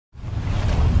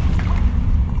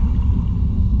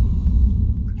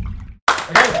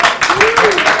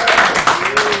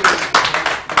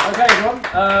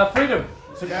Freedom.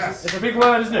 It's a big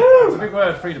word, isn't it? It's a big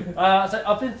word, freedom. So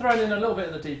I've been thrown in a little bit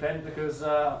at the deep end because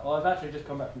I've actually just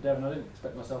come back from Devon. I didn't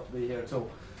expect myself to be here at all.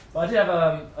 But I did have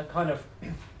a kind of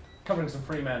covering some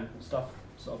freeman stuff.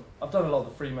 So I've done a lot of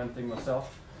the freeman thing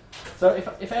myself. So if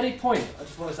at any point, I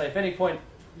just want to say, if at any point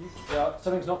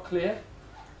something's not clear,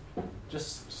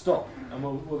 just stop and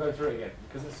we'll go through it again,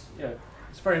 because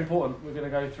it's very important. We're going to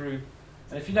go through,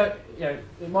 and if you don't,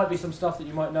 it might be some stuff that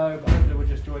you might know, but hopefully we'll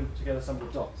just join together some of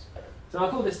the dots. So I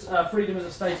call this freedom as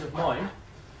a state of mind,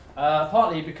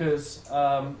 partly because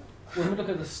when we look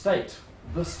at the state,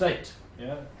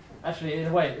 actually in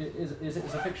a way it's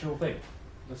a fictional thing.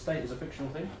 The state is a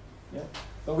fictional thing,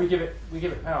 but we give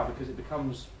it power because it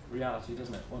becomes reality,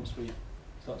 doesn't it? Once we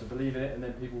start to believe in it, and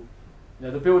then people.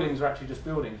 The buildings are actually just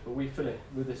buildings, but we fill it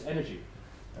with this energy,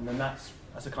 and then that's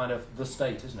a kind of the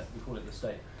state, isn't it? We call it the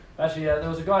state. Actually, there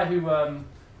was a guy who,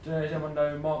 does anyone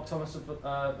know Mark Thomas of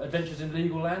Adventures in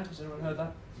Legal Land? Has anyone heard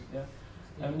that? Yeah.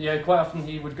 And quite often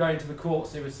he would go into the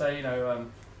courts. He would say,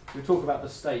 we talk about the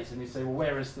state, and he'd say, well,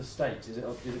 where is the state? Is it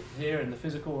here in the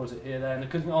physical, or is it here there? And they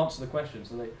couldn't answer the question,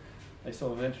 so they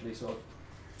sort of eventually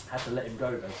had to let him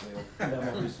go, basically, or let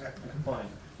him off his confined.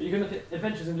 But you can look at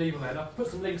Adventures in Legal Land. I'll put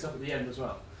some links up at the end as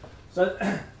well. So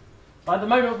at the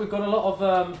moment we've got a lot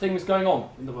of things going on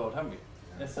in the world, haven't we?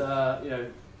 It's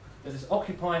there's this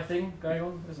Occupy thing going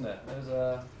on, isn't there? There's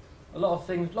a lot of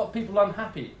things, a lot of people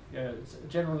unhappy. It's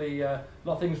generally a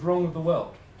lot of things wrong with the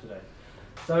world today.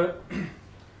 So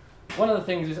one of the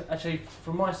things is actually,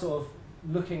 from my sort of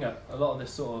looking at a lot of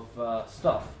this sort of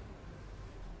stuff,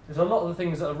 is a lot of the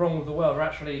things that are wrong with the world are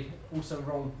actually also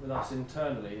wrong with us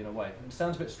internally in a way. It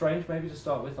sounds a bit strange maybe to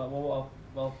start with, but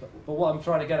what I'm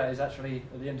trying to get at is actually,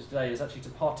 at the end of the day, is actually to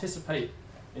participate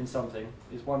in something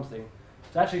is one thing.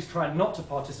 To actually try not to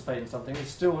participate in something is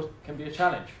still can be a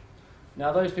challenge.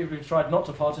 Now those people who've tried not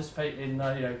to participate in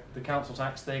the council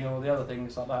tax thing or the other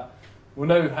things like that will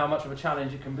know how much of a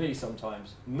challenge it can be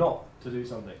sometimes not to do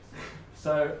something.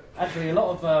 So actually a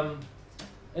lot of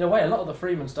in a way, a lot of the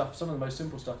freeman stuff, some of the most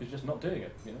simple stuff, is just not doing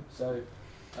it. So,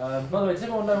 by the way, does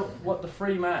anyone know what the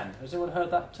free man? Has anyone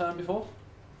heard that term before?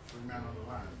 Free man on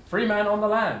the land. Free man on the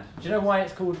land. Do you know why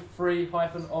it's called free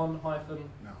on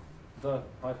the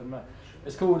man?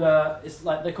 It's called. It's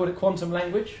like they call it quantum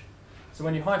language. So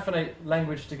when you hyphenate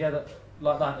language together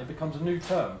like that, it becomes a new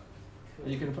term that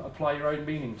you can apply your own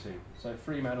meaning to. So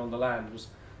free man on the land was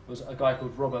a guy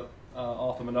called Robert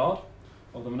Arthur Menard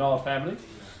of the Menard family.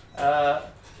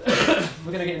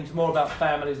 We're going to get into more about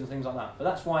families and things like that, but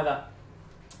that's why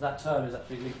that term is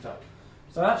actually linked up.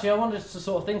 So actually I wanted to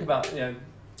sort of think about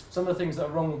some of the things that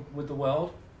are wrong with the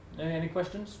world. Any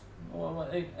questions? Or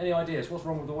any ideas? What's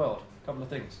wrong with the world? A couple of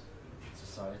things.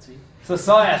 Society.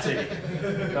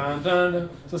 Dun, dun, dun.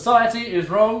 Society is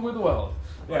wrong with the world.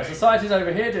 Yeah, society's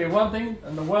over here doing one thing,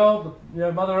 and the world,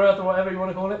 Mother Earth or whatever you want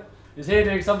to call it, is here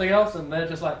doing something else, and they're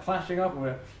just like clashing up, and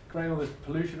we're creating all this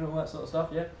pollution and all that sort of stuff.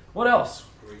 Yeah. What else?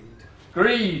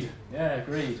 Greed. Yeah,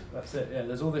 greed. That's it. Yeah,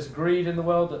 there's all this greed in the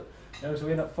world that so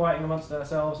we end up fighting amongst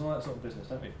ourselves and all that sort of business,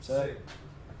 don't we? So,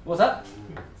 what's that?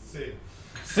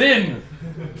 Sin.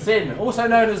 Sin. Also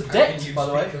known as debt, by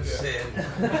the way. Sin?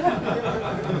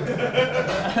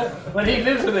 When he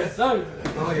lives with it, so.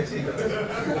 Oh yes, he does.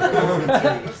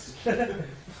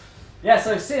 Yeah.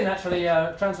 So sin actually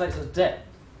translates as debt.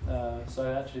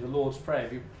 So actually, the Lord's Prayer.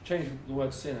 If you change the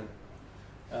word sin and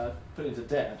put it into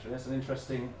debt, actually, that's an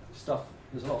interesting stuff.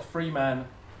 There's a lot of freeman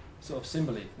sort of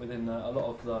symbology within a lot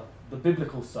of the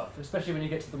biblical stuff, especially when you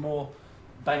get to the more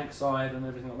bank side and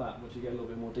everything like that, which you get a little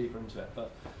bit more deeper into it. But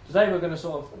today we're going to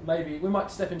sort of we might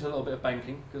step into a little bit of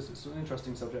banking because it's an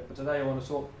interesting subject. But today I want to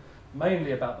talk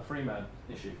mainly about the freeman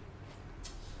issue.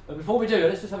 But before we do,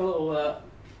 let's just have a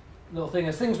little thing.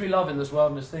 There's things we love in this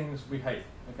world and there's things we hate.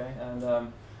 Okay,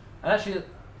 and actually,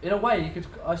 in a way,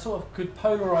 I sort of could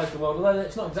polarise the world, although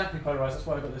it's not exactly polarised. That's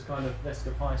why I've got this kind of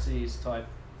Vesica Pisces type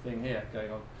thing here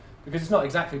going on, because it's not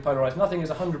exactly polarised. Nothing is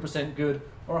 100% good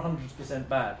or 100%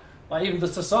 bad. Like even the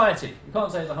society, you can't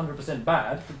say it's 100%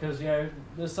 bad because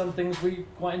there's some things we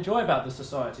quite enjoy about the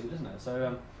society, isn't there?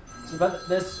 So, but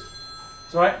there's.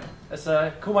 It's all right. Let's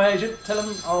call my agent. Tell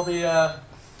him I'll be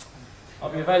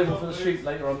available for the shoot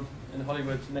later on in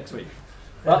Hollywood next week.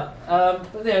 But yeah,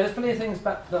 there's plenty of things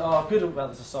that are good about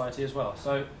the society as well.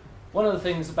 So one of the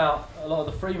things about a lot of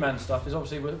the freeman stuff is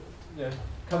obviously we're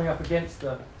coming up against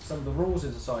some of the rules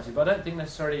in society. But I don't think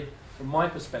necessarily, from my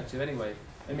perspective anyway,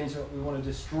 it means that we want to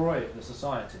destroy the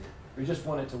society. We just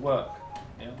want it to work.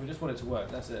 We just want it to work.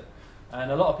 That's it.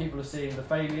 And a lot of people are seeing the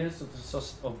failures of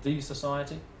the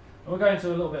society. And we'll go into a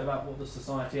little bit about what the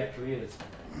society actually is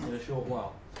in a short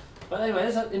while. But anyway,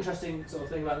 there's an interesting sort of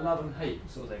thing about love and hate,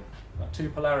 sort of thing, like two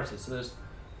polarities. So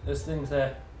there's things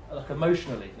there, like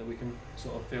emotionally, that we can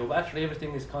sort of feel, but actually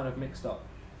everything is kind of mixed up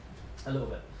a little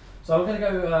bit. So we're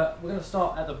going to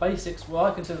start at the basics, what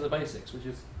I consider the basics, which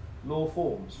is law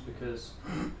forms, because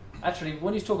actually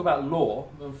when you talk about law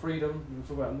and freedom, you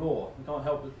talk about law, you can't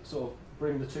help but sort of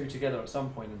bring the two together at some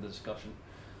point in the discussion.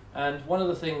 And one of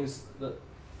the things that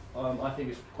I think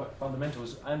is quite fundamental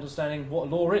is understanding what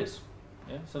law is.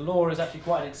 Yeah? So law is actually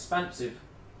quite an expansive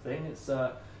thing. It's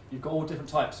you've got all different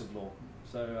types of law.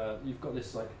 So you've got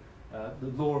this like the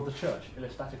law of the church,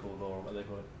 ecclesiastical law, or what they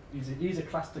call it.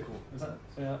 Ecclesiastical, is that?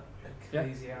 Yeah.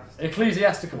 Ecclesiastical.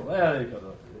 Ecclesiastical. There you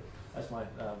go. That's my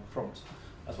prompt.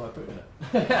 That's why I put it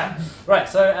in it. Right.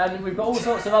 So and we've got all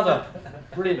sorts of other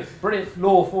brilliant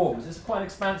law forms. It's quite an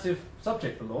expansive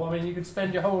subject for law. I mean, you could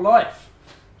spend your whole life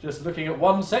just looking at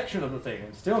one section of the thing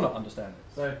and still not understand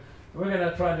it. So we're going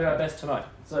to try and do our best tonight.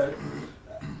 So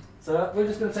we're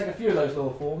just going to take a few of those law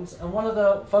forms, and one of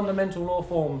the fundamental law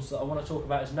forms that I want to talk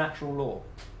about is natural law.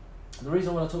 The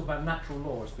reason I want to talk about natural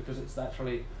law is because it's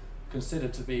actually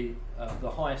considered to be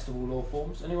the highest of all law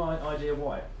forms. Any idea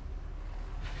why?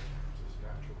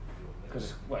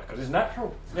 Because it's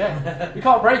natural. Yeah, you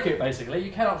can't break it. Basically,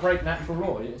 you cannot break natural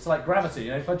law. It's like gravity.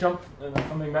 You know, if I jump, I'm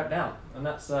coming back down, and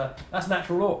that's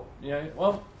natural law. You know,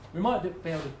 well, we might be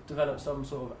able to develop some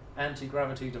sort of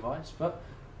anti-gravity device, but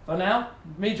for now,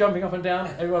 me jumping up and down,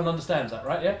 everyone understands that,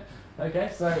 right? Yeah.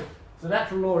 Okay. So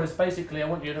natural law is basically, I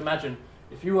want you to imagine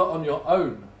if you were on your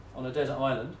own on a desert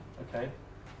island, okay,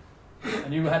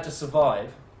 and you had to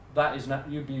survive. That is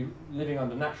you'd be living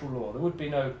under natural law. There would be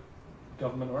no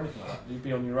government or anything like that. You'd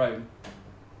be on your own,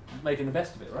 making the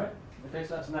best of it, right? Okay,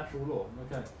 so that's natural law.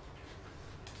 Okay.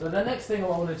 So the next thing I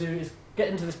want to do is get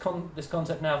into this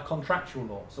concept now of contractual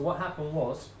law. So what happened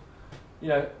was, you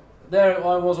know, there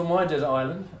I was on my desert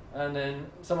island, and then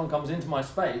someone comes into my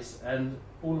space, and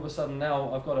all of a sudden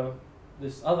now I've got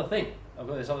this other thing. I've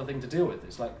got this other thing to deal with.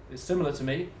 It's similar to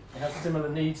me. It has similar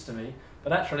needs to me.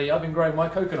 But actually, I've been growing my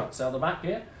coconuts out the back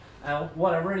here. And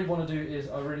what I really want to do is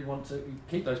I really want to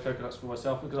keep those coconuts for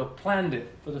myself because I've planned it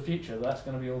for the future. That's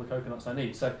going to be all the coconuts I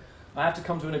need. So I have to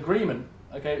come to an agreement.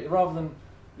 Okay, rather than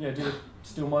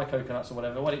steal my coconuts or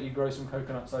whatever. Why don't you grow some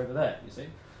coconuts over there? You see.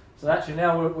 So actually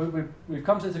now we've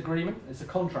come to this agreement. It's a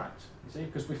contract. You see,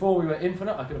 because before we were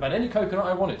infinite, I could have had any coconut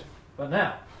I wanted. But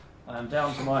now I am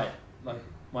down to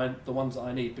the ones that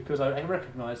I need because I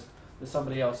recognise there's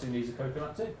somebody else who needs a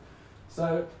coconut too.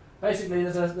 So basically,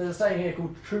 there's a saying here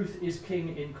called "truth is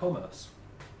king in commerce."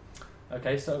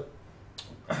 Okay, so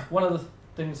one of the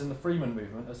things in the freeman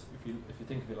movement, if you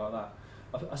think of it like that,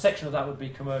 a section of that would be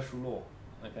commercial law.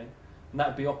 Okay, and that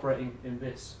would be operating in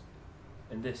this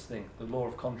thing, the law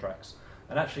of contracts.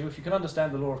 And actually, if you can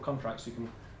understand the law of contracts, you can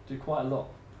do quite a lot.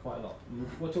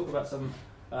 We'll talk about some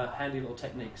handy little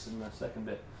techniques in the second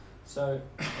bit. So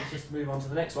let's just move on to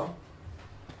the next one.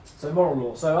 So moral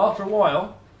law. So after a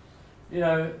while, you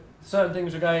know, certain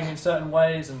things were going in certain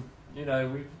ways, and you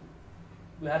know,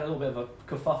 we had a little bit of a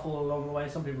kerfuffle along the way.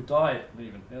 Some people died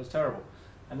even. It was terrible.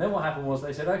 And then what happened was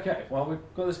they said, okay, well, we've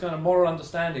got this kind of moral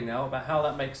understanding now about how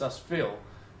that makes us feel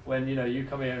when, you know, you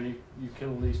come here and you kill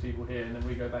all these people here, and then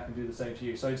we go back and do the same to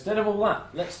you. So instead of all that,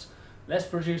 let's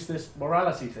produce this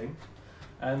morality thing.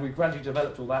 And we gradually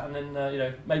developed all that, and then you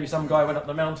know, maybe some guy went up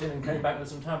the mountain and came back with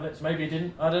some tablets. Maybe he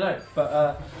didn't. I don't know.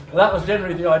 But that was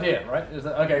generally the idea, right? Is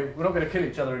that okay? We're not going to kill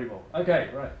each other anymore. Okay,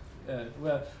 right.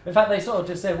 Well, in fact, they sort of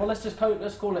just said, well, let's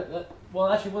call it. Well,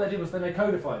 actually, what they did was then they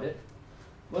codified it.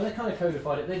 Well, they kind of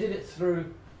codified it. They did it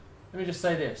through. Let me just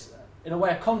say this: in a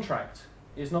way, a contract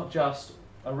is not just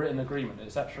a written agreement.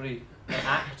 It's actually an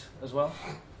act as well.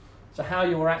 So how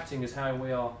you are acting is how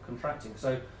we are contracting.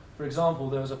 So, for example,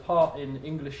 there was a part in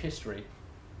English history,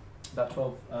 about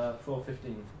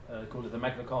 1215, called it the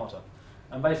Magna Carta.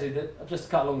 And basically, just to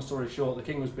cut a long story short, the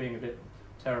king was being a bit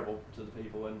terrible to the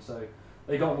people, and so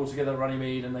they got them all together at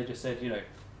Runnymede, and they just said, you know,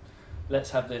 let's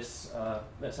have this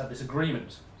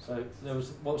agreement. So there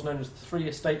was what was known as the three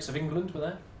estates of England were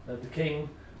there. The king,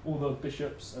 all the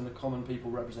bishops, and the common people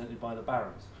represented by the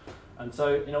barons. And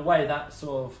so, in a way, that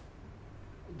sort of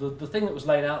the thing that was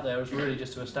laid out there was really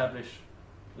just to establish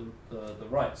the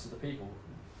rights of the people,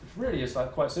 which really is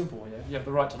like quite simple. You know? You have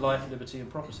the right to life, liberty, and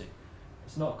property.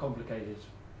 It's not complicated.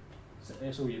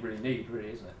 It's all you really need,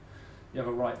 really, isn't it? You have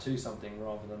a right to something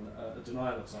rather than a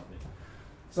denial of something.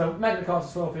 So Magna Carta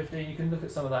 1215, you can look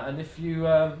at some of that, and if you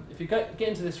get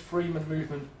into this freeman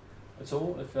movement at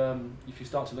all, if you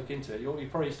start to look into it, you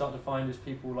probably start to find there's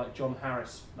people like John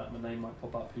Harris, that name might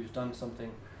pop up, who's done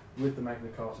something with the Magna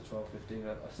Carta 1215,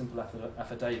 a simple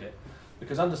affidavit.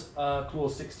 Because under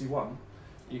clause 61,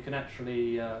 you can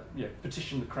actually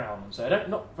petition the crown and say, I'm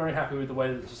not very happy with the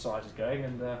way that the society is going,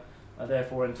 and I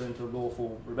therefore enter into a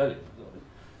lawful rebellion.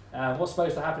 What's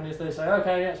supposed to happen is they say,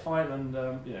 okay, that's fine, and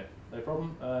no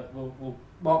problem. We'll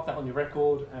mark that on your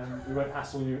record, and we won't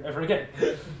hassle you ever again.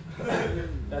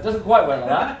 Now, it doesn't quite work like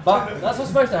that, but that's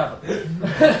what's supposed to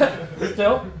happen.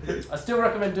 Still, I still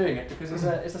recommend doing it because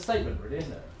it's a statement, really,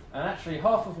 isn't it? And actually,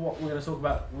 half of what we're going to talk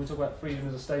about when we talk about freedom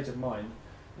as a state of mind,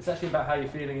 it's actually about how you're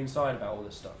feeling inside about all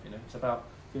this stuff. It's about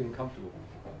feeling comfortable.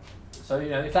 So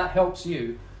if that helps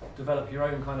you develop your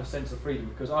own kind of sense of freedom,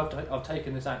 because I've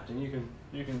taken this act, and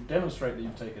you can demonstrate that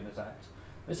you've taken this act.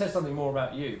 It says something more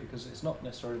about you, because it's not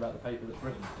necessarily about the paper that's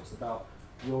written, it's about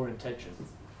your intention.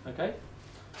 Okay?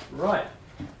 Right.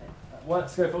 Well,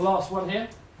 let's go for the last one here.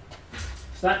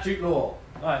 Statute law.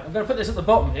 Right, I'm going to put this at the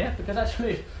bottom here, because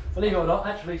actually, believe it or not,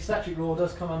 actually statute law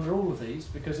does come under all of these,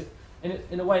 because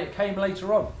in a way it came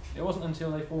later on. It wasn't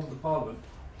until they formed the Parliament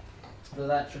that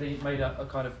they actually made a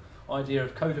kind of idea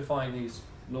of codifying these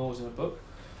laws in a book.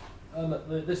 And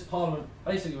this Parliament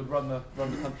basically would run the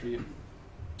country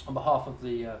on behalf of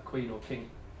the Queen or King,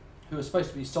 who are supposed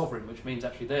to be sovereign, which means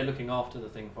actually they're looking after the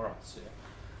thing for us.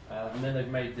 And then they've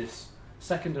made this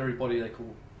secondary body they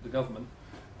call the government,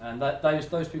 and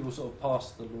those people sort of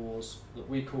pass the laws that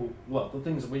we call, the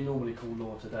things that we normally call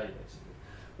law today, basically.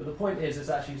 But the point is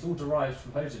actually it's all derived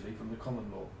supposedly from the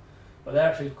common law, but they're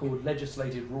actually called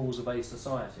legislated rules of a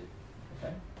society.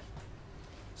 Okay.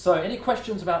 So, any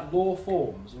questions about law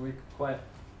forms? Are we quite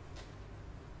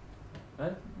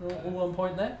all on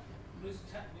point there? Was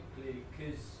technically,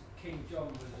 because King John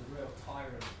was a real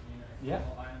tyrant, Yeah. from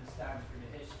what I understand from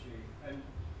the history, and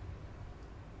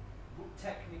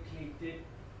technically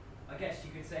I guess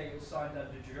you could say it was signed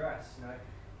under duress,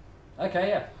 Okay,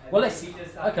 yeah. And Well, he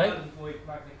does that okay. to avoid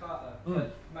Magna Carta,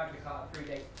 but Magna Carta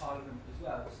predates Parliament as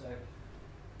well, so...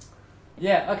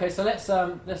 Yeah, okay, so let's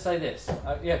say this.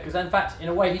 Because in fact, in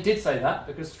a way, he did say that,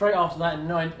 because straight after that, in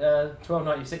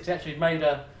 1296, he actually made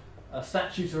a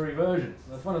statutory version.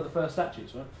 That's one of the first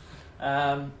statutes,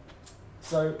 right?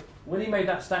 So when he made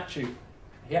that statute,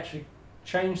 he actually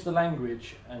changed the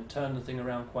language and turned the thing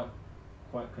around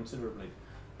quite considerably.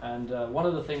 And one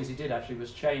of the things he did actually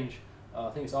was change, I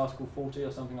think it's Article 40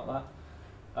 or something like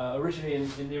that. Originally,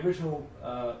 in the original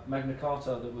Magna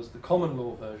Carta, that was the common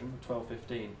law version,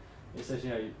 1215, it says,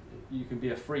 you can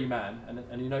be a free man,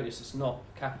 and you notice it's not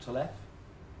capital F.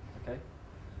 Okay,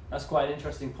 that's quite an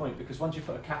interesting point, because once you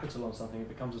put a capital on something, it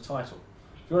becomes a title.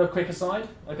 Do you want a quick aside?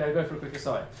 Okay, I'll go for a quick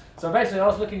aside. So basically, I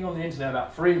was looking on the internet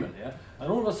about freeman,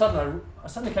 and all of a sudden, I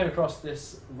suddenly came across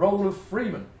this role of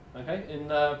freeman. Okay, in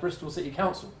Bristol City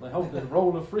Council, they hold the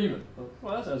role of freeman.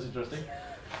 Well, that sounds interesting.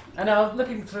 And I was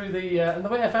looking through and the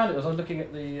way I found it was I was looking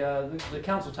at the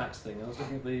council tax thing. I was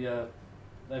looking at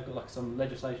they've got like some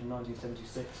legislation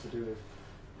 1976 to do with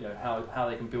how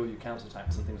they can bill you council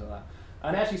tax and things like that.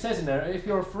 And it actually says in there, if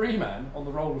you're a freeman on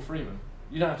the roll of freeman,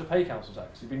 you don't have to pay council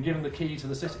tax. You've been given the key to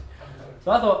the city.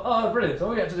 So I thought, oh, brilliant. So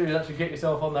all you have to do is actually get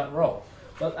yourself on that roll.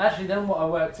 But actually then what I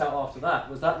worked out after that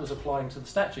was applying to the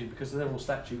statute, because they're all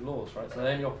statute laws, right? So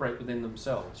they only operate within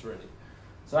themselves, really.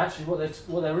 So actually what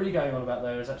they're really going on about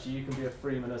there is actually you can be a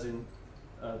freeman as in,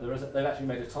 they've actually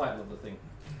made a title of the thing.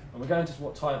 And we're going to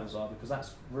what titles are, because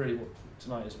that's really what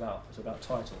tonight is about. It's about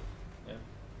title. Yeah?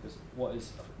 Because what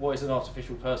is an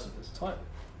artificial person? It's a title.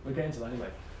 We'll get into that anyway.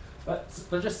 But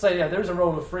just say, there is a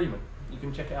role of freeman. You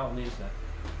can check it out on the internet.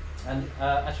 And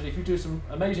actually, if you do some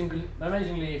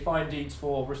amazingly fine deeds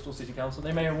for Bristol City Council,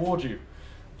 they may award you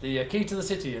the key to the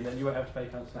city, and then you won't have to pay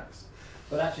council tax.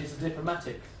 But actually, it's a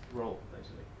diplomatic role,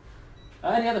 basically.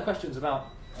 Any other questions about,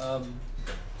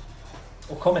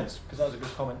 or comments? Because that was a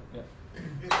good comment. Yeah.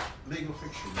 It's legal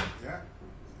fiction, yeah?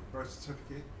 Birth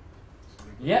certificate?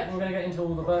 Yeah, we're going to get into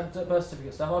all the birth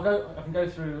certificate stuff. I can go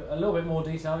through a little bit more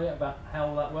detail about how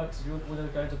all that works. If you want to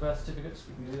go into birth certificates,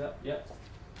 we can do that. Yeah.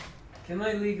 Can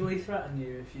they legally threaten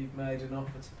you if you've made an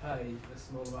offer to pay a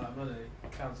small amount of money,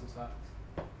 council tax?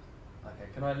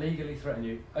 Okay, can I legally threaten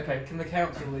you? Okay. Can the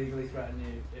council legally threaten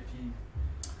you if you...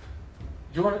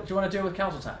 Do you want to deal with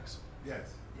council tax?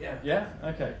 Yes. Yeah. Yeah?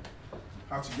 Okay.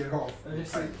 How to get off?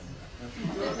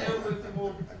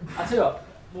 I tell you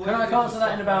what, can I answer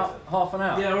that in about half an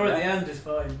hour? Yeah, or at the end is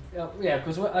fine. Yeah,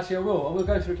 because actually I will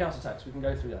go through council tax. We can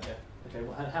go through that, yeah. Okay,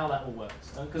 well, and how that all works.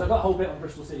 Because I've got a whole bit on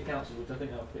Bristol City Council, which I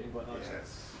think that'll fit in quite nicely.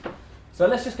 Yes. So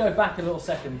let's just go back a little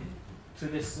second to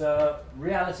this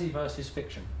reality versus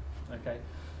fiction. Okay.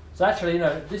 So actually,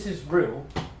 this is real.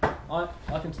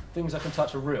 Things I can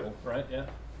touch are real, right? Yeah.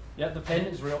 Yeah, the pen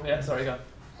is real. Yeah, sorry, go.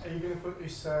 Are you going to put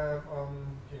this on,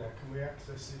 can we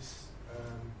access this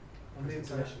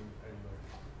presentation anyway?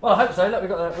 Well, I hope so. Look,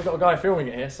 we've got a guy filming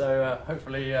it here, so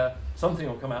hopefully something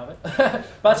will come out of it.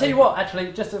 But I tell you what,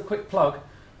 actually, just a quick plug.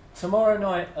 Tomorrow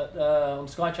night on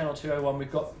Sky Channel 201,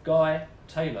 we've got Guy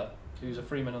Taylor, who's a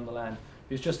freeman on the land,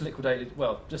 who's just liquidated,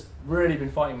 well, just really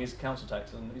been fighting his council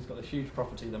tax, and he's got a huge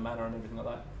property, the manor and everything like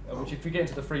that, which if you get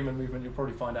into the freeman movement, you'll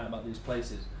probably find out about these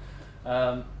places.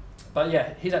 But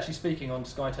yeah, he's actually speaking on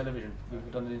Sky Television.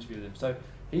 We've done an interview with him. So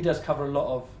he does cover a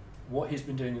lot of what he's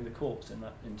been doing in the courts in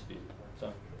that interview.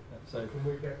 So can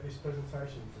we get this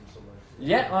presentation from somewhere?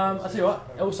 yeah, I'll tell you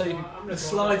what. Also, you can, The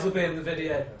slides will be in the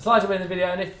video. slides will be in the video,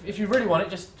 and if you really want it,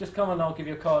 just come and I'll give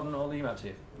you a card and I'll email it to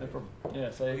you. No problem. Yeah.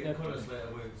 So You yeah, can call us later,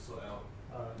 we'll sort it out.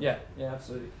 yeah,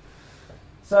 absolutely.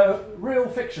 So real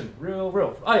fiction, real.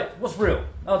 Oh yeah, what's real?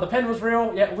 Oh, the pen was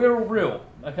real. Yeah, we're all real.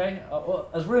 Okay, well,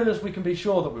 as real as we can be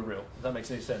sure that we're real. If that makes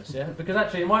any sense, yeah. Because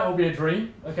actually, it might all be a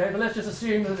dream. Okay, but let's just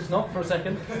assume that it's not for a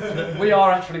second. That we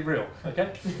are actually real.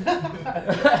 Okay.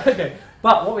 Okay.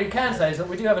 But what we can say is that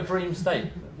we do have a dream state.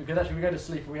 Because actually, we go to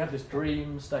sleep and we have this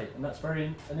dream state, and that's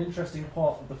an interesting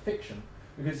part of the fiction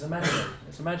because it's imaginary.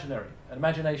 It's imaginary. And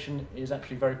imagination is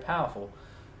actually very powerful.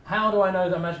 How do I know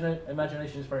that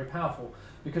imagination is very powerful?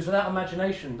 Because without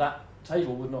imagination, that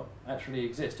table would not actually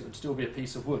exist. It would still be a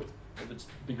piece of wood. It would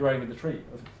be growing in the tree.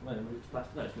 No,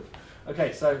 it's wood.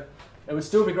 Okay, so it would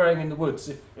still be growing in the woods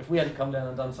if we hadn't come down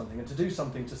and done something. And to do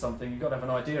something to something, you've got to have an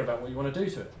idea about what you want to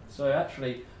do to it. So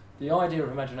actually, the idea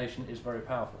of imagination is very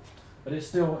powerful. But it's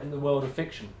still in the world of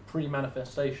fiction,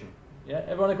 pre-manifestation. Yeah,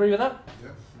 everyone agree with that?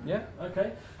 Yeah. Yeah,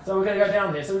 okay. So we're going to go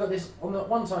down here. So we've got this, on the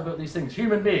one side we've got these things.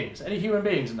 Human beings. Any human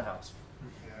beings in the house?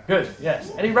 Good,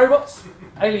 yes. Any robots?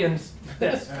 Aliens?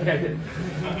 Yes. Okay, good.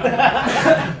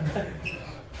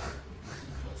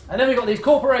 And then we've got these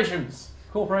corporations.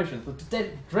 Corporations, the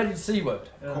dreaded C word.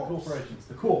 Corporations,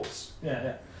 the corpse.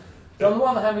 Yeah. So on the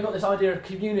one hand, we've got this idea of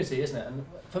community, isn't it? And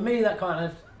for me, that kind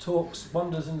of talks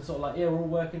wonders and sort of like, yeah, we're all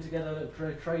working together,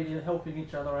 trading, helping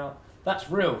each other out. That's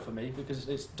real for me because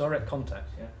it's direct contact,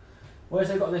 yeah. Whereas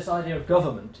they've got this idea of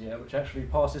government, yeah, which actually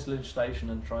passes legislation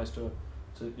and tries to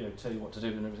tell you what to do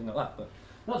and everything like that. But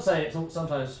not to say it's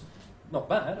sometimes not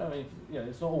bad. I mean,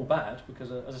 it's not all bad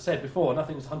because, as I said before,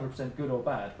 nothing's 100% good or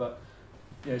bad. But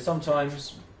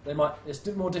sometimes it's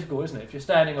more difficult, isn't it? If you're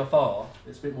standing afar,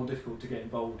 it's a bit more difficult to get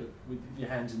involved with your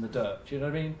hands in the dirt. Do you know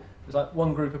what I mean? There's like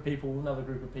one group of people, another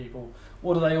group of people.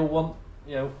 What do they all want?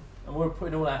 And we're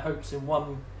putting all our hopes in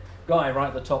one guy right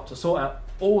at the top to sort out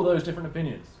all those different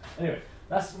opinions. Anyway,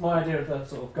 that's my idea of the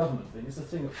sort of government thing. It's the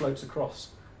thing that floats across,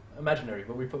 imaginary,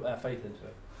 but we put our faith into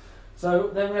it.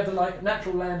 So then we have the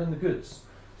natural land and the goods.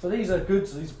 So these are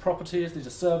goods, these are properties, these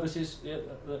are services. Yeah,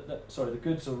 the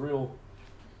goods are real,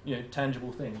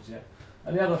 tangible things. Yeah,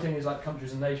 and the other thing is like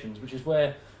countries and nations, which is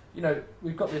where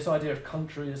we've got this idea of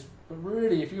countries. But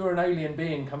really, if you were an alien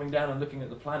being coming down and looking at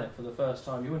the planet for the first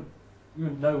time, you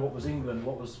wouldn't know what was England,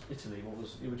 what was Italy,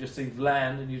 you would just see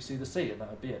land and you'd see the sea, and that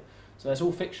would be it. So that's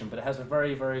all fiction, but it has a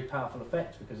very, very powerful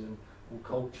effect because in all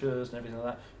cultures and everything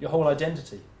like that, your whole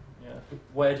identity.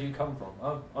 Where do you come from?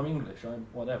 Oh, I'm English. I'm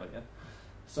whatever. Yeah.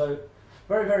 So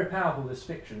very, very powerful. This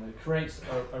fiction. It creates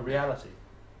a reality.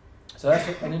 So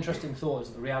that's an interesting thought. Is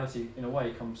that the reality, in a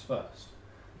way, comes first.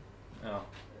 Now,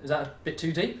 is that a bit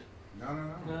too deep?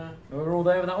 No. We're all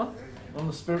there with that one? Yeah. On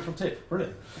the spiritual tip.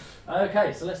 Brilliant.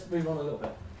 Okay, so let's move on a little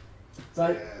bit.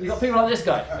 So you've got people like this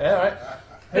guy. Yeah,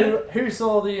 right. Who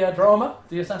saw the drama,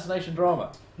 the assassination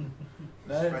drama?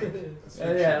 No?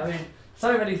 Yeah, I mean,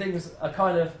 so many things are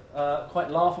kind of quite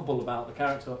laughable about the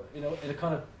character, in a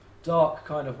kind of dark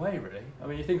kind of way, really. I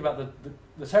mean, you think about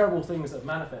the terrible things that have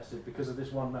manifested because of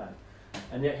this one man,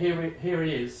 and yet here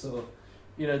he is,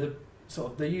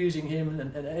 they're using him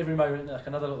and every moment like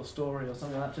another little story or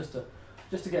something like that,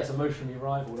 just to get us emotionally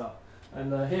rivaled up.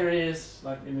 And here he is,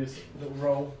 like in this little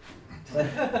role.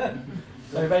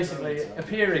 So basically,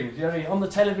 appearing, on the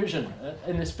television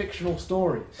in this fictional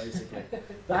story, basically,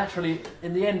 that actually,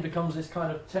 in the end, becomes this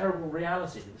kind of terrible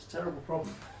reality, this terrible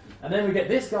problem. And then we get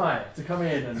this guy to come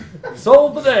in and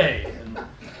solve the day,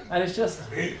 and it's just,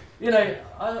 I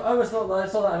always thought that I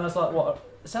saw that and I was like, what?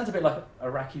 It sounds a bit like a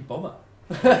Iraqi bomber.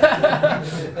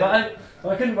 But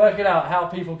I couldn't work it out how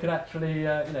people could actually,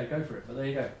 go for it. But there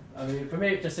you go. I mean, for me,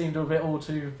 it just seemed a bit all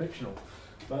too fictional.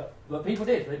 But people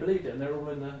did. They believed it, and they're all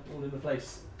in the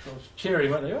place, sort of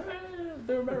cheering, weren't they? Oh,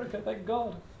 they're America, thank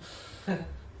God.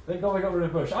 Thank God we got rid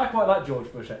of Bush. I quite like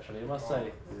George Bush, actually, I must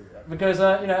say, because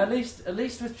at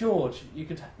least with George, you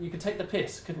could take the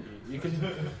piss, couldn't you? You could,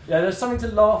 there's something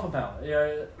to laugh about.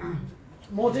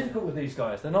 more difficult with these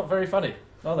guys. They're not very funny,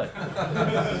 are they?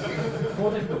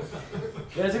 More difficult.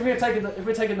 Whereas if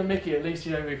we're taking the mickey, at least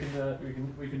we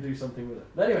can do something with it.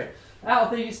 But anyway, out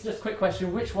of these, just a quick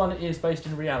question: which one is based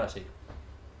in reality?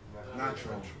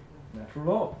 Natural. Natural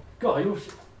law. God, you're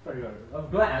very good. I'm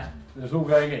glad that it's all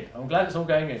going in. I'm glad it's all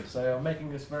going in. So I'm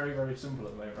making this very, very simple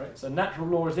at the moment, right? So natural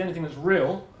law is the only thing that's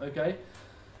real. Okay.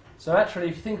 So actually,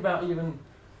 if you think about even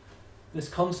this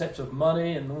concept of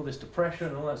money and all this depression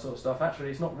and all that sort of stuff, actually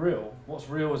it's not real. What's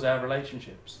real is our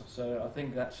relationships. So I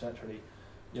think that's actually,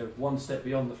 one step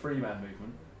beyond the freeman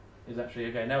movement is actually,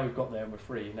 okay, now we've got there and we're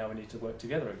free, now we need to work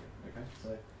together again.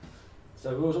 Okay,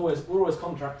 so we're always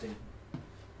contracting.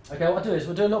 Okay, what I'll do is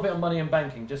we'll do a little bit on money and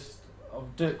banking. I'll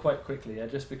do it quite quickly,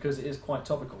 just because it is quite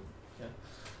topical.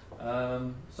 Yeah.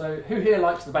 So who here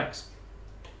likes the banks?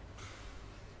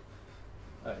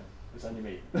 Oh. It's only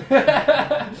me.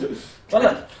 Well,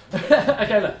 look.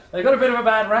 Okay, look. They've got a bit of a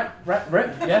bad rep,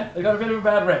 yeah? They've got a bit of a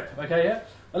bad rep, okay, yeah?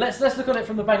 Well, let's look at it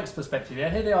from the bank's perspective, yeah?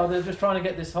 Here they are, they're just trying to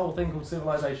get this whole thing called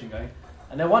civilization going,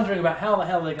 and they're wondering about how the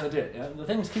hell they're going to do it, yeah? The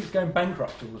thing keeps going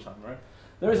bankrupt all the time, right?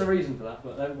 There is a reason for that,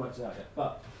 but they haven't worked it out yet.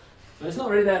 But it's not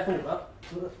really their fault.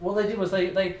 What they did was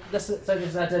let's say this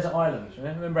is our desert islands,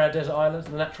 yeah? Remember our desert islands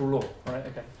and the natural law, right?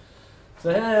 Okay.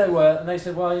 So here they were, and they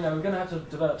said, well, we're going to have to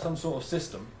develop some sort of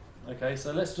system. Okay,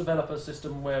 so let's develop a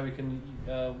system where we can,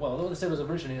 what they said was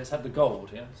originally let's have the gold,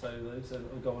 yeah? So they said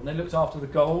gold, and they looked after the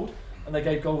gold, and they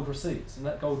gave gold receipts, and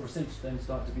that gold receipts then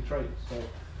started to be traded.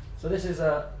 So this is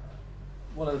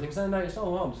one of the things. They noticed,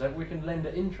 so we can lend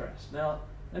at interest. Now,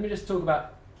 let me just talk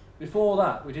about, before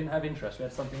that, we didn't have interest, we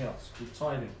had something else called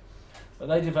tithing. But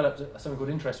they developed something called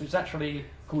interest, which is actually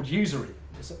called usury.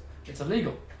 It's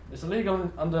illegal. It's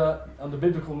illegal under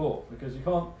biblical law, because you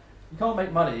can't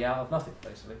make money out of nothing,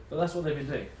 basically. But that's what they've been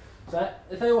doing. So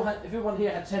if everyone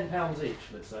here had £10 each,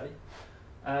 let's say,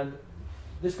 and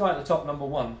this guy at the top, number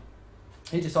one,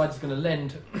 he decides he's going to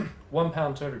lend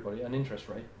 £1 to everybody at an interest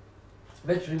rate.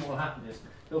 Eventually what will happen is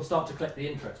he'll start to collect the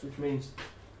interest, which means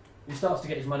he starts to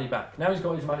get his money back. Now he's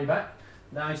got his money back,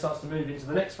 now he starts to move into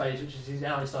the next phase, which is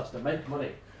now he starts to make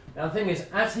money. Now the thing is,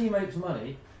 as he makes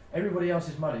money, everybody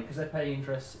else's money, because they're paying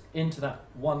interest into that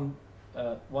one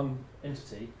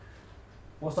entity,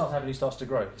 what starts happening, he starts to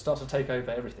grow. He starts to take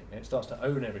over everything. It starts to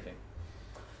own everything.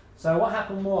 So what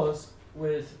happened was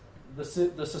with the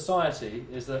society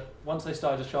is that once they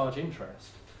started to charge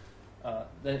interest,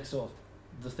 then it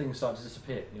the things started to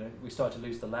disappear. We started to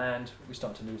lose the land, we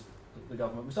started to lose the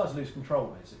government, we started to lose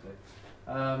control, basically.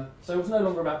 So it was no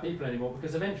longer about people anymore,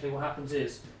 because eventually what happens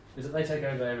is that they take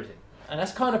over everything. And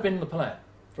that's kind of been the plan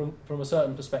from a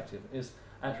certain perspective, is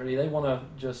actually they want to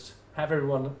just have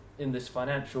everyone in this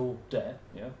financial debt,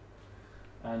 yeah.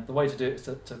 And the way to do it is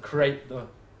to create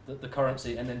the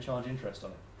currency and then charge interest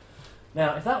on it.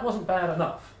 Now, if that wasn't bad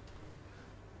enough,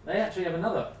 they actually have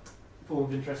another form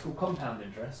of interest called compound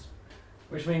interest,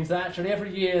 which means that actually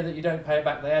every year that you don't pay it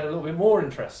back, they add a little bit more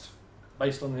interest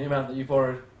based on the amount that you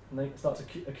borrowed, and they start to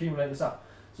accumulate this up.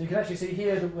 So you can actually see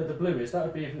here where the blue is, that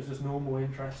would be if it was just normal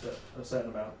interest at a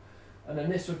certain amount. And then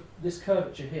this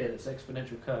curvature here, this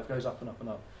exponential curve, goes up and up and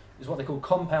up, is what they call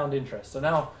compound interest. So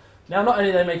now not only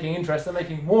are they making interest, they're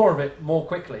making more of it more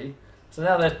quickly. So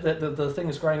now the thing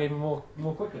is growing even more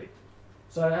quickly.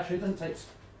 So actually it doesn't take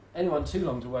anyone too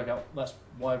long to work out that's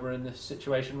why we're in this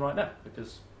situation right now,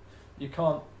 because you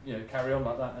can't carry on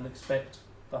like that and expect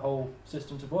the whole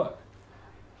system to work.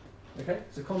 Okay,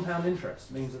 so compound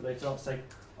interest means that they start to take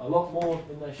a lot more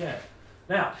than they share.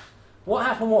 Now, what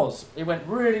happened was, it went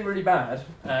really, really bad,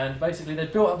 and basically they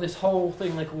built up this whole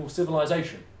thing they call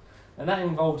civilization. And that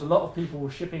involved a lot of people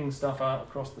shipping stuff out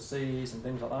across the seas and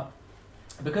things like that.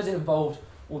 Because it involved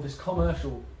all this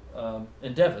commercial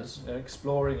endeavours,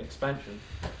 exploring, expansion,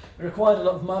 it required a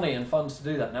lot of money and funds to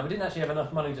do that. Now, we didn't actually have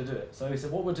enough money to do it. So he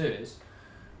said, what we'll do is,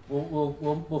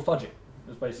 we'll fudge it.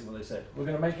 That's basically what they said. We're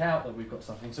going to make out that we've got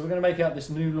something. So we're going to make out this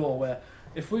new law where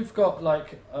if we've got,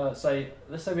 let's say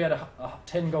we had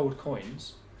 10 gold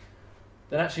coins,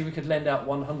 then actually we could lend out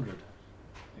 100.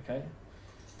 Okay?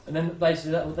 And then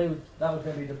basically that would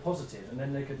then be deposited, and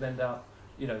then they could lend out,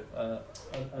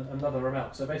 another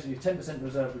amount. So basically 10%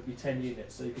 reserve would be 10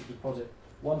 units, so you could deposit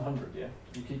 100, yeah?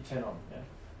 You keep 10 on, yeah?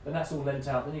 Then that's all lent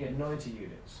out, then you get 90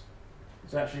 units.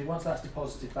 So actually, once that's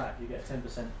deposited back, you get 10%,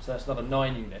 so that's another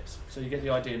 9 units. So you get the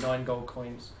idea, 9 gold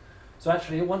coins. So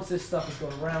actually, once this stuff has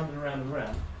gone round and round and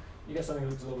round, you get something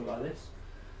that looks a little bit like this.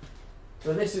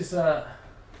 So this is,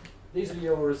 these are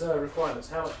your reserve requirements,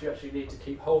 how much you actually need to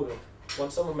keep hold of.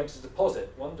 Once someone makes a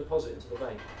deposit, one deposit into the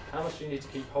bank, how much do you need to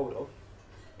keep hold of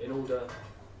in order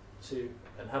to,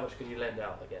 and how much can you lend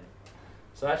out again?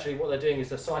 So actually what they're doing is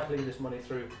they're cycling this money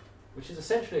through which is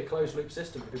essentially a closed loop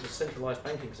system because it's a centralised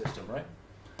banking system, right?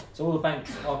 So all the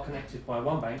banks are connected by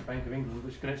one bank, Bank of England,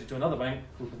 which is connected to another bank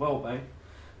called the World Bank,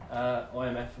 IMF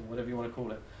or whatever you want to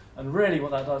call it. And really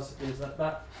what that does is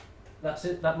that's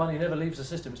it, that money never leaves the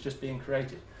system, it's just being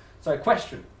created. So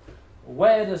question,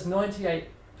 where does 98%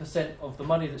 of the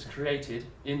money that's created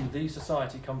in the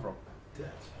society come from?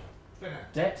 Debt.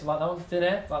 Debt, like that one, thin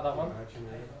air, like that one.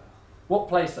 What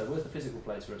place though? Where's the physical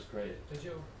place where it's created?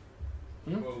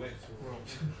 Hmm?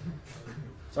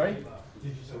 Sorry?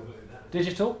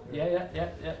 Digital? Yeah.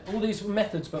 All these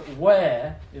methods, but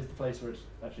where is the place where it's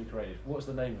actually created? What's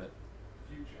the name of it?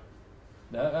 Future.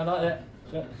 No, I like that.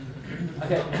 Yeah.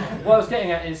 Okay. What I was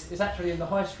getting at is it's actually in the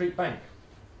high street bank.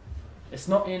 It's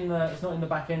not in the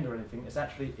back end or anything. It's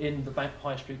actually in the bank,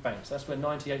 high street banks. That's where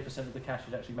 98% of the cash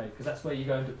is actually made, because that's where you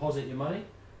go and deposit your money.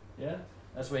 Yeah.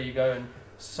 That's where you go and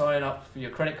sign up for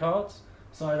your credit cards,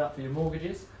 sign up for your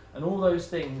mortgages, and all those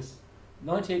things.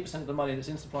 98% of the money that's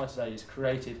in supply today is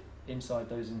created inside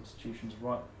those institutions,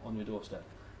 right on your doorstep.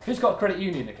 Who's got a credit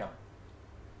union account?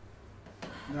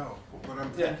 No, but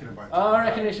I'm thinking about it. I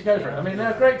reckon you should go for it. I mean,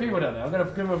 they're great people down there. I'm going to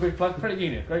give them a big plug. Credit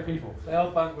union, great people. They are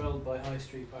bankrolled by high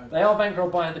street banks. They are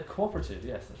bankrolled by the cooperative,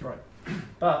 yes, that's right.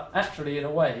 But actually, in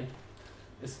a way,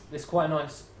 it's quite a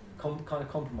nice kind of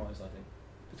compromise, I think,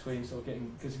 between sort of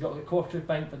getting, because you've got a cooperative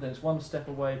bank, but then it's one step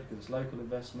away because it's local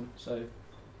investment. So,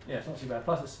 yeah, it's not too bad.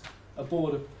 Plus, it's a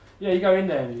board of, you go in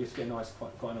there and you just get a nice,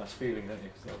 quite a nice feeling, don't you?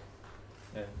 So,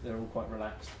 yeah, they're all quite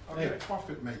relaxed. Are they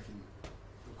profit making?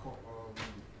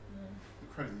 The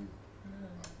credit union.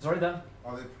 Sorry, Dan?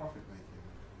 Are they profit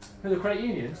making? Who, the credit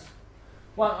unions?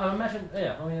 Well, I imagine,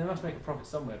 yeah. I mean, they must make a profit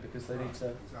somewhere because they need to.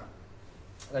 Exactly.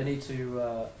 They need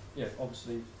to,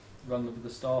 obviously run with the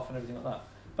staff and everything like that.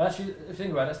 But actually, if you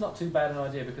think about it, it's not too bad an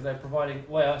idea because they're providing.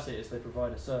 The way I see it is they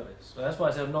provide a service. So that's why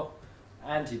I say I'm not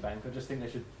anti-bank. I just think they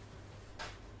should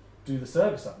do the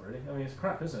service up. Really, I mean, it's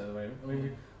crap, isn't it? At the moment, I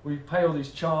mean, we pay all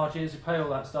these charges, we pay all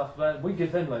that stuff, but we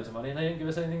give them loads of money and they don't give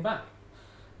us anything back.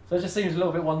 So it just seems a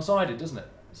little bit one-sided, doesn't it?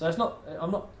 So it's not.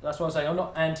 That's what I'm saying. I'm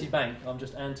not anti-bank. I'm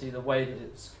just anti the way that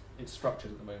it's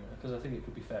structured at the moment because I think it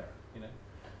could be fairer,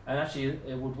 And actually,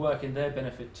 it would work in their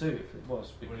benefit too if it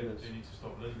was. Because they need to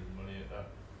stop lending money at that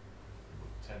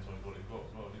 10 times what it got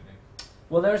as well, didn't they?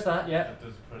 Well, there's that. Yeah.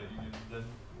 Does the credit union lend?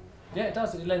 Yeah, it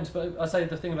does. It lends, but I say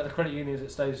the thing about the credit union is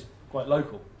it stays quite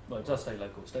local. Well, it does stay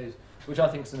local. It stays, which I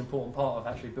think is an important part of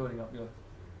actually building up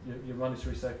your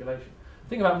monetary circulation. The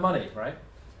thing about money, right,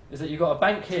 is that you've got a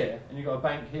bank here and you've got a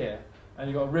bank here and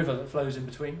you've got a river that flows in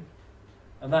between,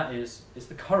 and that is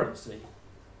the currency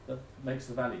that makes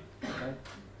the value. Right?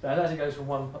 So as it goes from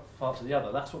one part to the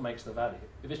other, that's what makes the value.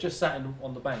 If it's just sat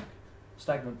on the bank,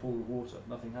 stagnant pool of water,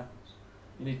 nothing happens.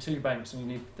 You need two banks and you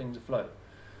need things to flow.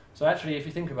 So actually, if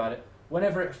you think about it,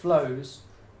 whenever it flows,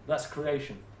 that's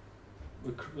creation.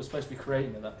 We're supposed to be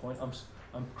creating at that point.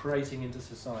 I'm creating into the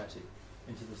society.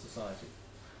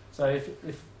 So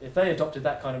if they adopted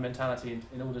that kind of mentality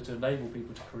in order to enable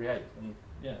people to create, then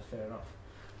yeah, fair enough.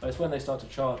 But it's when they start to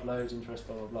charge loads, interest,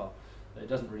 blah, blah, blah, that it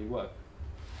doesn't really work.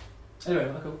 Anyway,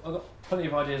 I've got plenty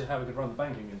of ideas of how we could run the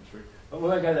banking industry, but we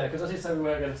won't go there because I did say we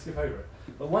were going to skip over it.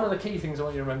 But one of the key things I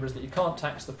want you to remember is that you can't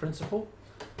tax the principal,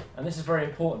 and this is very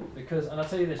important because, and I'll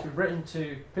tell you this, we've written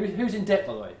to, who's in debt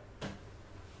by the way?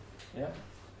 Yeah?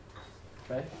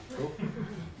 Okay, cool.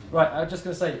 Right, I'm just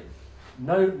going to say,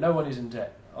 no one is in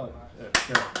debt. Oh, yeah.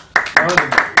 No one's in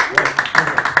debt.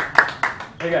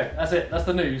 Yeah. There you go, that's it, that's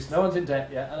the news. No one's in debt,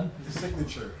 yeah. The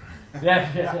signature.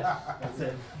 Yeah, that's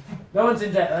it. No one's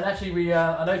in debt, and actually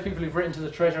I know people who've written to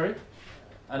the Treasury,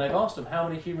 and they've asked them how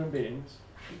many human beings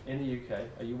in the UK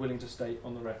are you willing to state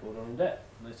on the record are in debt,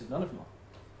 and they said none of them are.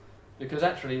 Because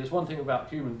actually there's one thing about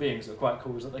human beings that are quite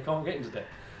cool is that they can't get into debt.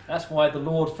 That's why the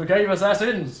Lord forgave us our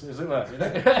sins, as it were,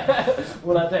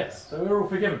 all our debts, so we're all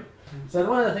forgiven. So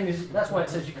one of the things is, that's why it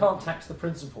says you can't tax the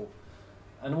principal.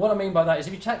 And what I mean by that is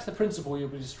if you tax the principal, you'll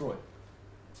be destroyed.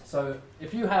 So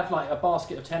if you have like a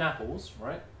basket of 10 apples,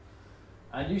 right,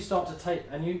 and you start to take,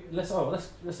 and you let's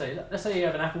say you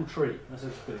have an apple tree. That's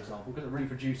a good example because it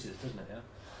reproduces, doesn't it? Yeah.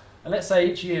 And let's say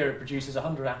each year it produces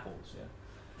 100 apples. Yeah.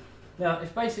 Now,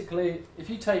 if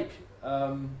you take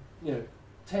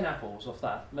 10 apples off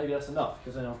that, maybe that's enough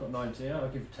because then I've got 90. I'll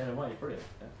give 10 away. Brilliant.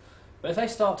 Yeah. But if they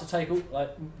start to take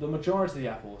the majority of the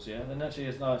apples, yeah, then actually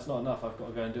it's not enough. I've got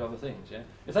to go and do other things. Yeah.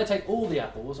 If they take all the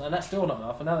apples and that's still not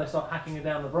enough, and now they start hacking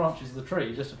down the branches of the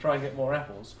tree just to try and get more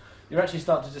apples, you actually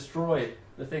start to destroy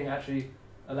the thing that actually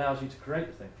allows you to create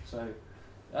the thing. So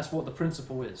that's what the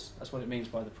principle is. That's what it means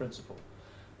by the principle.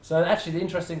 So actually the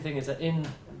interesting thing is that in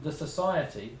the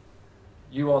society,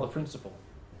 you are the principle.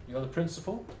 You are the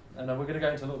principle, and we're going to go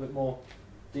into a little bit more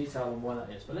detail on why that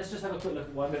is. But let's just have a quick look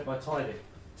at what I meant by tithing,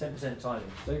 10%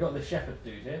 tithing. So you've got this shepherd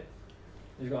dude here.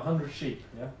 He's got 100 sheep.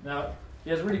 Yeah. Now he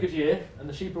has a really good year, and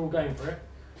the sheep are all going for it,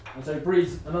 and so he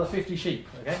breeds another 50 sheep.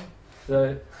 Okay.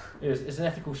 So it's an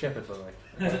ethical shepherd, by the way.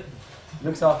 Okay?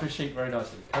 Looks after his sheep very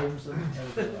nicely, combs them,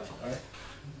 everything like that. All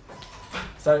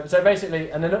right. So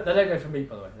basically, and they don't go for meat,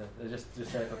 by the way. They're just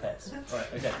there for pets. Right.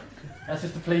 Okay. That's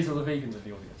just to please all the vegans in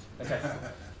the audience. Okay.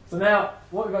 So now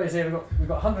what we've got is here we've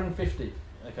got 150.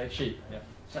 Okay, sheep. Yeah.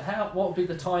 So what would be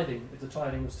the tithing if the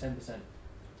tithing was 10%?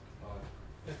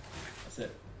 That's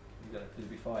it. It'd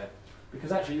be 5.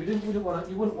 Because actually you wouldn't want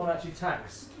to actually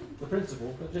tax the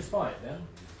principal, but just 5. Yeah.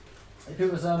 If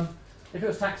it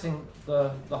was taxing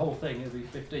the whole thing, it'd be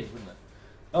 15, wouldn't it?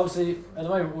 Obviously, at the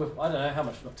moment, I don't know how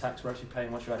much tax we're actually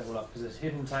paying once you add it all up, because there's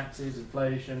hidden taxes,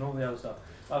 inflation, all the other stuff.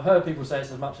 I've heard people say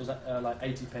it's as much as like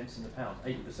 80 pence in the pound,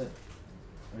 80%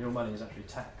 of your money is actually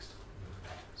taxed.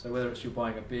 So whether it's you're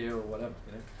buying a beer or whatever,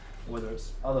 you know, or whether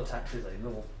it's other taxes,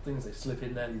 little things they slip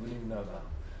in there you wouldn't even know about.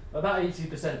 About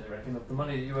 80%, they reckon, of the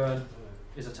money that you earn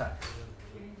is a tax.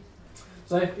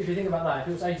 So if you think about that, if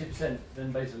it was 80%,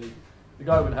 then basically the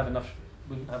guy wouldn't have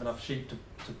enough sheep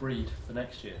to breed for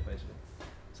next year, basically.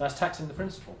 So that's taxing the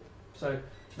principal. So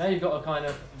now you've got a kind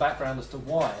of background as to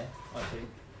why I think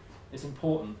it's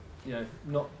important, you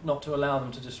know, not to allow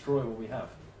them to destroy what we have.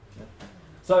 Yeah.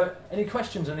 So any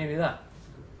questions on any of that?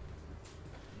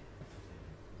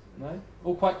 No?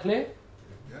 All quite clear?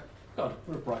 Yeah. God,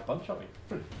 we're a bright bunch, aren't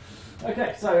we?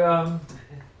 Okay, so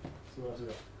what else have we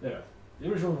got? There.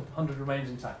 The original 100 remains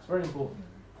intact. Very important.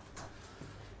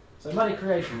 So money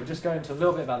creation, we'll just go into a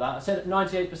little bit about that. I said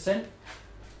 98%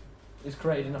 is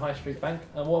created in a high street bank,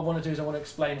 and what I want to do is I want to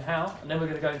explain how, and then we're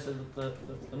going to go into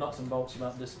the nuts and bolts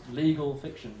about this legal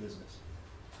fiction business.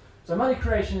 So money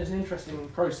creation is an interesting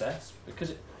process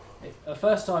because the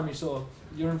first time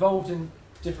you're involved in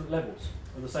different levels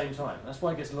at the same time. That's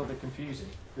why it gets a little bit confusing,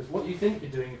 because what you think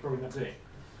you're doing, you're probably not doing.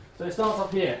 So it starts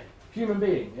up here, human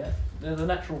being, yeah? They're the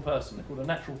natural person. They're called a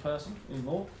natural person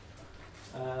anymore.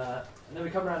 And then we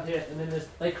come around here, and then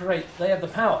they have the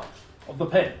power of the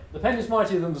pen. The pen is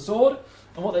mightier than the sword,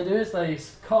 and what they do is they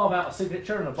carve out a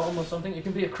signature on the bottom of something. It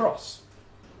can be a cross.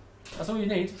 That's all you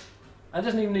need. And it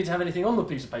doesn't even need to have anything on the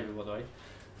piece of paper, by the way.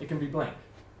 It can be blank.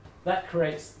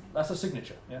 That's a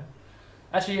signature. Yeah.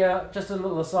 Actually, just a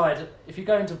little aside, if you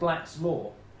go into Black's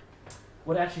law,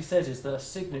 what it actually says is that a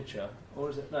signature,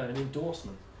 an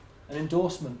endorsement. An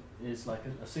endorsement is like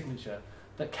a signature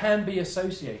that can be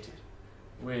associated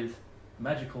with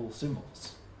magical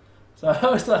symbols. So I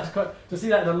always thought to see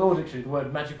that in the law dictionary, the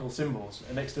word magical symbols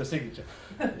next to a signature,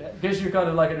 it gives you kind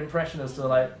of like an impression as to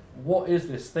like, what is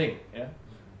this thing? Yeah,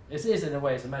 it is in a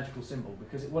way it's a magical symbol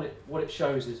because what it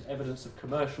shows is evidence of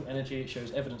commercial energy. It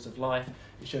shows evidence of life.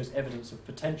 It shows evidence of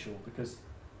potential because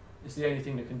it's the only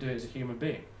thing that can do it as a human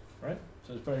being, right?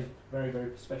 So it's a very, very,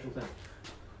 very special thing.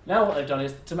 Now what they've done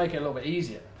is to make it a little bit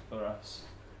easier for us.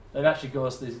 They've actually got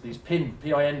us these PIN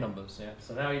numbers. Yeah.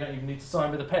 So now you don't even need to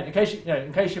sign with a pen. In case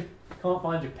you can't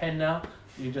find your pen now,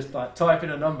 you just like type in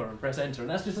a number and press enter, and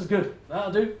that's just as good.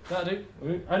 That'll do.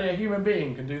 Only a human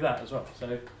being can do that as well.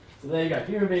 So there you go.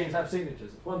 Human beings have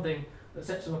signatures. It's one thing that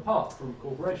sets them apart from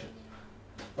corporations.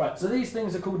 Right. So these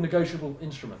things are called negotiable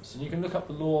instruments, and you can look up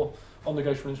the law on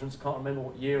negotiable instruments. I can't remember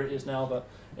what year it is now, but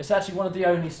it's actually one of the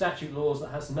only statute laws that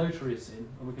has notaries in,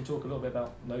 and we can talk a little bit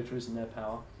about notaries and their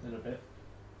power in a bit.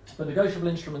 But negotiable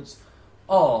instruments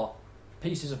are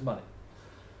pieces of money.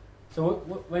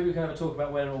 So maybe we can have a talk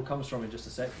about where it all comes from in just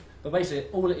a sec. But basically,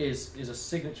 all it is a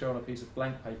signature on a piece of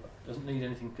blank paper. It doesn't need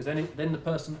anything, because then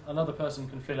another person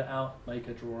can fill it out, make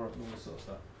a drawer, and all this sort of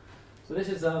stuff. So this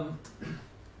is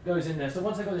goes in there. So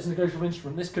once I've got this negotiable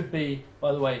instrument, this could be,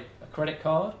 by the way, a credit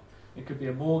card. It could be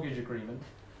a mortgage agreement.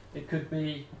 It could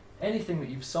be anything that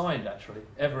you've signed, actually,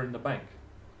 ever in the bank.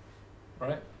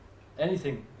 Right?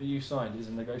 Anything that you've signed is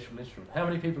a negotiable instrument. How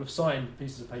many people have signed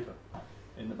pieces of paper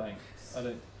in the bank? I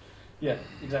don't. Yeah,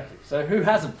 exactly. So who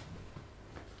hasn't?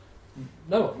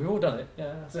 No one. We've all done it.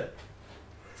 Yeah, that's it.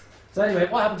 So anyway,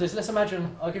 what happens is, let's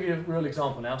imagine, I'll give you a real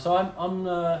example now. So I'm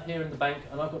here in the bank,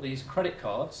 and I've got these credit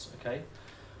cards, okay?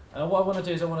 And what I want to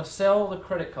do is I want to sell the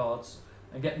credit cards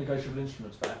and get negotiable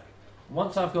instruments back. And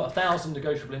once I've got 1,000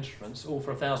 negotiable instruments, all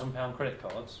for £1,000 credit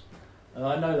cards, and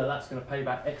I know that that's going to pay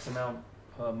back X amount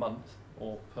per month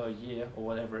or per year or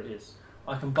whatever it is,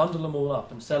 I can bundle them all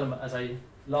up and sell them as a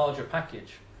larger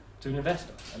package to an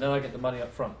investor, and then I get the money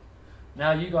up front.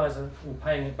 Now you guys are all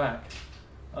paying it back,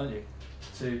 aren't you,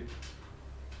 to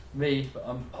me, but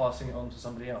I'm passing it on to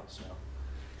somebody else now.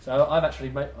 So I've actually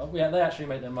they actually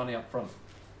make their money up front.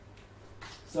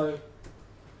 So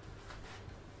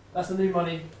That's the new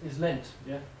money is lent,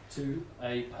 yeah, to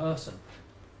a person.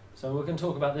 So we're going to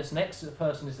talk about this next. A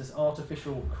person is this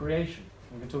artificial creation.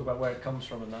 We can talk about where it comes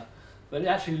from and that. But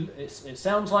it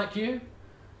sounds like you,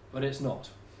 but it's not.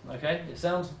 Okay? It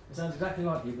sounds exactly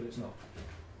like you, but it's not.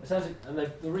 It sounds, and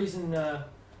the reason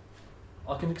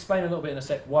I can explain a little bit in a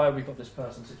sec why we've got this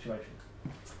person situation.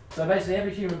 So basically,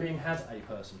 every human being has a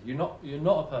person. You're not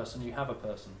a person. You have a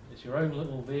person. It's your own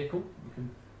little vehicle. You can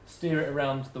steer it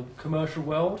around the commercial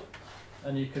world,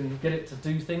 and you can get it to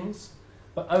do things.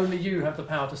 But only you have the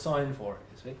power to sign for it.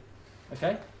 You see?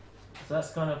 Okay? So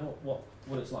that's kind of what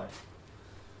it's like.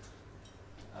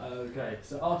 Okay,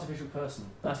 so artificial person,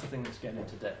 that's the thing that's getting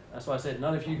into debt. That's why I said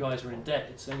none of you guys are in debt,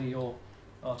 it's only your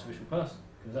artificial person.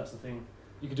 Because that's the thing,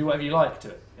 you can do whatever you like to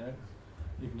it, you know.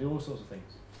 You can do all sorts of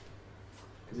things.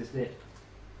 Because it's dead.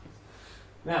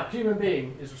 Now, human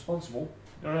being is responsible,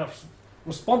 you're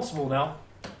responsible now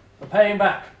for paying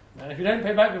back. And if you don't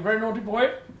pay back, you're a very naughty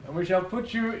boy, and we shall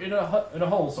put you in a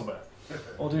hole somewhere.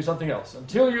 Or do something else,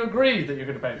 until you agree that you're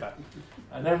going to pay back.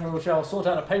 And then we shall sort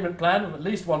out a payment plan of at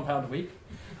least £1 a week,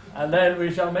 and then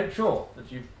we shall make sure that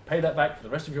you pay that back for the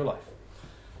rest of your life.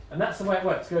 And that's the way it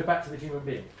works. Go back to the human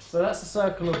being. So that's the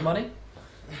circle of money.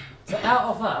 So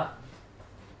out of that,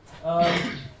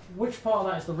 which part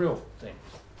of that is the real thing?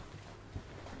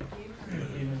 The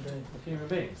human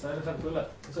being. So let's have a quick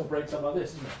look. It sort of breaks up like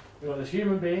this, isn't it? We've got this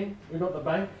human being, we've got the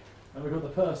bank, and we've got the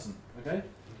person. Okay?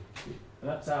 And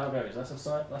that's how it goes. That's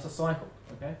a cycle.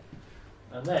 Okay?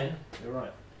 And then, you're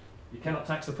right, you cannot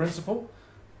tax the principal.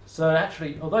 So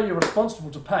actually, although you're responsible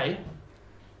to pay,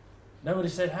 nobody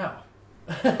said how.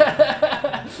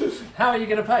 How are you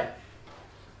going to pay?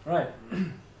 Right.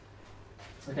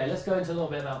 Okay, let's go into a little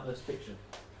bit about this fiction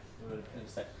in a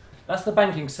sec. That's the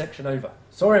banking section over.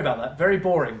 Sorry about that. Very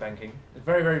boring banking. It's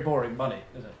very, very boring money,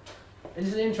 isn't it? It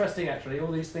is interesting, actually,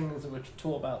 all these things that were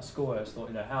taught about school. I was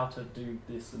thought, how to do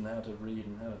this and how to read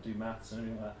and how to do maths and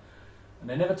everything like that. And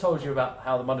they never told you about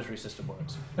how the monetary system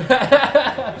works.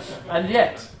 And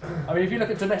yet, I mean, if you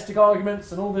look at domestic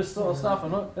arguments and all this sort of stuff,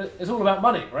 it's all about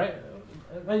money, right?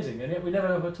 Amazing. And yet we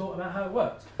never were taught about how it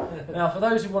works. Now, for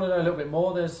those who want to know a little bit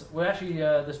more, there's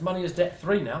Money is Debt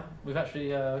 3 now. We've actually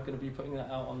going to be putting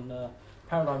that out on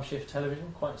Paradigm Shift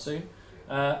television quite soon.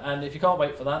 And if you can't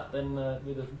wait for that, then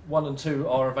 1 and 2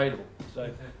 are available. So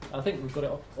I think we've got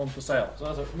it on for sale.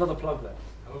 So that's another plug there.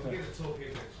 And we'll begin to talk here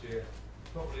next year,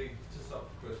 probably just after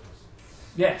Christmas.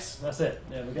 Yes, that's it.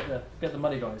 Yeah, we'll get the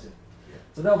money guys in. Yeah.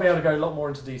 So they'll be able to go a lot more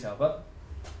into detail. But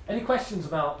any questions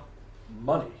about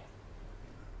money?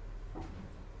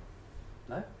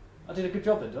 No? I did a good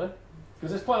job then, did I?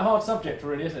 Because it's quite a hard subject,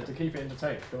 really, isn't it, to keep it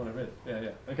entertained? Come on a minute.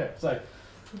 Yeah. Okay, so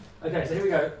here we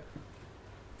go.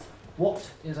 What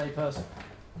is a person?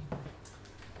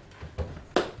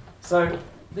 So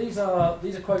these are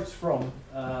quotes from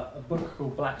a book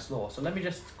called Black's Law. So let me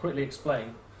just quickly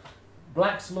explain.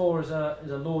 Black's Law is a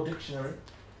law dictionary,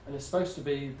 and it's supposed to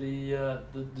be the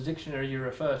dictionary you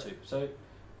refer to. So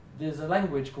there's a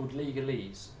language called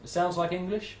legalese. It sounds like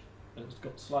English, but it's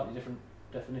got slightly different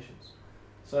definitions.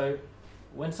 So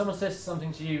when someone says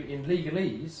something to you in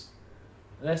legalese,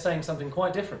 they're saying something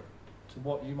quite different to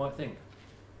what you might think.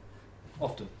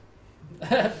 Often.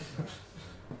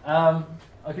 I'll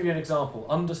give you an example.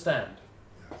 Understand.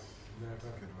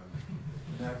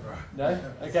 Never. No?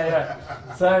 Okay,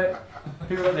 yeah. So,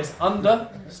 people like this.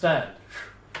 Understand.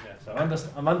 Yeah,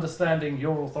 so I'm understanding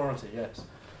your authority, yes.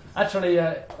 Actually,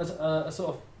 as a sort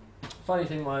of funny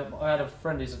thing, I had a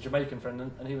friend, he's a Jamaican friend,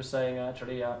 and he was saying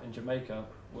actually out in Jamaica,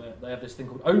 where they have this thing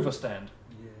called overstand.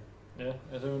 Yeah?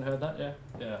 Has anyone heard that? Yeah?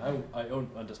 Yeah, I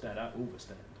don't understand, I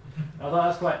overstand. I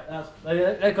thought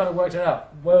they kind of worked it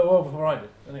out well before I did.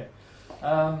 Anyway.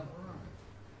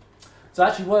 So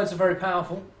actually words are very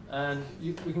powerful, and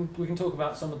we can talk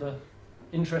about some of the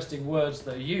interesting words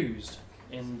that are used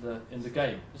in the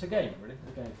game. It's a game, really.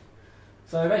 It's a game.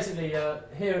 So basically,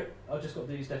 here I've just got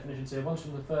these definitions here. One's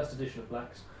from the first edition of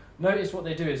Black's. Notice what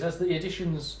they do is, as the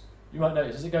editions, you might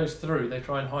notice, as it goes through, they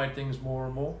try and hide things more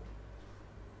and more.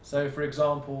 So, for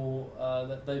example,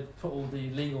 they've put all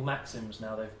the legal maxims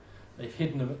now. They've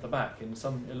hidden them at the back in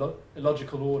some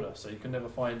illogical order, so you can never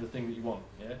find the thing that you want.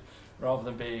 Yeah, rather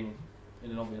than being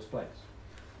in an obvious place.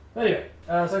 But anyway,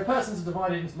 so persons are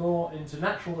divided into law into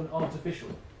natural and artificial.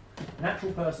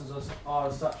 Natural persons are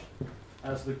as such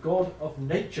as the God of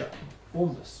nature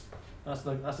formed us. That's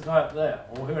the guy up there,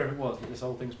 or whoever it was that this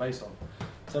whole thing's based on.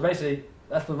 So basically,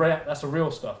 that's the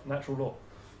real stuff, natural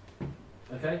law.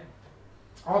 Okay.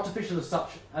 Artificial as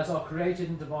such as are created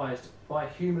and devised by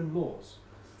human laws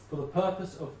for the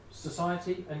purpose of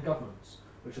society and governments,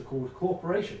 which are called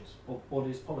corporations or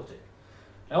bodies politic.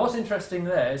 Now what's interesting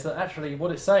there is that actually what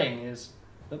it's saying is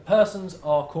that persons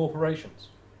are corporations.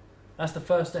 That's the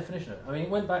first definition of it. I mean, it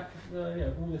went back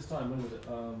all this time. When was it?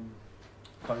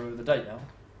 I can't remember the date now.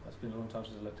 That's been a long time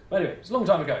since I looked. But anyway, it's a long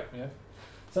time ago. Yeah.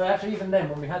 So actually, even then,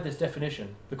 when we had this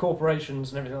definition, the corporations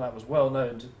and everything like that was well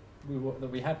known that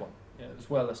we had one. Yeah, it was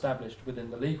well established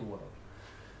within the legal world.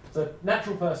 So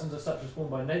natural persons are such as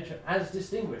formed by nature, as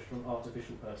distinguished from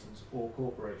artificial persons or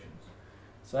corporations.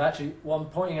 So actually, what I'm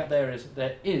pointing out there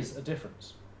is a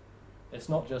difference. It's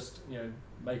not just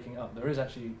making up. There is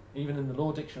actually, even in the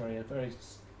law dictionary, a very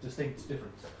distinct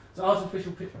difference. So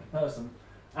artificial person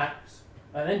acts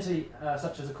an entity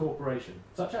such as a corporation,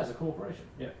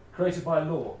 created by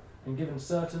law and given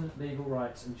certain legal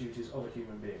rights and duties of a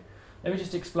human being. Let me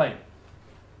just explain.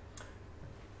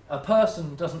 A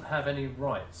person doesn't have any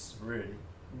rights, really.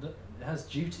 It has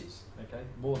duties, okay,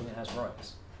 more than it has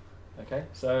rights. Okay,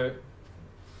 so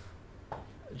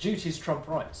duties trump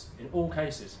rights in all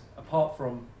cases, apart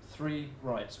from 3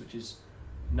 rights, which is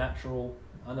natural,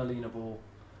 unalienable,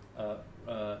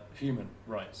 human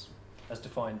rights, as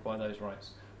defined by those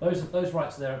rights. Those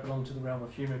rights there belong to the realm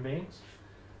of human beings.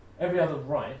 Every other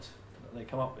right that they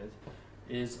come up with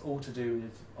is all to do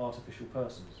with artificial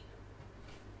persons.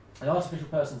 An artificial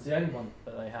person is the only one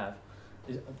that they have.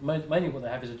 Mainly what they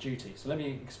have is a duty. So let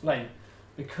me explain.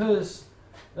 Because,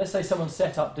 let's say someone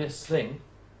set up this thing,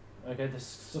 okay, this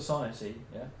society,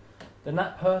 yeah, then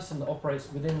that person that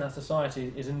operates within that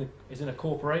society is in a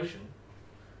corporation,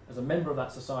 as a member of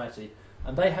that society,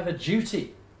 and they have a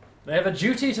duty. They have a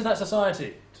duty to that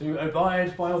society to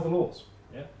abide by all the laws.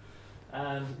 Yeah?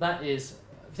 And that is,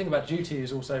 the thing about duty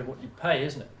is also what you pay,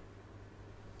 isn't it?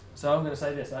 So I'm going to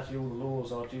say this, actually all the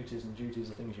laws are duties, and duties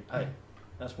are things you pay.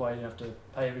 That's why you have to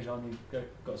pay every time you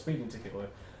got a speeding ticket. Or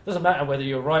it doesn't matter whether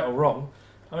you're right or wrong.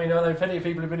 I mean, I know plenty of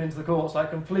people who've been into the courts like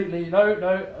completely, no,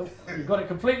 you got it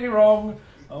completely wrong,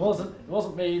 it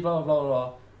wasn't me, blah, blah,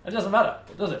 blah. It doesn't matter,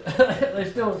 does it? They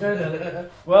still go there.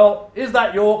 Well, is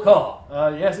that your car?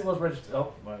 Yes, it was registered.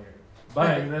 Oh,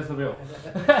 bang, there's the bill.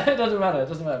 It doesn't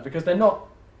matter, because they're not,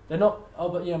 oh,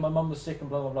 but yeah, my mum was sick and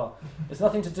blah, blah, blah. It's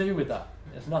nothing to do with that.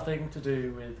 It's nothing to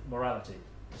do with morality.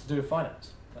 It's to do with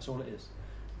finance. That's all it is.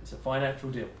 It's a financial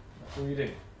deal. That's all you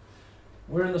do.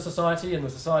 We're in the society, and the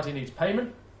society needs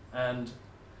payment, and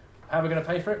how are we going to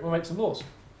pay for it? We'll make some laws.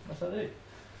 That's what they do.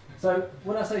 So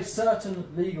when I say certain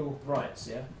legal rights,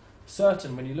 yeah,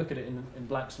 certain, when you look at it in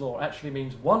Black's law, actually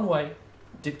means one way,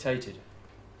 dictated.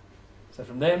 So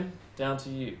from them down to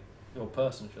you, your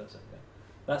person, should I say. Yeah?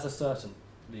 That's a certain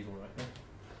legal right. Yeah?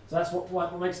 So that's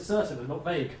what makes it certain and not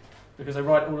vague, because they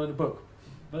write it all in a book.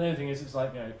 But the only thing is, it's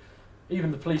like,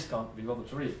 even the police can't be bothered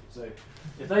to read it. So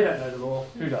if they don't know the law,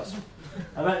 who does?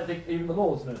 I don't think even the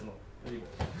laws know the law. Anyway,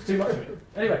 it's too much of it.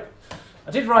 Anyway,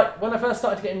 I did write, when I first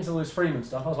started to get into all this freeman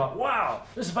stuff, I was like, wow,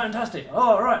 this is fantastic.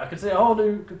 Oh, right, I could see a whole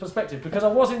new perspective, because I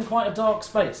was in quite a dark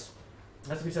space.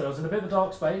 As to be said, I was in a bit of a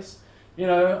dark space.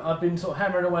 I've been sort of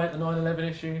hammering away at the 9/11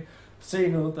 issue,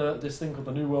 seeing this thing called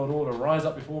the New World Order rise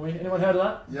up before me. Anyone heard of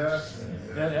that? Yes.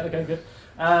 Yeah, okay, good.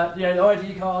 The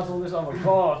ID cards, all this, oh my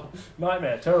God,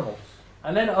 nightmare, terrible.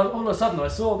 And then all of a sudden I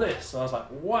saw this, and I was like,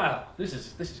 wow, this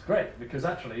is great, because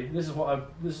actually this is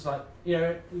like,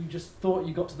 you just thought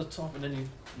you got to the top, and then you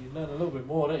learn a little bit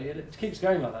more, don't you? It keeps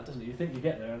going like that, doesn't it? You think you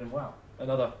get there, and then wow,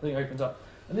 another thing opens up.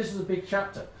 And this is a big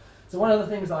chapter. So one of the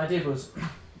things that I did was,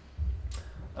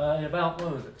 in about,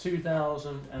 when was it,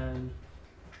 2009,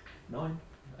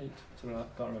 8, something like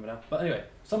that, can't remember now. But anyway,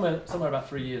 somewhere about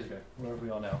 3 years ago, wherever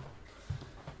we are now,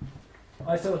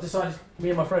 I sort of decided, me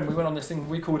and my friend, we went on this thing,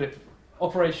 we called it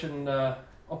Operation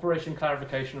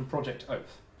Clarification and Project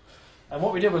Oath. And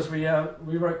what we did was we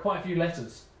wrote quite a few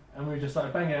letters, and we just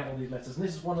started banging out all these letters. And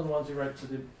this is one of the ones we wrote to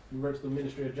the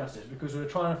Ministry of Justice, because we were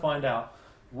trying to find out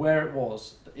where it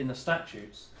was in the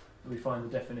statutes that we find the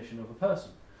definition of a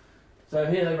person. So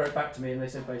here they wrote back to me, and they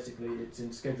said basically it's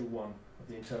in Schedule 1 of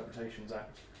the Interpretations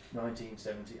Act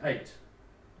 1978.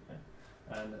 Okay?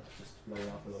 And let's just blow it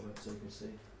up a little bit so you can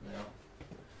see now.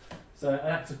 So an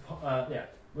act of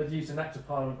whether used an act of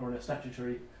Parliament or in a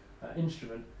statutory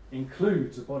instrument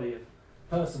includes a body of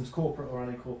persons, corporate or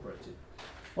unincorporated.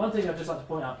 One thing I'd just like to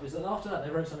point out is that after that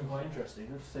they wrote something quite interesting.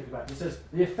 Let's just take it back. It says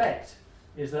the effect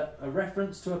is that a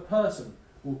reference to a person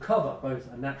will cover both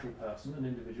a natural person, an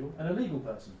individual, and a legal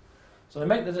person. So they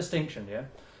make the distinction, yeah.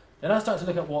 Then I started to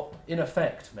look at what in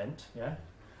effect meant, yeah.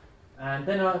 And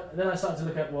then I started to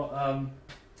look at what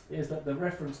is that the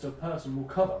reference to a person will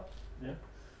cover, yeah.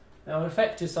 Now,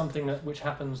 effect is something which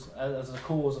happens as a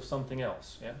cause of something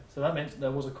else, yeah? So that meant there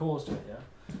was a cause to it,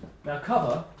 yeah? Now,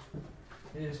 cover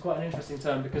is quite an interesting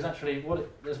term, because actually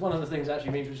there's one of the things it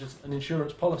actually means, which is an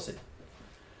insurance policy.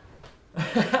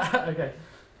 Okay.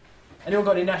 Anyone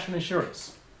got any national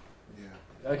insurance?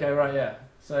 Yeah. Okay, right, yeah.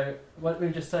 So let me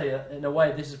just say, in a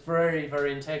way, this is very,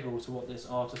 very integral to what this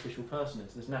artificial person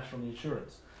is, this national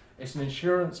insurance. It's an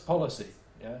insurance policy,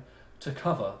 yeah, to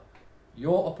cover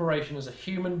your operation as a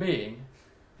human being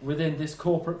within this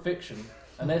corporate fiction,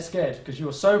 and they're scared because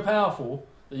you're so powerful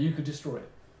that you could destroy it.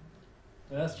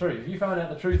 Yeah, that's true. If you found out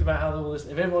the truth about how all this,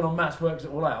 if everyone on maths works it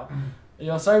all out,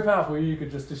 you're so powerful you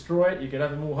could just destroy it. You could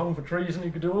have them all hung for treason.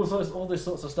 You could do all this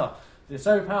sorts of stuff. They're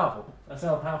so powerful. That's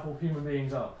how powerful human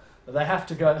beings are. But they have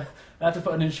to go. They have to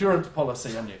put an insurance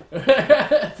policy on you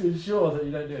to ensure that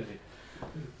you don't do anything.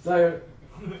 So.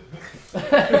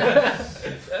 That's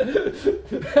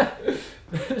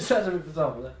a bit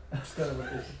bizarre, but that's kind of what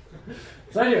it is.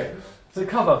 So anyway, so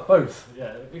cover both.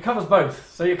 Yeah, it covers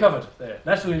both. So you're covered there.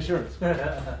 National insurance.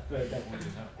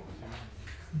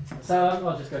 So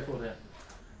I'll just go forward there.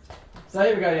 So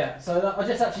here we go. Yeah. So I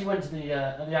just actually went to the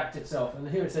Act itself, and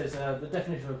here it says the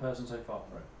definition of a person so far.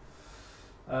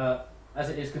 Right. As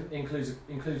it is includes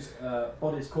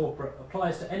bodies corporate,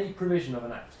 applies to any provision of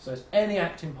an act. So it's any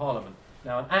act in Parliament.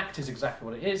 Now an act is exactly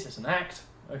what it is. It's an act,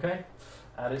 okay,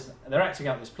 and they're acting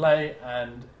out this play,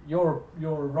 and you're a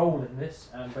role in this,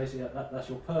 and basically that's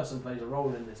your person plays a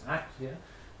role in this act, yeah.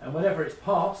 And whenever it's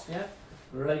passed, yeah,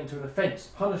 relating to an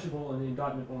offence, punishable in the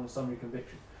indictment or in a summary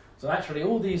conviction. So actually,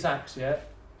 all these acts, yeah,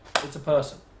 it's a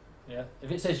person, yeah.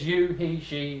 If it says you, he,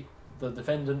 she, the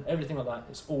defendant, everything like that,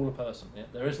 it's all a person. Yeah?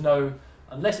 There is no,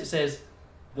 unless it says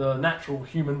the natural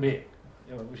human being,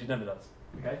 you know, which it never does.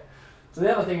 Okay. So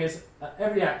the other thing is,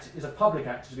 every act is a public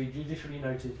act to be judicially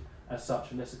noted as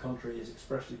such, unless the contrary is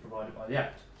expressly provided by the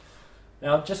Act.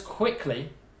 Now, just quickly,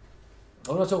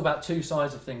 I want to talk about two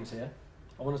sides of things here.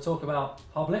 I want to talk about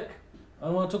public, and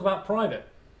I want to talk about private.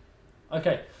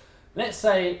 Okay. Let's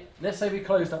say we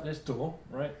closed up this door,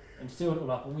 right, and sealed it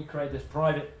all up, and we create this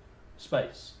private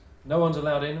space. No one's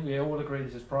allowed in. We all agree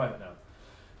this is private now.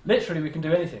 Literally, we can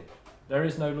do anything. There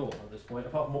is no law at this point,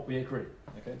 apart from what we agree.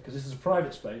 Okay, because this is a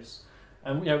private space,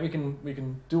 and we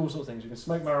can do all sorts of things. You can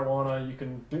smoke marijuana. You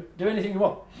can do anything you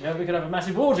want. Yeah, we could have a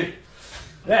massive orgy.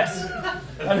 Yes,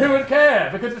 and who would care?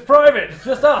 Because it's private. It's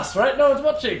just us, right? No one's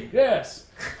watching. Yes,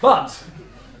 but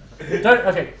don't.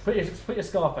 Okay, put your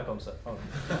scarf back on, sir.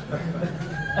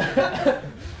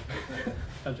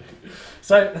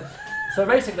 So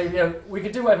basically, you know, we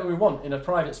could do whatever we want in a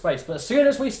private space, but as soon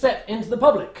as we step into the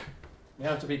public, we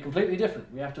have to be completely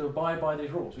different. We have to abide by these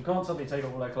rules. We can't suddenly take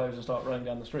off all our clothes and start running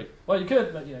down the street. Well, you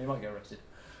could, but you might get arrested.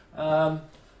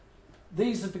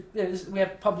 We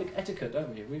have public etiquette,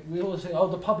 don't we? We always say, oh,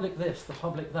 the public this, the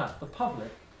public that. The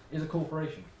public is a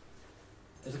corporation.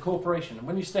 It's a corporation, and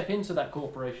when you step into that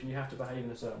corporation, you have to behave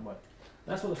in a certain way.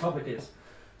 That's what the public is.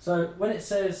 So when it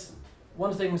says,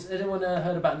 one thing, has anyone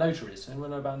heard about notaries? Anyone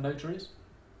know about notaries?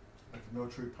 Like a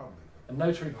notary public. A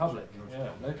notary public. Yeah,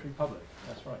 notary public.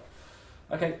 That's right.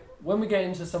 Okay, when we get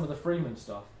into some of the freeman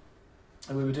stuff,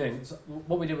 and we were doing, so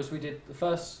what we did was the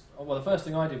first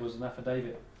thing I did was an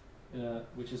affidavit,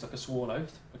 which is like a sworn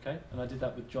oath, okay? And I did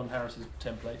that with John Harris's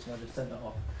templates, and I just sent that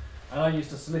off. And I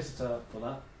used a solicitor for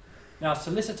that. Now, a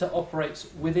solicitor operates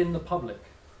within the public.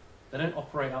 They don't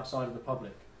operate outside of the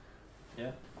public.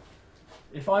 Yeah.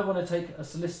 If I want to take a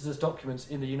solicitor's documents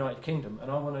in the United Kingdom and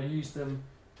I want to use them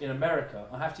in America,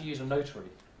 I have to use a notary,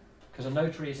 because a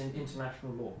notary is in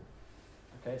international law.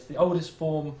 Okay, it's the oldest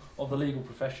form of the legal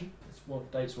profession. It's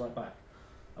what dates right back.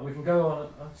 And we can go on,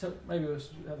 maybe we'll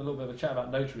have a little bit of a chat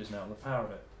about notaries now and the power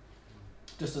of it,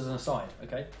 just as an aside,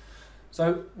 okay?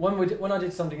 So when I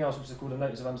did something else, which is called a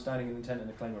notice of understanding and intent and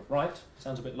a claim of right,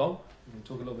 sounds a bit long. We can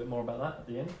talk a little bit more about that at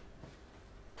the end.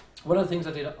 One of the things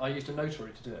I did, I used a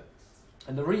notary to do it.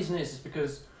 And the reason is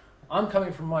because I'm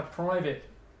coming from my private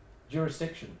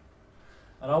jurisdiction,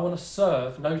 and I want to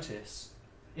serve notice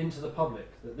into the public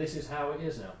that this is how it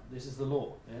is now. This is the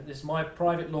law. Yeah? This is my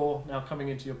private law now coming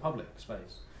into your public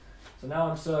space. So now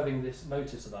I'm serving this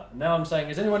notice of that. And now I'm saying,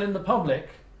 has anyone in the public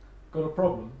got a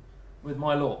problem with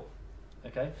my law?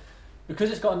 Okay,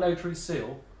 because it's got a notary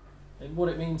seal, and what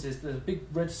it means is there's a big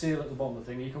red seal at the bottom of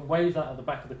the thing. You can wave that at the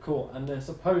back of the court, and they're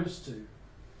supposed to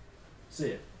see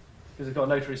it because it's got a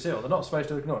notary seal. They're not supposed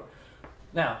to ignore it.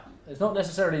 Now, it's not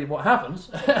necessarily what happens,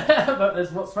 but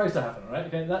it's what's supposed to happen, right?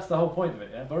 Okay, that's the whole point of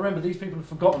it. Yeah? But remember, these people have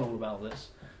forgotten all about this.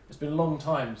 It's been a long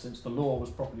time since the law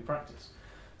was properly practiced.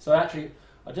 So actually,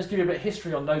 I'll just give you a bit of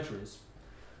history on notaries.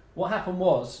 What happened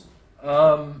was,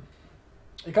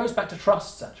 it goes back to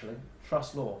trusts, actually.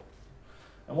 Trust law.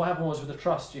 And what happened was with the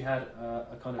trust, you had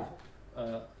a kind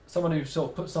of someone who sort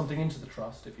of put something into the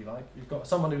trust, if you like. You've got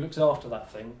someone who looks after that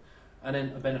thing, and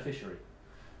then a beneficiary.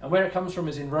 And where it comes from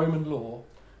is in Roman law,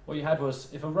 what you had was,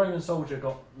 if a Roman soldier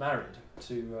got married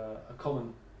to a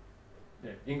common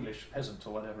English peasant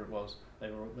or whatever it was,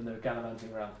 when they were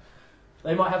gallivanting around,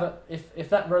 they might have if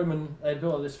that Roman, they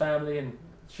built this family and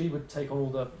she would take on all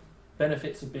the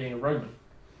benefits of being a Roman.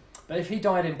 But if he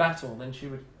died in battle, then she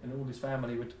would, and all his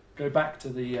family would go back to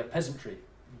the peasantry,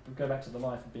 go back to the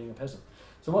life of being a peasant.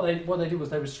 So what they did was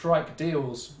they would strike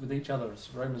deals with each other as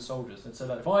Roman soldiers. They'd say,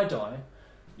 like, if I die,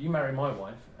 you marry my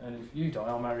wife, and if you die,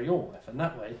 I'll marry your wife, and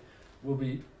that way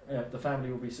the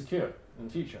family will be secure in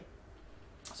the future.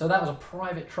 So that was a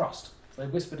private trust. So they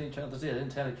whispered in each other's ear, they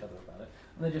didn't tell each other about it,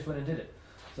 and they just went and did it.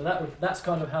 So that's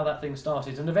kind of how that thing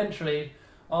started. And eventually,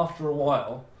 after a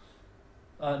while,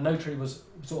 notary was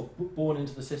sort of born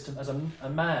into the system as a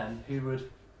man who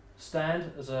would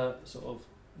stand as a sort of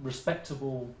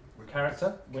respectable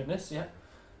character, witness,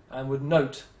 and would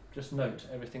just note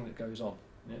everything that goes on.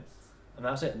 Yeah. And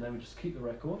that's it, and they would just keep the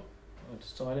record, and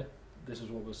sign it, this is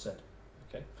what was said.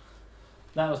 Okay.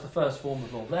 That was the first form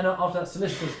of law. Then after that,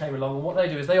 solicitors came along, and what they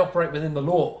do is they operate within the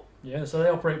law. Yeah, so they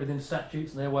operate within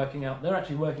statutes, and they're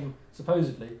actually working,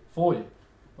 supposedly, for you.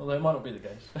 Although it might not be the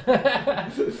case.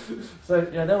 So,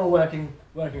 they're all working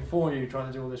for you, trying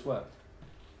to do all this work.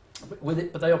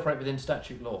 But they operate within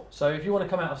statute law. So if you want to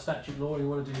come out of statute law, you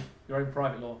want to do your own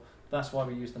private law, that's why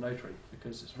we use the notary,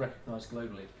 because it's recognised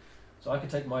globally. So I could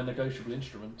take my negotiable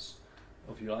instruments,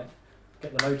 if you like,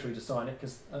 get the notary to sign it,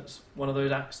 because that's one of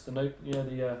those acts. The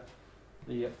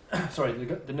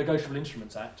Negotiable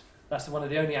Instruments Act. That's one of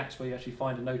the only acts where you actually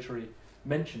find a notary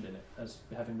mentioned in it as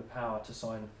having the power to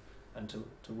sign and to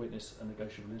witness a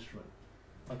negotiable instrument.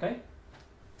 Okay.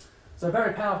 So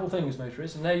very powerful things,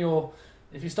 notaries, and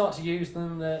if you start to use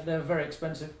them, they're very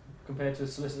expensive compared to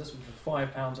solicitors, which are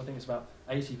 £5. I think it's about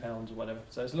 £80 or whatever.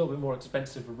 So it's a little bit more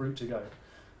expensive a route to go.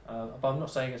 But I'm not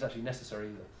saying it's actually necessary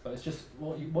either. But it's just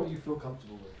what you feel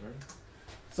comfortable with, right?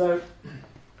 So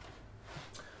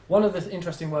one of the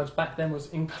interesting words back then was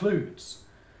includes.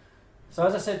 So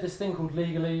as I said, this thing called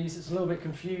legalese, it's a little bit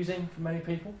confusing for many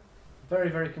people. Very,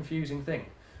 very confusing thing.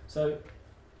 So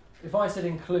if I said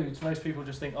includes, most people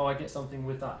just think, oh, I get something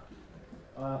with that.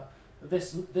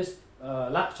 This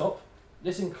laptop,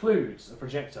 this includes a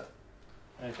projector.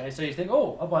 Okay, so you think,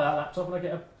 oh, I'll buy that laptop and I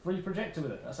get a free projector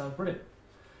with it. That sounds brilliant.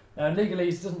 Now,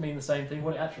 legalese doesn't mean the same thing.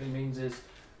 What it actually means is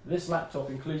this laptop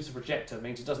includes the projector,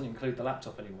 means it doesn't include the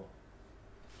laptop anymore.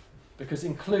 Because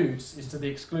includes is to the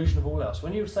exclusion of all else.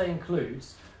 When you say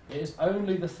includes, it is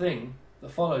only the thing that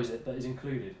follows it that is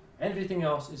included. Everything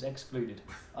else is excluded,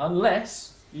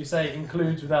 unless you say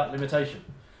includes without limitation.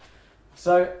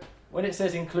 So when it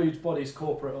says includes bodies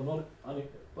corporate or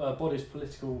not, bodies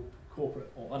political,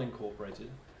 corporate or unincorporated,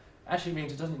 actually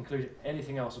means it doesn't include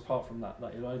anything else apart from that.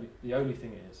 That is the only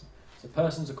thing it is. So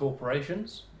persons are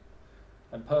corporations,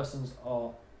 and persons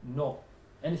are not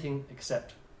anything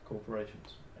except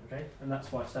corporations. Okay, and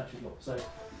that's why statute law. So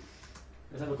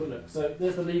let's have a quick look. So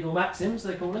there's the legal maxims,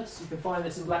 they call this. You can find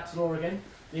this in Black's Law again.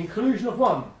 The inclusion of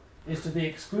one is to the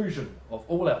exclusion of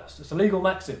all else. It's a legal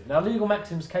maxim. Now, legal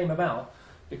maxims came about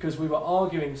because we were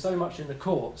arguing so much in the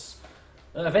courts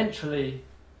that eventually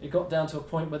it got down to a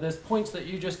point where there's points that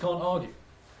you just can't argue.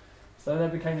 So there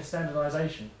became a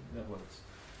standardisation, in other words.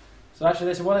 So actually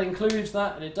they said, well, it includes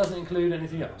that and it doesn't include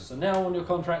anything else. So now on your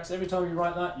contracts, every time you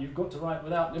write that, you've got to write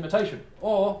without limitation,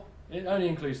 or it only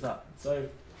includes that. So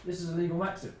this is a legal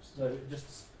maxim. So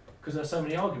just because there's so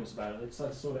many arguments about it, they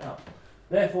decided to sort it out.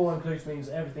 Therefore, includes means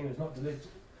everything is not deleted.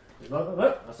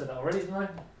 I said that already, didn't I?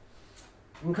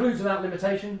 Includes without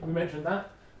limitation, we mentioned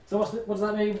that. So what does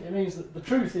that mean? It means that the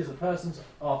truth is that persons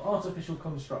are artificial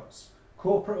constructs,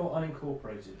 corporate or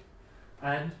unincorporated,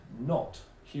 and not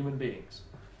human beings.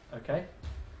 Okay?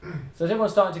 So is everyone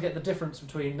starting to get the difference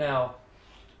between now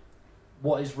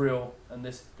what is real and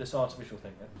this artificial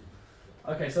thing? Yeah?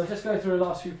 Okay, so let's just go through the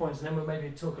last few points and then we'll maybe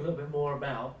talk a little bit more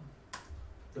about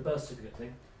the birth certificate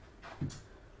thing.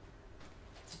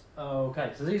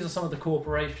 Okay, so these are some of the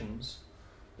corporations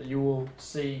that you will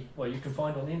see, well, you can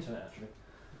find on the internet actually.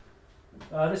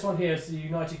 This one here is the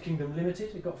United Kingdom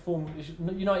Limited. It got formed,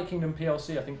 United Kingdom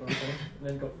PLC, I think, originally, and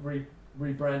then got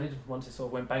rebranded once it sort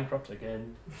of went bankrupt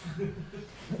again.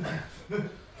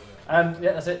 And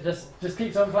yeah, that's it. Just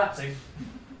keeps on collapsing.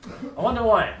 I wonder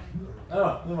why.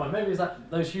 Oh, never mind. Maybe it's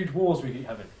those huge wars we keep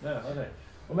having. No, I don't know.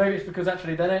 Or maybe it's because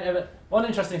actually they don't ever. One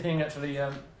interesting thing actually,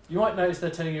 you might notice they're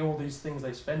telling you all these things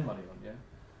they spend money on. Yeah.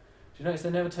 Do you notice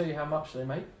they never tell you how much they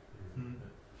make?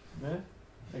 Yeah.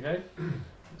 Okay.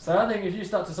 So I think if you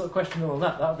start to sort of question all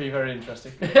that would be very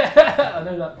interesting. I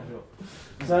know that for sure.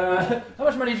 So how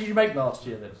much money did you make last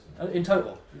year then, in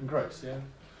total, in gross? Yeah.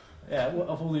 Yeah.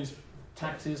 Of all these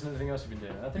taxes and everything else you've been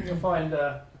doing. I think you'll find.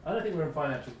 I don't think we're in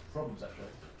financial problems actually.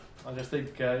 I just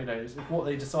think it's what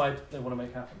they decide they want to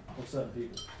make happen for certain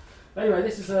people. Anyway,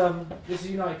 this is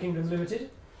United Kingdom Limited.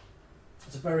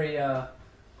 It's a very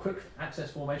quick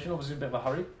access formation. Obviously, in a bit of a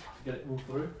hurry to get it all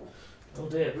through. Oh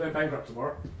dear, we're going bankrupt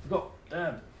tomorrow. Forgot.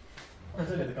 Damn.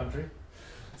 Let's look at the country.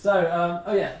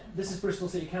 So, this is Bristol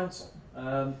City Council.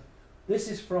 This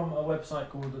is from a website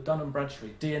called Dun &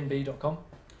 Bradstreet, dnb.com.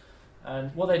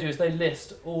 And what they do is they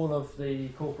list all of the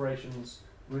corporations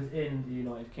within the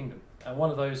United Kingdom. And one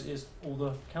of those is all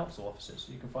the council offices.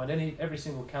 You can find every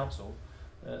single council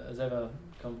has ever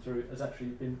come through has actually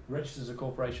been registered as a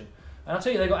corporation. And I'll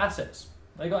tell you, they've got assets.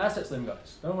 They've got assets, them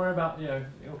guys. Don't worry about your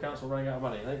council running out of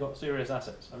money. They've got serious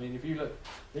assets. I mean, if you look,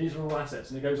 these are all assets,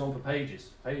 and it goes on for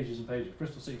pages and pages.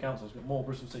 Bristol City Council's got more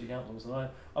Bristol City Councils than I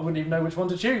wouldn't even know which one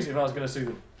to choose if I was going to sue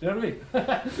them. Do you know what I mean?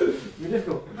 It'd be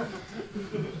difficult.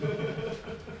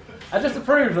 And just to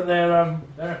prove that they're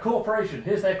a corporation,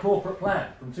 here's their corporate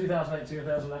plan from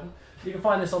 2008-2011. You can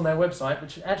find this on their website,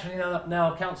 which actually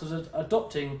now councils are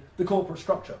adopting the corporate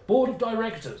structure. Board of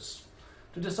Directors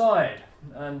to decide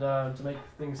and to make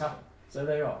things happen. So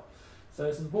there you are. So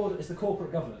it's the board. It's the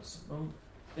corporate governance.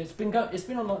 It's been that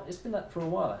for a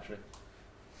while actually.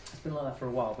 It's been like that for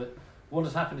a while. But what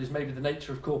has happened is maybe the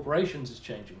nature of corporations is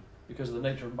changing because of the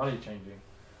nature of money changing.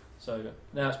 So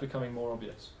now it's becoming more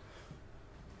obvious.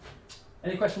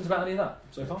 Any questions about any of that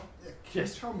so far? Yeah, can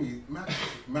Yes. you tell me,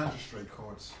 magistrate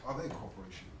courts, are they a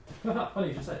corporation? Funny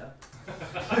you should say that.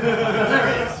 There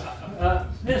it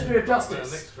is. Ministry of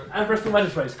Justice and Bristol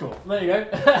Magistrates Court. There you go.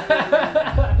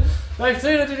 No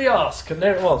sooner did he ask, and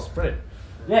there it was. Brilliant.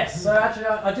 Yes. So actually,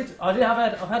 I've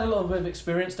had a little bit of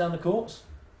experience down the courts.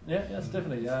 Yeah, yes,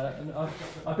 definitely. And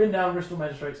I've been down Bristol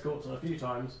Magistrates Courts a few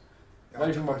times,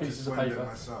 waving my pieces of paper.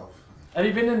 Myself. Have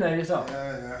you been in there yourself?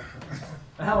 Yeah.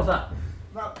 And how was that?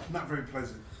 Not very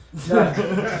pleasant. No,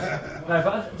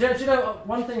 but do you know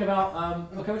one thing about?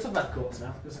 Okay, we'll talk about the courts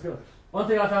now. This is good. One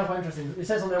thing I found quite interesting. It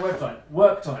says on their website: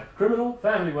 work type, criminal,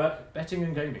 family work, betting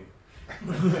and gaming.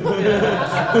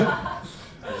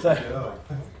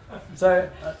 So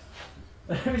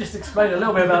let me just explain a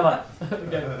little bit about that.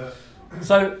 Okay.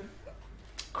 So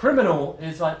criminal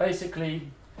is like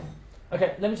basically.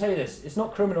 Okay, let me tell you this. It's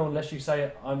not criminal unless you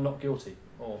say I'm not guilty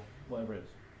or whatever it is.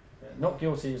 Yeah, not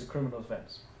guilty is a criminal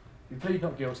offence. If you plead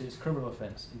not guilty, it's a criminal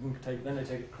offence. Then they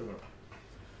take it criminal.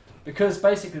 Because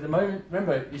basically, the moment,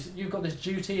 remember, you've got this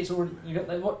duty. It's already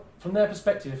from their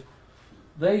perspective,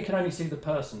 they can only see the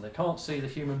person. They can't see the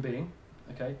human being.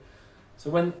 Okay,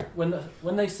 so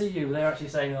when they see you, they're actually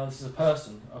saying, "Oh, this is a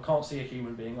person. I can't see a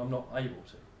human being. I'm not able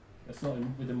to. It's not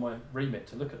within my remit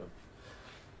to look at them."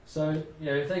 So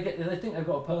if they think they've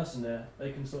got a person there,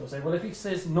 they can sort of say, "Well, if he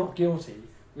says not guilty,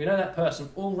 we know that person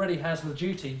already has the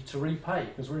duty to repay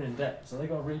because we're in debt, so they've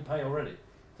got to repay already.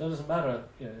 So it doesn't matter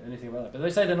anything about that. But they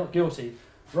say they're not guilty,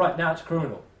 right now it's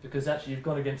criminal because actually you've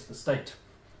gone against the state.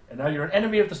 And now you're an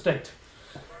enemy of the state.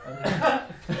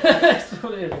 That's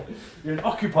what it is. You're an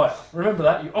occupier. Remember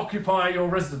that. You occupy your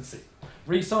residency.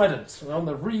 Residence. We're on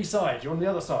the re-side. You're on the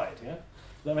other side. Yeah?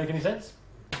 Does that make any sense?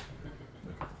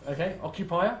 Okay,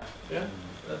 occupier. Yeah.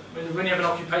 When you have an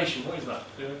occupation, what is that?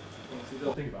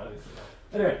 Think about it.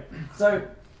 Anyway, so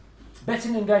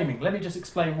betting and gaming. Let me just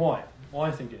explain why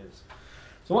I think it is.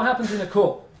 So what happens in a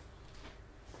court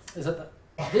is that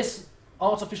this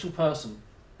artificial person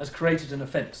has created an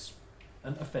offence,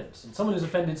 and someone is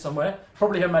offended somewhere,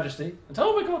 probably Her Majesty, and says,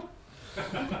 "Oh my God,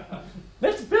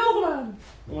 let's bill the man,"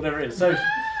 or whatever it is. So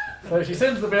she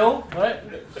sends the bill, right?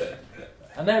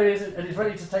 And there he is, and he's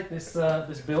ready to take this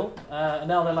bill. And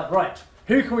now they're like, right,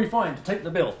 who can we find to take the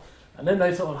bill? And then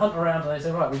they sort of hunt around and they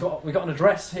say, right, we've got an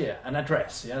address here, an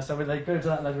address. Yeah, so they go to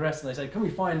that address and they say, can we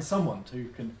find someone who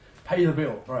can pay the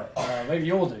bill? Right, maybe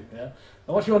you'll do. Yeah.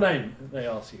 And what's your name? They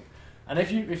ask you. And if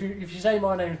you say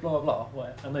my name's blah blah blah,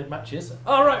 and they match you,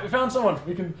 all right, we found someone.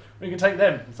 We can take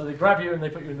them. And so they grab you and they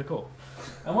put you in the court.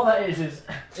 And what that is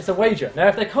it's a wager. Now,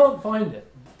 if they can't find it,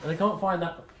 and they can't find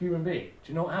that human being, do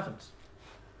you know what happens?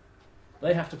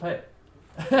 They have to pay it.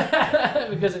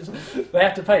 Because they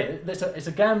have to pay it. It's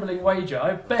a gambling wager.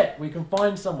 I bet we can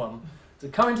find someone to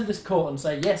come into this court and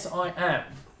say, yes, I am.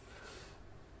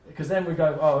 Because then we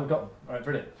go, oh, we've got them. All right,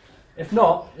 brilliant. If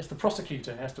not, it's the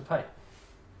prosecutor who has to pay.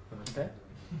 Okay?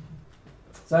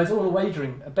 So it's all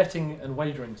a betting and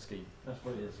wagering scheme. That's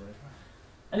what it is, right?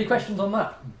 Any questions on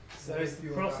that? So is the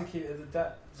prosecutor the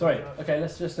debt? Sorry, okay,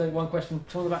 let's just do one question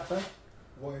to the back first.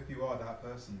 What if you are that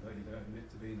person, but you don't admit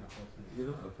to being that person? You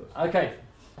look at the person. Okay,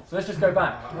 so let's just go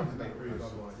back. How can they prove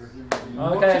otherwise?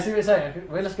 Okay, I see what you're saying.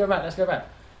 Well, let's go back.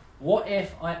 What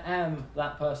if I am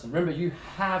that person? Remember, you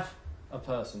have a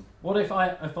person? What if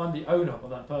I'm the owner of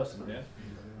that person? Yeah.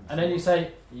 And then you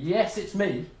say, yes, it's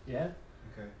me. Yeah.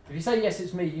 Okay. If you say yes,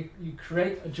 it's me, you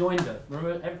create a joinder.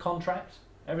 Remember, every contract,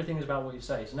 everything is about what you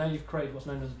say. So now you've created what's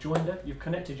known as a joinder. You've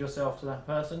connected yourself to that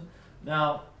person.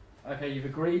 Now, okay, you've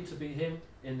agreed to be him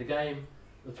in the game,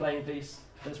 the playing piece.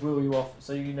 Let's rule you off.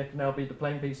 So you can now be the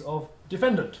playing piece of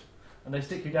defendant, and they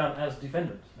stick you down as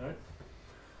defendant. All right.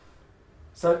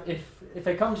 So if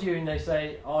they come to you and they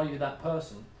say, "Are you that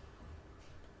person?"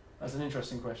 That's an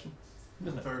interesting question,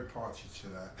 isn't it? Third party to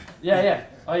that. Yeah.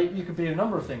 You could be a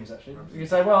number of things actually. You could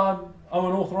say, "Well, I'm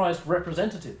an authorised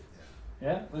representative."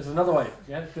 Yeah, there's another way.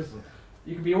 Yeah, because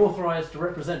you can be authorised to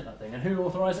represent that thing, and who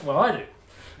authorises it? Well, I do,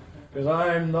 because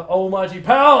I'm the almighty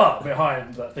power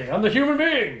behind that thing. I'm the human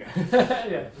being.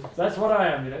 Yeah, that's what I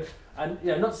am. You know. And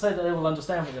not to say that they will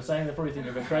understand what you're saying, they'll probably think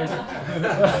you're a bit crazy.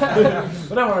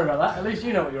 But don't worry about that, at least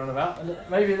you know what you're on about, and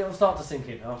maybe it'll start to sink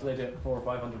in after they do it 400 or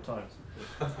 500 times.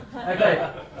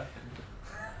 Okay.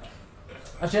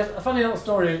 Actually, a funny little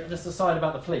story, just aside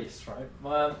about the police,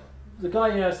 right? The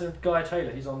guy, so Guy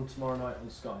Taylor, he's on tomorrow night on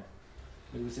Sky.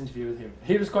 We did this interview with him.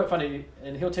 He was quite funny,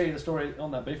 and he'll tell you the story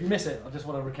on that, but if you miss it, I just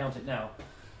want to recount it now.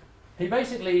 He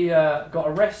basically got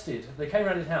arrested. They came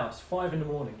around his house, 5 in the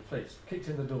morning, the police, kicked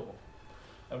in the door,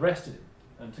 arrested him,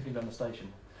 and took him down the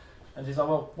station. And he's like,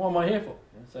 well, what am I here for?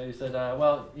 So he said,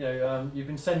 well, you've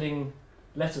been sending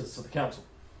letters to the council.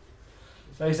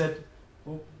 So he said,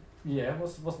 well, yeah,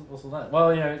 what's all that?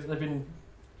 Well, they've been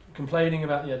complaining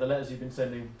about the letters you've been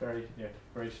sending, very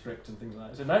strict and things like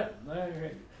that. I said, no.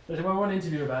 They said, well, I want an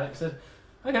interview about it. He said,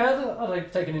 okay, I'll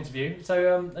take an interview.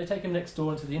 So they take him next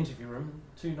door into the interview room.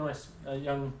 2 nice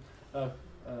young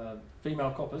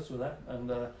female coppers were there,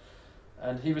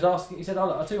 and he was asking. He said,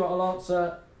 "I'll tell you what, I'll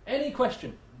answer any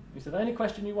question." He said, "Any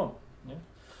question you want,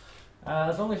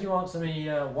 as long as you answer me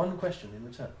one question in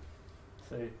return."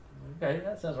 So, okay,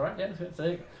 that sounds right. Yeah.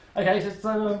 So, okay. He said,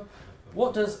 "So,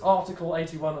 what does Article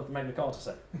 81 of the Magna Carta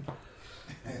say?"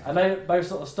 And they both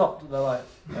sort of stopped. They're like,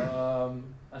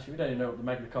 actually, we don't even know what the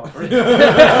Magna Carta is.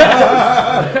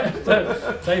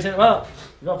 So he said, well,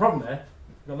 you've got a problem there.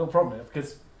 You've got a little problem there,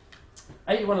 because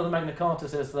 81 of the Magna Carta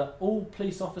says that all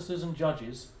police officers and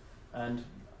judges and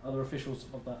other officials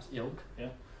of that ilk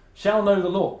shall know the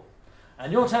law.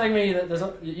 And you're telling me that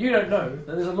you don't know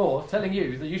that there's a law telling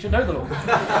you that you should know the law.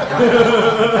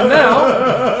 And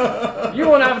now, you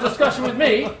want to have a discussion with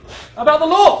me about the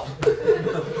law.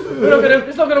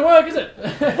 It's not going to work, is it?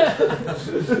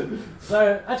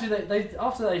 So, actually, they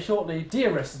after they shortly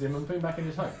de-arrested him and put him back in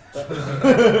his home.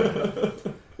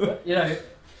 But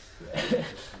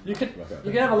you can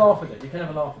have a laugh with it. You can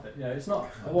have a laugh with it. It's not.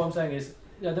 What I'm saying is,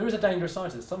 there is a dangerous side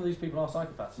to this. Some of these people are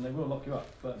psychopaths and they will lock you up.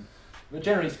 But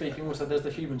generally speaking, also there's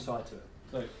the human side to it.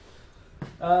 So,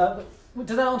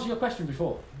 did that answer your question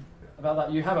before about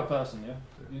that? You have a person, yeah.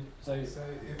 So if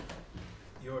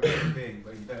you're a human being,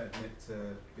 but you don't admit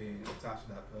to being attached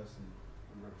to that person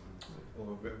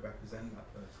or represent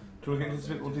that person. Do you want to get into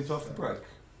a bit more detail after the break?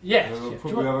 Yes.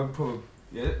 Probably have a problem.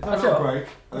 Yeah, That's have a break.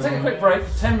 We'll take a quick break,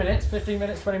 10 minutes, 15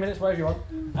 minutes, 20 minutes, whatever you want,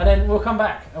 and then we'll come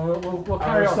back and we'll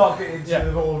carry on. Start getting into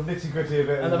the more nitty gritty of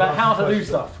it. And about how to do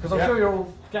stuff, because I'm sure you're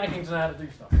all gagging to know how to do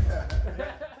stuff.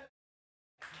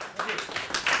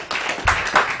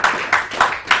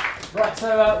 Right,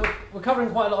 so we're covering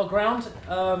quite a lot of ground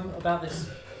about this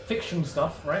fiction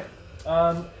stuff, right?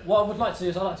 What I would like to do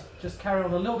is I'd like to just carry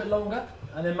on a little bit longer,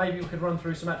 and then maybe we could run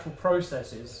through some actual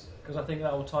processes, because I think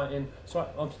that will tie in. Sorry,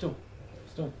 I'm still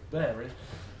there, really.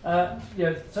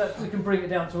 So we can bring it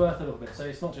down to earth a little bit. So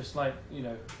it's not just like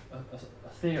a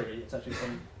theory; it's actually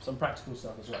some practical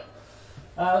stuff as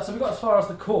well. So we got as far as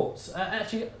the courts.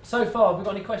 Actually, so far, have we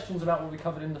got any questions about what we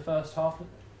covered in the first half?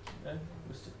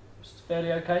 Was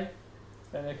fairly okay.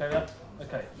 Fairly okay with that.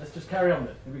 Okay, let's just carry on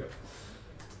then. Here we go.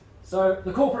 So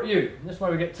the corporate you. This is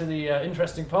where we get to the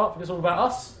interesting part, because it's all about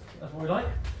us. That's what we like.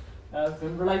 We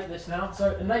can relate this now.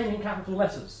 So a name in capital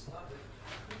letters.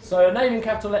 So a name in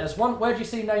capital letters. Where do you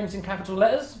see names in capital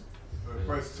letters?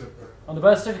 Birth certificate. On the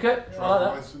birth certificate. I like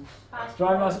that. License.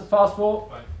 Driving license,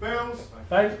 passport. Bills.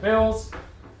 Bank bills.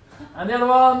 And the other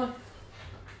one.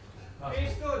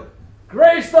 Bristol.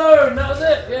 Greystone. That was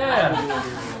it. Yeah.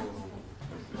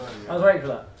 I was waiting for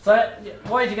that. So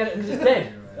why did you get it? Because it's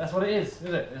dead. That's what it is,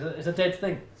 isn't it? It's a dead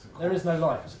thing. There is no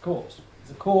life. It's a corpse.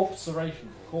 It's a corporation.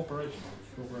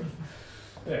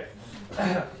 Yeah.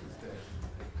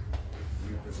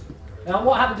 Now,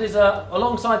 what happens is,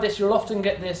 alongside this, you'll often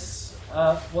get this,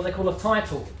 what they call a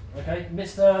title. Okay,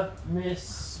 Mr.,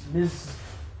 Miss,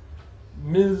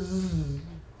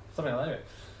 something like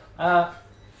that.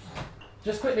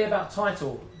 Just quickly about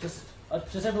title.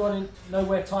 Does everyone know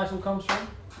where title comes from?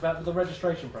 about the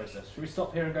registration process. Should we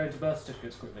stop here and go into birth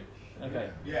certificates quickly? Okay.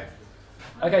 Yeah.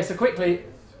 Okay, so quickly,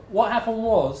 what happened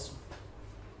was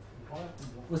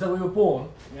that we were born,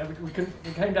 yeah,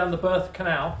 we came down the birth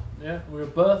canal, yeah, we were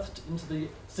birthed into the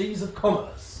seas of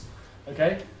commerce,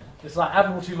 okay? It's like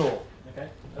admiralty law, okay?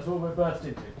 That's what we're birthed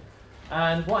into.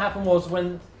 And what happened was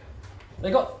when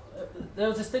they got, there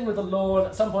was this thing with the law, and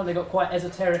at some point they got quite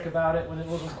esoteric about it when it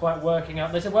wasn't quite working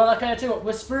out. They said, well, okay, I tell you what,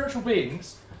 we're spiritual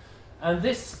beings, and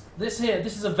this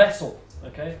is a vessel,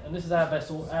 okay? And this is our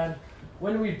vessel, and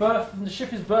when we birth, the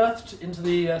ship is birthed into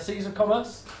the seas of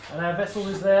commerce, and our vessel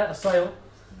is there, a sail.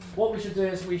 What we should do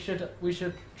is we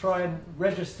should try and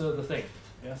register the thing,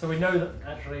 yeah? So we know that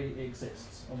actually it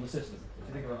exists on the system. If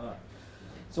you think about that.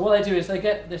 So what they do is they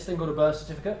get this thing called a birth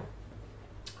certificate,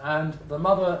 and the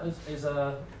mother is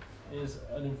an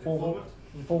informant,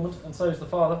 and so is the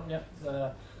father,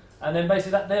 yeah. And then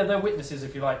basically they're witnesses,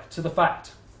 if you like, to the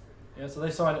fact. Yeah, so they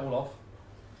sign it all off.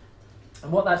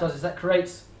 And what that does is that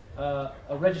creates a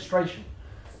registration.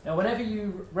 Now, whenever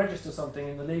you register something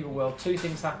in the legal world, two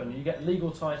things happen. You get legal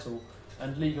title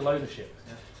and legal ownership.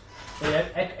 Yeah? So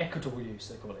equitable use,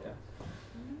 they call it. Yeah?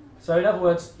 So in other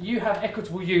words, you have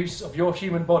equitable use of your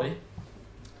human body,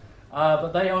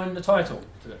 but they own the title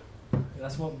to it.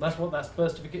 That's what that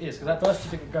birth certificate is, because that birth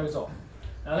certificate goes off.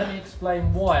 Now let me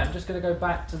explain why. I'm just going to go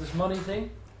back to this money thing.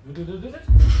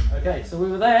 Okay, so we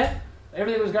were there.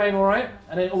 Everything was going all right,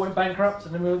 and then it all went bankrupt,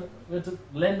 and then we had to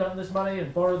lend out this money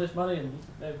and borrow this money and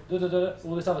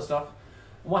all this other stuff.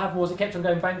 And what happened was it kept on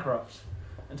going bankrupt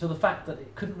until the fact that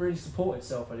it couldn't really support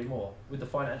itself anymore with the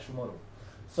financial model.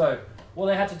 So what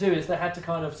they had to do is they had to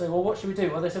kind of say, well, what should we do?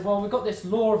 Well, they said, well, we've got this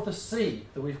law of the sea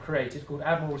that we've created called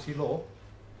admiralty law.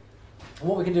 And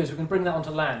what we can do is we can bring that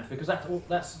onto land, because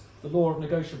that's the law of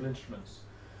negotiable instruments.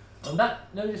 And that,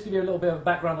 let me just give you a little bit of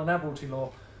background on admiralty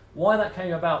law. Why that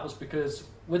came about was because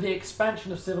with the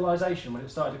expansion of civilization, when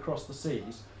it started to cross the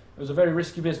seas, it was a very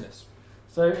risky business.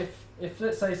 So if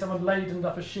let's say someone ladened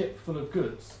up a ship full of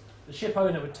goods, the ship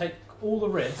owner would take all the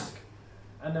risk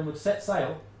and then would set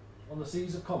sail on the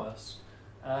seas of commerce,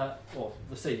 or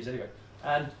the seas anyway,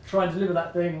 and try and deliver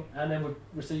that thing and then would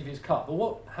receive his cut. But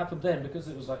what happened then, because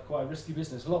it was like quite a risky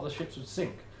business, a lot of the ships would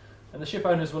sink. And the ship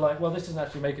owners were like, well, this isn't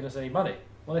actually making us any money.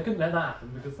 Well, they couldn't let that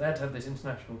happen because they had to have this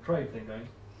international trade thing going.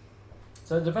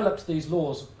 So it developed these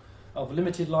laws of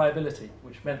limited liability,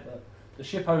 which meant that the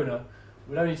ship owner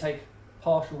would only take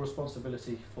partial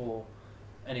responsibility for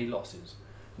any losses.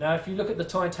 Now, if you look at the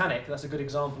Titanic, that's a good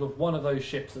example of one of those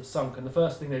ships that sunk, and the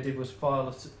first thing they did was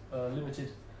file a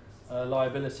limited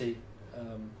liability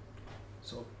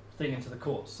sort of thing into the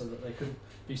courts so that they couldn't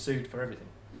be sued for everything.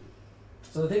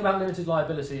 So the thing about limited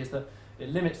liability is that it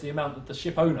limits the amount that the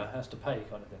ship owner has to pay,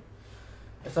 kind of thing.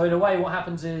 So in a way, what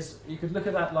happens is, you could look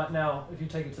at that like now, if you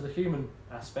take it to the human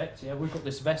aspect, yeah, we've got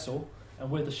this vessel,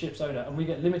 and we're the ship's owner, and we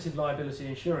get limited liability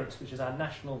insurance, which is our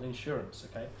national insurance,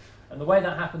 okay? And the way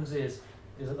that happens is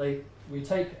that we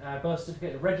take our birth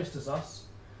certificate, it registers us.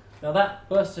 Now that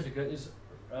birth certificate is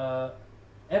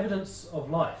evidence of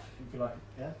life, if you like,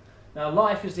 yeah? Now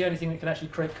life is the only thing that can actually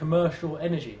create commercial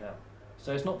energy now.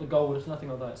 So it's not the gold, it's nothing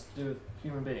like that, it's to do with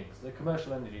human beings, the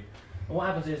commercial energy. And what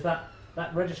happens is that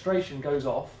registration goes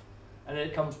off, and then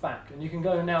it comes back. And you can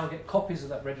go now and get copies of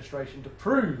that registration to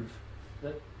prove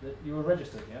that you were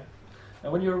registered, yeah? Now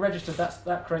when you were registered,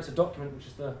 that creates a document which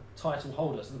is the title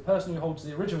holder. So the person who holds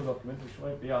the original document, which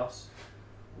won't be us,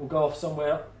 will go off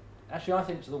somewhere, actually I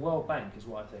think to the World Bank is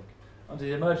what I think, under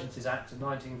the Emergencies Act of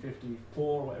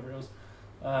 1954, or whatever it was,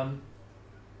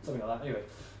 something like that, anyway.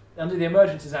 Under the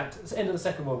Emergencies Act, it's the end of the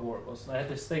Second World War it was, they had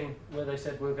this thing where they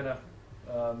said we're going to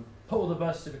put all the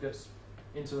birth certificates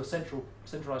into a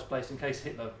centralised place in case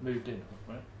Hitler moved in,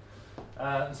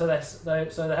 right? And so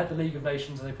they had the League of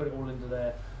Nations and they put it all into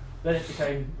there. Then it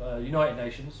became United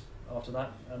Nations after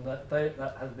that, and that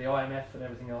had the IMF and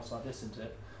everything else like this into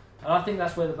it. And I think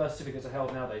that's where the birth certificates are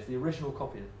held nowadays, the original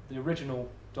copy, the original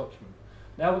document.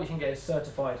 Now what you can get is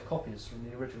certified copies from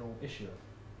the original issuer.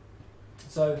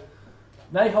 So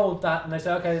they hold that and they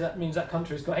say, okay, that means that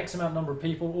country's got X amount number of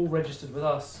people all registered with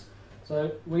us.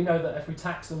 So we know that if we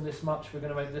tax them this much, we're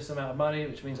going to make this amount of money,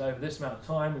 which means over this amount of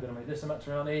time, we're going to make this amount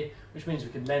of money, which means we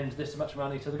can lend this much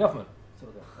money to the government.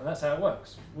 Sort of. And that's how it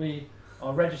works. We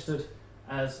are registered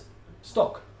as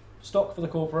stock for the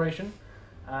corporation,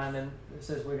 and then it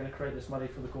says we're going to create this money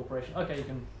for the corporation. Okay, you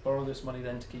can borrow this money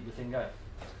then to keep your thing going.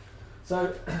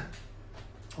 So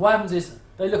what happens is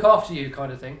they look after you,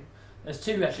 kind of thing. There's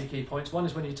two actually key points. One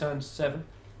is when you turn 7,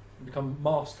 you become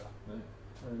master.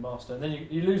 Master, and then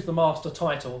you lose the master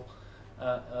title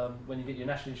when you get your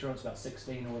national insurance about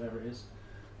 16 or whatever it is.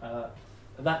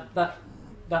 And that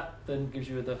that then gives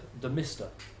you the Mr.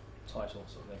 title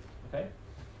sort of thing. Okay,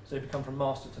 so you become from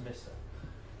master to Mr.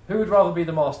 Who would rather be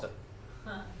the master?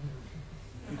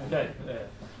 Okay, yeah.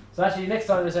 So actually, next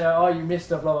time they say, "Are you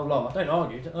Mr. blah blah blah?" I don't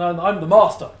argue. I'm the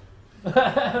master,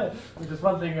 which is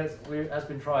one thing that has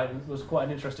been tried and was quite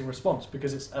an interesting response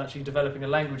because it's actually developing a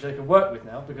language they can work with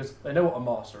now because they know what a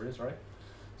master is, right?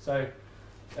 So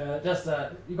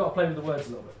you've got to play with the words a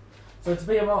little bit. So to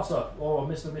be a master or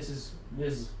Mr., Mrs.,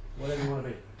 Ms., whatever you want to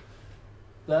be,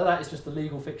 that is just the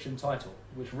legal fiction title,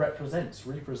 which represents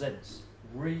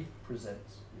you.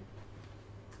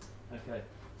 Okay,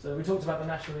 so we talked about the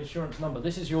national insurance number.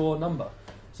 This is your number.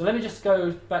 So let me just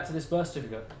go back to this birth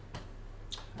certificate.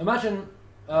 Imagine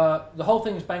the whole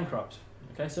thing is bankrupt.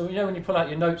 Okay, so you know when you pull out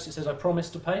your notes, it says "I promise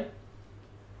to pay."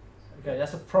 Okay,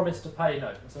 that's a promise to pay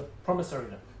note. It's a promissory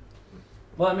note.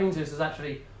 What that means is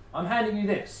actually, I'm handing you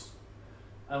this,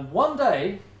 and one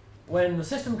day, when the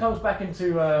system comes back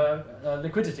into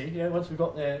liquidity, once we've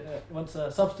got once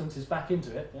substance is back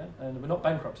into it, and we're not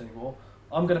bankrupt anymore,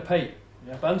 I'm going to pay you.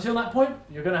 Yeah? But until that point,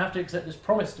 you're going to have to accept this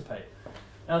promise to pay.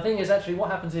 Now the thing is, actually, what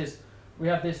happens is we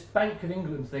have this Bank of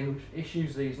England thing which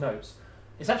issues these notes.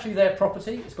 It's actually their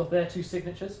property. It's got their two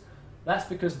signatures. That's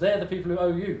because they're the people who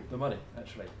owe you the money,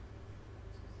 actually.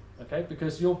 Okay,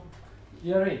 because you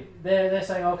know what I mean? They're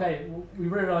saying, okay, well, we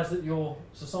realise that your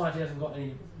society hasn't got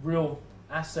any real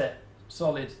asset,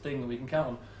 solid thing that we can count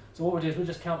on. So what we do is we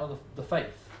just count on the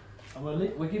faith, and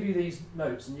we'll give you these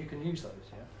notes, and you can use those.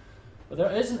 Yeah, but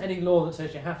there isn't any law that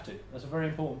says you have to. That's a very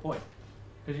important point,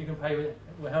 because you can pay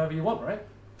with however you want, right?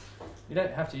 You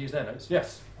don't have to use their notes.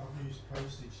 Yes. I've used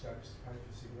postage stamps to pay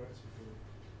for cigarettes before.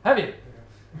 Have you?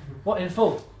 Yeah. What, in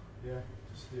full? Yeah,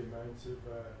 just the amount of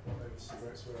whatever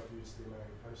cigarettes where I've used the amount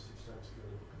of postage stamps for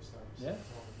the book of stamps. Yeah.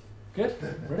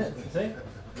 Good. Brilliant. See?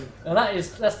 Now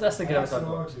that's the good outside.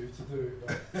 Argue to do it.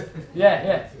 But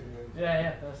Yeah.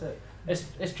 That's it.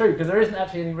 It's true because there isn't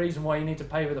actually any reason why you need to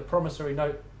pay with a promissory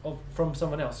note from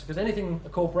someone else, because anything a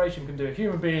corporation can do, a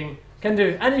human being can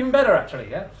do, and even better actually.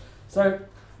 Yeah. So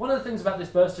one of the things about this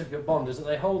birth certificate bond is that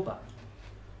they hold that.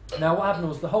 Now what happened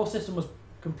was the whole system was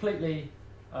completely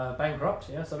bankrupt.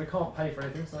 Yeah. So we can't pay for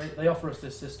anything. So they offer us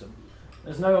this system.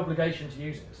 There's no obligation to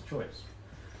use it. It's a choice.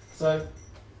 So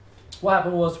what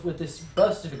happened was with this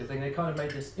birth certificate thing, they kind of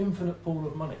made this infinite pool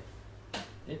of money.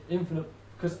 Infinite,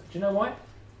 because do you know why?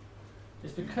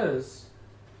 It's because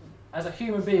as a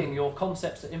human being, your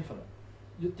concepts are infinite.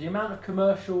 The amount of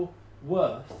commercial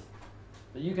worth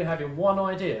that you can have in one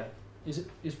idea is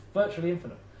virtually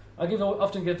infinite. I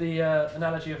often give the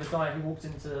analogy of a guy who walks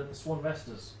into the Swan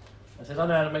Investors and says, "I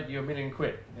know how to make you £1 million."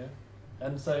 Yeah,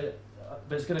 and so.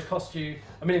 But it's going to cost you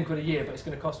 £1 million a year, but it's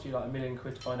going to cost you like £1 million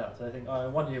to find out. So they think, oh,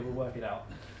 in 1 year we'll work it out.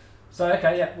 So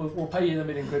okay, yeah, we'll pay you the £1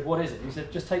 million. What is it? He said,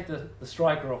 just take the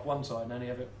striker off one side and only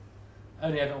have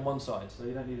it on one side, so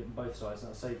you don't need it on both sides.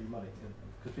 That'll save you money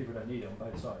because people don't need it on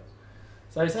both sides.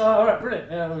 So he said, oh, all right,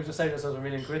 brilliant. Yeah, we'll just save ourselves £1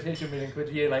 million. Here's your £1 million.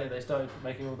 A year later, they started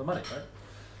making all the money, right?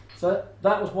 So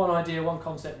that was one idea, one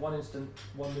concept, one instant,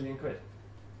 £1 million.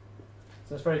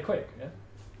 So it's very quick, yeah.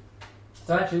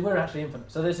 So actually, we're actually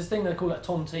infinite. So there's this thing they call a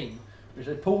tontine, which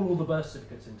they pool all the birth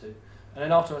certificates into, and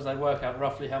then afterwards they work out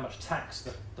roughly how much tax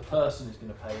the person is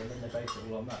going to pay, and then they base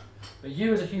it all on that. But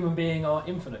you as a human being are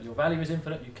infinite. Your value is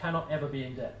infinite. You cannot ever be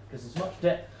in debt, because as much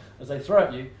debt as they throw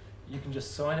at you, you can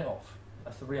just sign it off.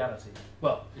 That's the reality.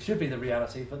 Well, it should be the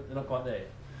reality, but they're not quite there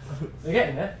yet. They're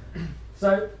getting there.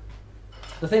 So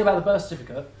the thing about the birth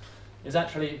certificate is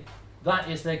actually that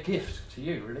is their gift to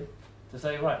you, really, to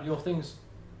say, right, your things.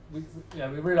 We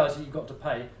realise that you've got to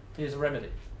pay. Here's a remedy,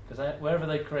 because wherever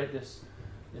they create this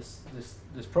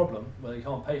problem where you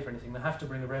can't pay for anything, they have to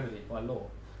bring a remedy by law,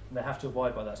 and they have to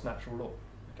abide by that natural law.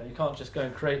 Okay, you can't just go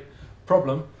and create a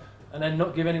problem and then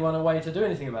not give anyone a way to do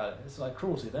anything about it. It's like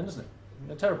cruelty, then, isn't it?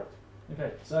 They're terrible.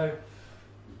 Okay, so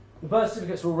the birth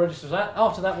certificates are all registered.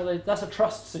 After that, that's a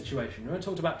trust situation. Remember, we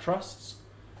talked about trusts.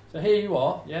 So here you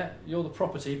are, yeah, you're the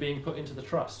property being put into the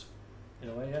trust, in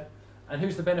a way, yeah. And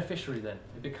who's the beneficiary then?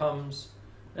 It becomes,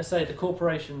 let's say, the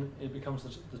corporation. It becomes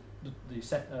the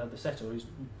settlor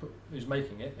who's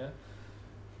making it. Yeah.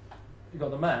 You've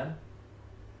got the man.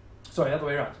 Sorry, the other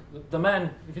way around. The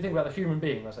man. If you think about the human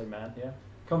being, I say man. Yeah,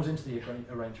 comes into the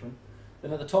arrangement.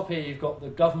 Then at the top here, you've got the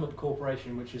government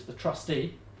corporation, which is the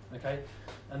trustee. Okay,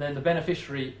 and then the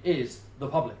beneficiary is the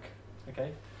public.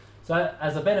 Okay, so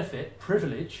as a benefit,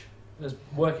 privilege. As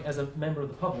working as a member of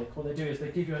the public, what they do is they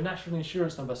give you a national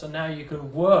insurance number, so now you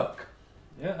can work,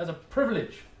 yeah, as a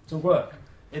privilege to work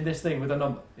in this thing with a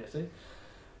number. You see.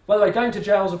 By the way, going to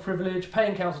jail is a privilege.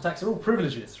 Paying council tax are all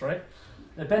privileges, right?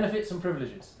 They're benefits and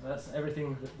privileges. That's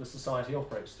everything that the society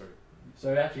operates through.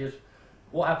 So actually,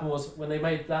 what happened was when they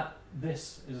made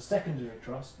this is a secondary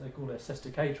trust, they call it a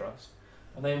cestui trust,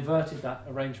 and they inverted that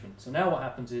arrangement. So now what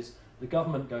happens is the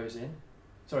government goes in,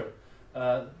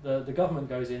 the government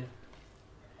goes in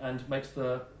and makes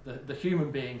the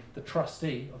human being the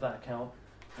trustee of that account,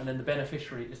 and then the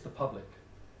beneficiary is the public.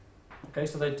 Okay,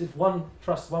 so they did one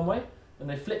trust one way, and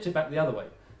they flipped it back the other way.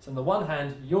 So on the one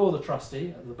hand, you're the trustee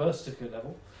at the birth certificate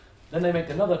level. Then they make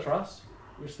another trust,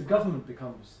 which the government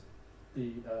becomes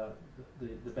the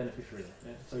beneficiary.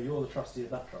 Yeah? So you're the trustee of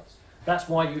that trust. That's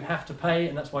why you have to pay,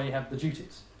 and that's why you have the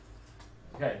duties.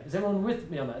 Okay, is everyone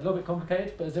with me on that? A little bit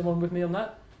complicated, but is everyone with me on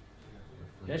that?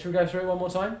 Yeah, should we go through it one more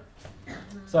time?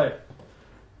 So,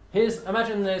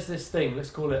 imagine there's this thing,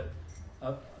 let's call it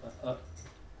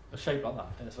a shape like that,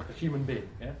 and it's like a human being,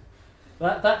 yeah?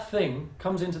 That thing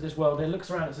comes into this world and it looks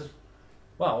around and says,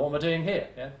 wow, what am I doing here?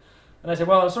 Yeah? And I say,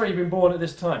 well, I'm sorry you've been born at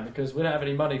this time because we don't have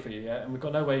any money for you, yeah? And we've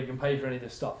got no way you can pay for any of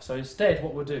this stuff. So instead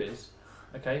what we'll do is,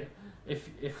 okay, if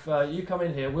you come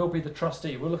in here, we'll be the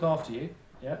trustee, we'll look after you,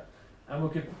 yeah? And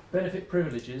we'll give benefit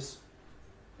privileges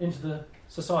into the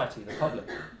society, the public.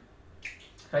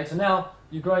 Okay, so now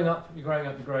you're growing up,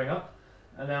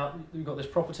 and now you've got this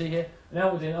property here.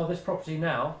 Now we're doing, this property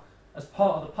now, as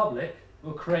part of the public,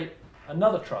 we'll create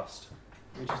another trust,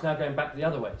 which is now going back the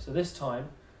other way. So this time,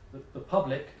 the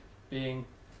public being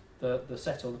the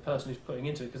settle, the person who's putting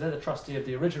into it, because they're the trustee of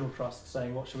the original trust,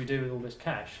 saying, what should we do with all this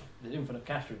cash, the infinite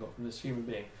cash we've got from this human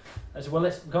being? And so, well, we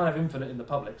can't have infinite in the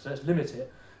public, so let's limit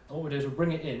it. And what we'll do is we'll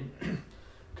bring it in,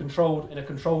 in a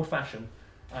controlled fashion,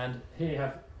 and here you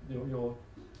have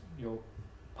your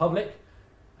public,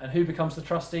 and who becomes the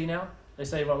trustee now? They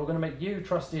say, right, we're going to make you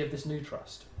trustee of this new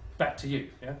trust, back to you,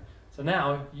 yeah? So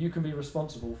now you can be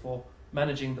responsible for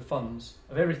managing the funds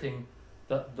of everything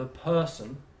that the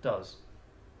person does.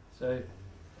 So,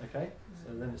 okay,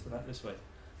 so then it's back this way.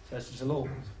 So it's just a little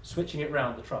switching it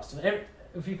round, the trust. And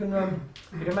if you can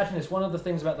imagine this, one of the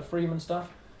things about the freeman stuff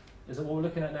is that what we're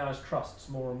looking at now is trusts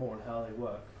more and more and how they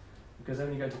work. Because then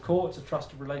when you go to court, it's a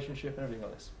trusted relationship and everything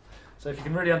like this. So if you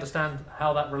can really understand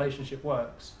how that relationship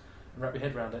works and wrap your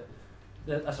head around it,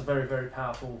 that's a very, very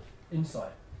powerful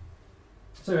insight.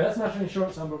 So that's national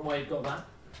insurance number and why you've got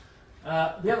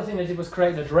that. The other thing they did was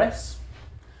create an address.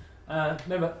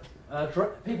 Remember,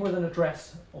 people with an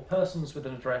address or persons with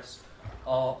an address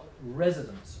are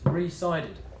residents,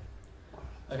 resided.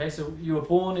 Okay, so you were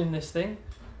born in this thing.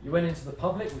 You went into the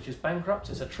public, which is bankrupt.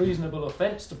 It's a treasonable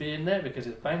offence to be in there because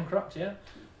it's bankrupt, yeah?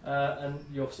 And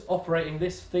you're operating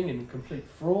this thing in complete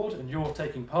fraud and you're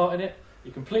taking part in it.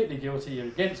 You're completely guilty, you're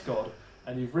against God,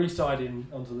 and you've resided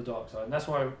onto the dark side. And that's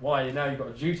why now you've got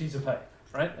a duty to pay,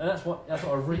 right? And that's what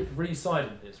a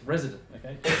resident is, resident,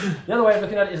 okay? The other way of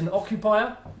looking at it is an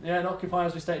occupier. Yeah, an occupier,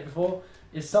 as we stated before,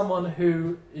 is someone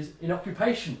who is in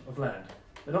occupation of land.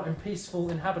 They're not in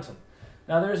peaceful inhabitant.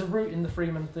 Now, there is a root in the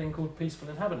freeman thing called peaceful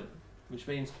inhabitant, which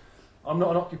means I'm not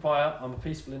an occupier, I'm a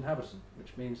peaceful inhabitant,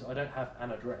 which means I don't have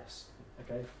an address,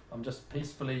 okay? I'm just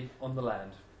peacefully on the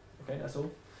land, okay? That's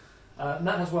all. And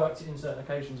that has worked in certain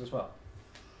occasions as well.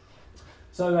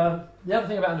 So the other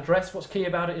thing about an address, what's key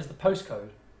about it is the postcode.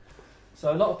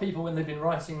 So a lot of people, when they've been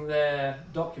writing their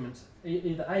documents,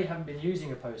 either A, haven't been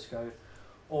using a postcode,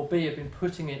 or B, have been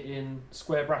putting it in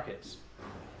square brackets.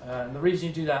 And the reason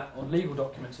you do that on legal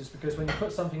documents is because when you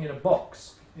put something in a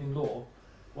box in law,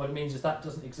 what it means is that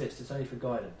doesn't exist, it's only for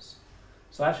guidance.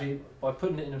 So actually, by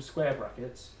putting it in square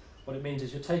brackets, what it means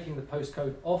is you're taking the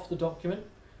postcode off the document,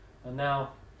 and now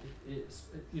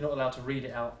you're not allowed to read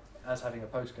it out as having a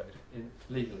postcode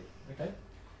legally. Okay?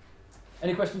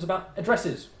 Any questions about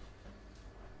addresses?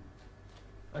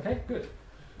 Okay, good.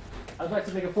 I'd like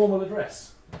to make a formal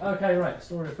address. Okay, right,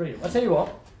 story of freedom. I'll tell you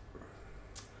what,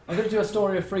 I'm going to do a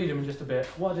story of freedom in just a bit.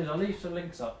 What I did, I'll leave some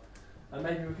links up, and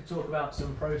maybe we could talk about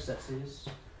some processes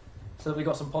so that we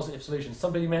got some positive solutions.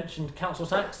 Somebody mentioned council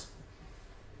tax.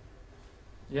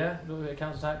 Yeah, a little bit of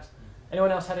council tax.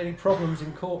 Anyone else had any problems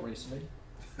in court recently?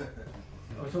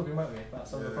 We're talking, weren't we, about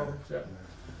some of the problems? Yeah.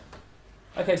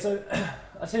 Okay, so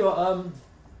I'll tell you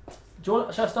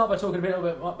what. Shall I start by talking a little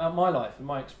bit about my life and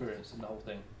my experience in the whole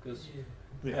thing? Because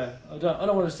I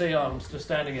don't want to say I'm just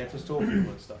standing here just talking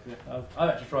and stuff. Yeah, I've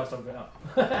actually tried something out.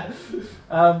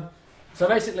 So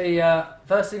basically,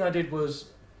 first thing I did was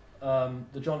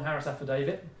the John Harris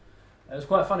affidavit. It was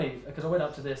quite funny because I went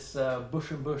up to this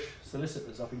Bush and Bush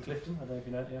solicitors up in Clifton. I don't know if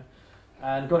you know it, yeah,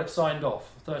 and got it signed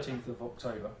off 13th of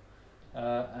October.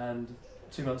 And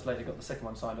 2 months later, got the second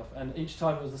one signed off. And each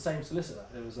time it was the same solicitor.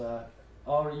 It was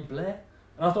R.E. Blair.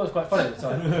 And I thought it was quite funny at the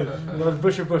time. It was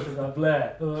Bush and Bush and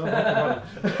Blair.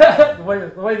 The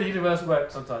way the universe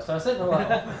works sometimes. So I sent them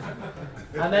that off.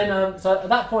 And then, so at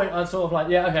that point, I'm sort of like,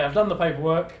 yeah, okay, I've done the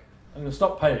paperwork. I'm going to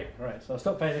stop paying. Right, so I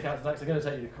stopped paying the council tax. They're going to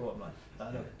take you to court. I'm like, I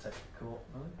don't want to take you to court.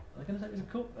 Are they going to take me to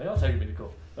court? They are taking me to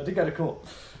court. I did go to court.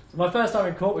 So my first time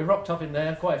in court, we rocked up in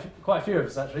there, quite a few of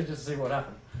us actually, just to see what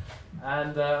happened.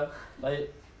 And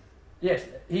yes,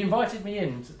 he invited me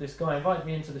in. This guy invited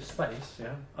me into this space.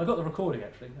 Yeah, I got the recording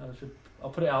actually. I'll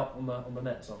put it out on the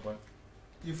net at some point.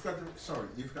 You've got the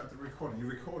recording. You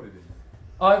recorded it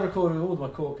I recorded all my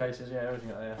court cases. Yeah, everything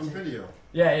like that. on video.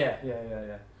 Yeah.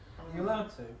 Are you allowed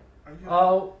to? Are you?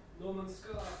 Oh. Norman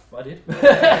Scott. I did. I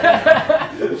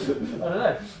don't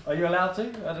know. Are you allowed to?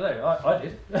 I don't know. I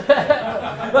did.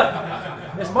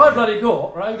 It's my bloody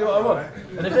court, right? I do what I want.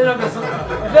 And if they're not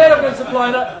going to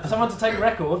supply someone to take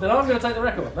record, then I'm going to take the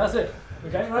record. That's it.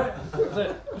 Okay, right? That's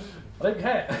it. I don't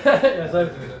care. Yeah,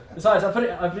 so, besides,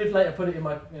 I did later put it in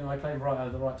my claim right. I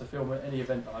have the right to film at any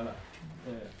event that I'm at.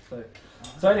 Yeah.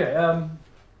 So anyway,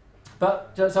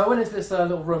 so I went into this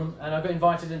little room and I got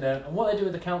invited in there. And what they do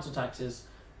with the council tax is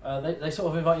they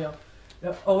sort of invite you up.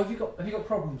 Oh, have you got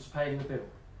problems paying the bill?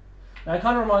 Now it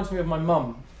kind of reminds me of my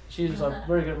mum. She's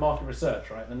very good at market research,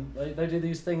 right? And they do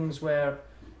these things where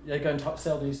they go and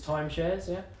sell these timeshares,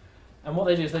 yeah. And what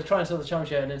they do is they try and sell the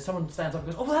timeshare, and then someone stands up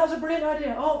and goes, "Oh, that was a brilliant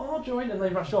idea! Oh, I'll join," and they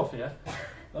rush off, yeah.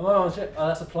 And my mum said, "Oh,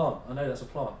 that's a plant. I know that's a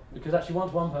plant because actually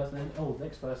once one person, then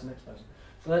next person.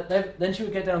 So then she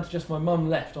would get down to just my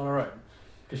mum left on her own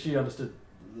because she understood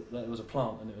that it was a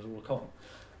plant and it was all a cotton.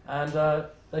 And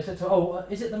they said to her, "Oh,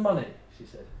 is it the money?" She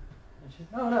said. And she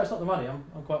said, "No, it's not the money. I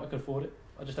can afford it.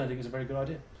 I just don't think it's a very good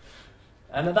idea."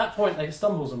 And at that point, they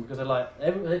stumbles them because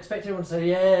they expect everyone to say,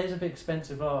 "Yeah, it's a bit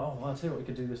expensive. Oh, I'll tell you what, we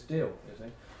could do this deal." You see?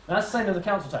 And that's the same with the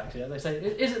council tax. Yeah, they say,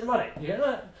 "Is it the money?" You go,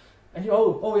 "No." And you,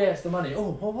 "Oh, yeah, it's the money."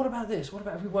 "Oh, well, what about this? What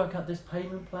about if we work out this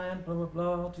payment plan? Blah blah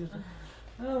blah."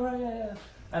 "Oh, right, yeah."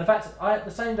 And in fact, the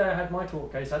same day I had my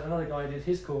court case, I had another guy who did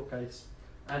his court case,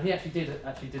 and he actually did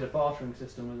a bartering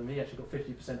system with him. He actually got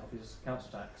 50% off his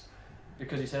council tax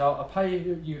because he said, "I'll pay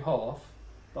you half,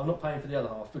 but I'm not paying for the other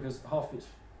half because half of it's."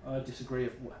 I disagree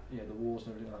of the wars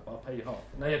and everything like that, but I'll pay you half.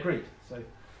 And they agreed. So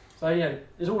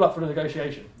it's all up for the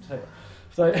negotiation.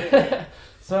 So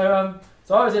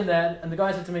I was in there, and the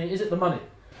guy said to me, "Is it the money?"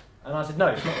 And I said, "No,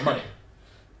 it's not the money."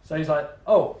 So he's like,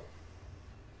 "Oh,"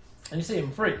 and you see him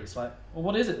freeze. Like, "Well,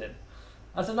 what is it then?"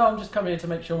 I said, "No, I'm just coming here to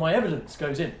make sure my evidence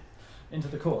goes into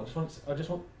the court. I just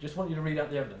want you to read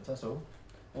out the evidence. That's all.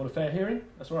 I want a fair hearing.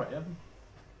 That's all right, yeah."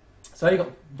 So he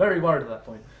got very worried at that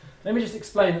point. Let me just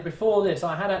explain that before this,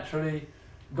 I had actually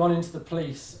gone into the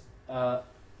police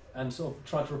and sort of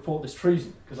tried to report this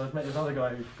treason because I've met this other guy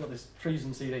who got this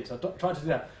treason CD. So I tried to do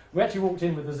that. We actually walked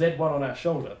in with the Z1 on our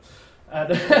shoulder, and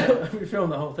we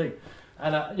filmed the whole thing.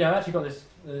 And I actually got this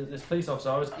police officer.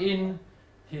 I was in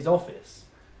his office,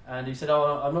 and he said,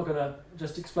 "Oh, I'm not going to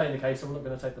just explain the case. I'm not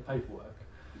going to take the paperwork."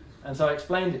 And so I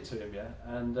explained it to him, yeah.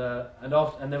 And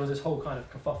there was this whole kind of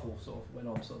kerfuffle sort of went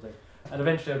on, sort of thing. And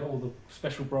eventually I got all the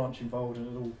special branch involved and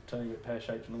it was all turning a bit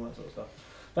pear-shaped and all that sort of stuff.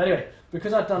 But anyway,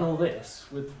 because I'd done all this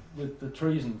with the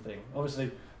treason thing,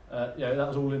 obviously, that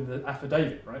was all in the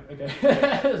affidavit, right? Okay.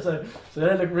 so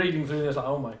they're reading through this like,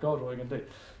 "Oh my God, what are we going to do?"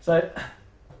 So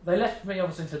they left me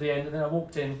obviously to the end, and then I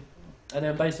walked in, and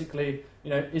then basically,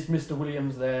 is Mr.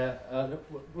 Williams there?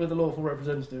 We're the lawful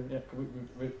representative. Yeah,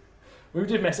 we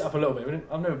did mess it up a little bit.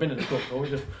 I've never been in the court before. We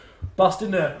just bust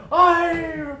in there.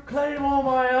 "I claim all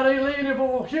my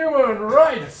unalienable human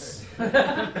rights."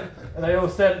 And they all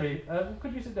said to me,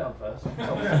 "Could you sit down first?"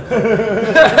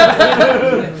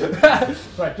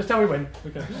 Right, just tell me when.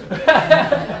 Okay.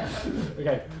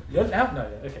 Okay. Yeah, now? No,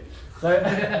 yeah, okay. So,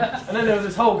 and then there was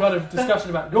this whole kind of discussion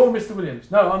about, "You're Mr. Williams."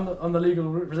 "No, I'm the legal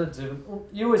representative." And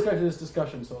you always go through this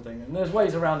discussion sort of thing. And there's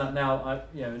ways around that now.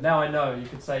 Now I know you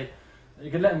could say, you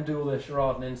could let them do all this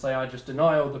charade and then say, "I just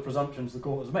deny all the presumptions the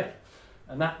court has made."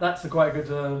 And that's a quite good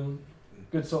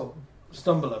sort of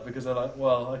stumbler because they're like,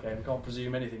 "Well, okay, we can't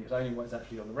presume anything. It's only what's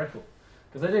actually on the record."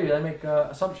 Because they make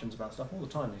assumptions about stuff all the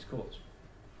time in these courts.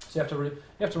 So you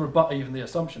have to rebut even the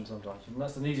assumption sometimes, and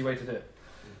that's an easy way to do it.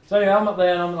 So anyway, I'm up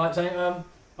there and I'm like saying,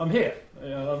 "I'm here.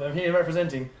 I'm here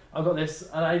representing. I've got this,"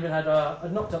 and I even had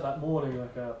I'd knocked up that morning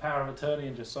like a power of attorney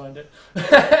and just signed it.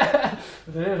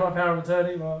 Here's my power of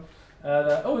attorney.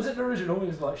 "Oh, is it the original?"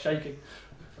 He's like shaking.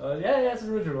 Yeah, it's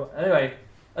an original. Anyway,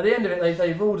 at the end of it,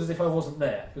 they ruled as if I wasn't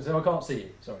there because I can't see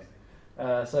you. Sorry.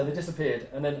 So they disappeared,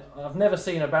 and then I've never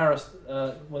seen a barrister,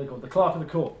 what are they called, the clerk of the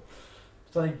court.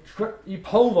 So he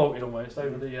pole vaulted almost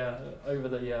over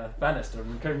the banister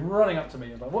and came running up to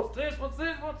me and like, "What's this? What's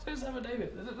this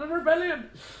affidavit? Is it a rebellion?"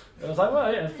 And I was like, "Well,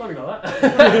 yeah, it's probably not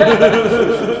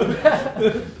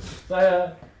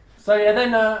that." So yeah,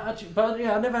 then actually, but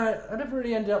yeah, I never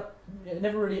really ended up. It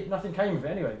never really, nothing came of it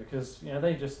anyway, because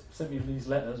they just sent me these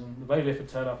letters, and the bailiff would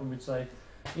turn up and would say,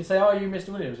 "You say, oh, you Mr.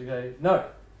 Williams?" You go, "No."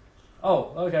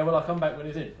 "Oh, okay. Well, I'll come back when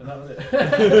he's in," and that was it.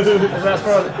 And that's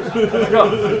probably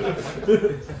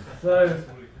so.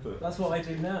 That's what I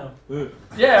do now.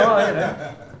 Yeah, well,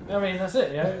 I mean, that's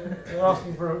it. You're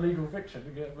asking for a legal fiction,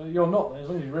 but you're not. As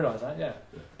long as you realise that, yeah,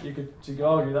 you could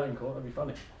argue that in court. That'd be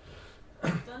funny.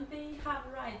 Don't they have a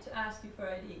right to ask you for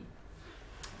ID?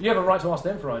 You have a right to ask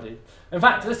them for ID. In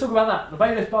fact, let's talk about that. The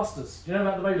bailiff busters. Do you know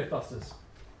about the bailiff busters?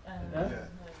 Yeah?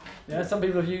 Yeah, some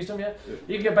people have used them, yeah?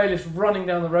 You can get bailiffs running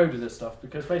down the road with this stuff,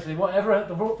 because basically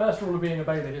the first rule of being a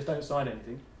bailiff is don't sign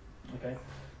anything. Okay?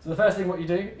 So the first thing what you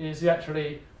do is you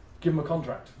actually give them a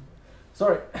contract.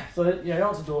 Sorry. So you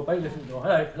answer the door, bailiff at the door.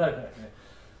 Hello. Blah, blah,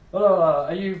 blah.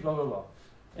 Are you blah, blah, blah.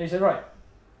 And you say, right,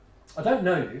 I don't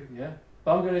know you, yeah?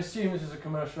 But I'm going to assume this is a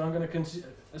commercial. I'm going to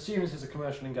assume this is a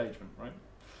commercial engagement, right?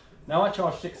 Now I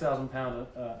charge £6,000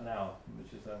 an hour,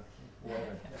 which is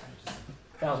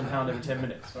 £1,000 every 10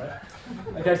 minutes, right?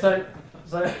 Okay, so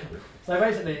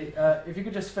basically, if you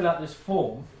could just fill out this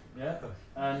form, yeah,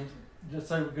 and just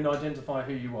so we can identify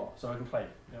who you are, so I can claim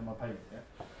my payment, yeah.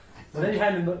 So then you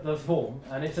hand in the form,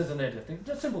 and it says in there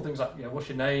just simple things like, what's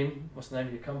your name, what's the name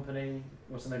of your company,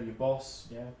 what's the name of your boss,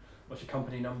 yeah. What's your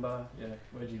company number? Yeah,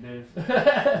 where do you live?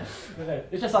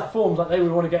 It's just like forms like they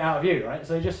would want to get out of you, right?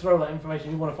 So you just throw that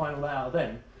information, you want to find all that out of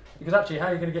them. Because actually, how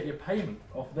are you going to get your payment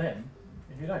off them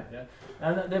if you don't? Yeah.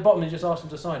 And at the bottom, you just ask them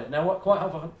to sign it. Now, what quite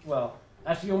often, well,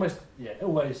 actually, always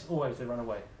they run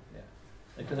away. Yeah,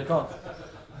 because they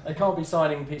can't be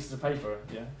signing pieces of paper.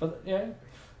 Yeah, but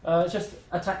it's just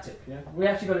a tactic. Yeah, we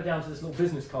actually got it down to this little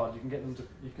business card you can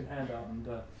hand out, and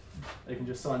they can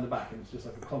just sign the back, and it's just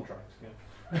like a contract. Yeah.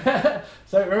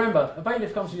 So remember, a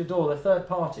bailiff comes to your door, they're third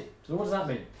party. So what does that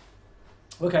mean?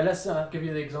 Okay, let's give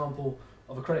you the example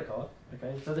of a credit card.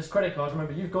 Okay, so this credit card,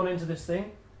 remember, you've gone into this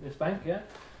bank, yeah?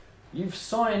 You've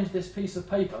signed this piece of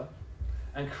paper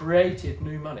and created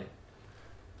new money.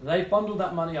 They've bundled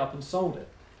that money up and sold it.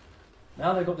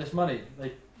 Now they've got this money,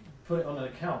 they put it on an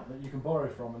account that you can borrow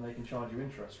from and they can charge you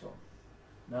interest from.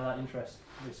 Now that interest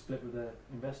is split with their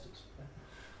investors. Okay?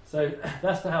 So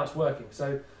that's how it's working.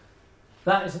 So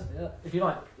that is, if you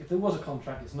like, if there was a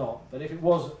contract, it's not. But if it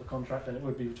was a contract, then it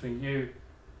would be between you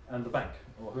and the bank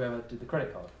or whoever did the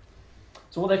credit card.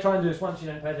 So what they try and do is once you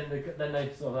don't pay, then they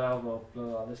sort of,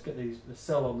 let's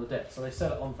sell on the debt. So they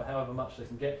sell it on for however much they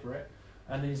can get for it,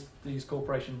 and these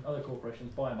other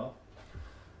corporations buy them up,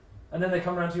 and then they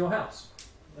come around to your house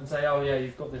and say, oh yeah,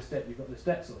 you've got this debt, sort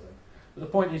of thing. But the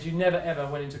point is, you never ever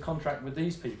went into contract with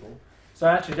these people. So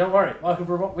actually, don't worry,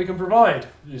 we can provide,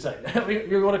 you say.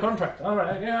 You want a contract? All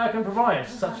right, yeah, I can provide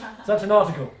such an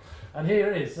article. And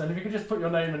here it is. And if you could just put your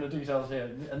name and the details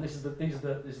here, and these are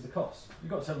the costs.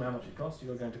 You've got to tell them how much it costs, you've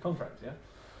got to go into contract, yeah?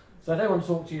 So if they want to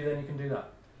talk to you, then you can do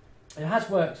that. It has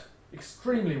worked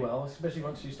extremely well, especially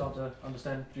once you start to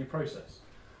understand due process.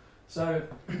 So,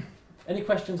 any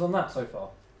questions on that so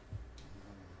far?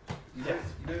 Yes.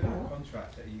 You know that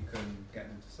contract that you can get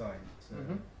them to sign to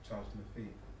charge them a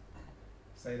fee?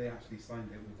 Say they actually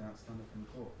signed it without standing up in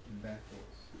court, in their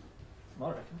courts. I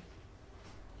reckon.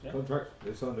 Yeah. Contract,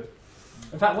 they signed it.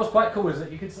 In fact, what's quite cool is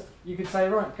that you could say,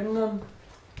 right, can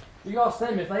you ask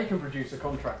them if they can produce a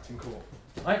contract in court?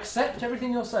 I accept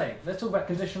everything you're saying. Let's talk about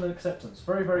conditional acceptance.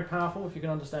 Very, very powerful if you can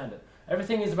understand it.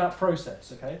 Everything is about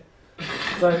process, okay?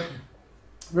 So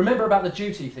remember about the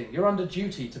duty thing. You're under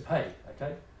duty to pay,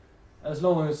 okay? As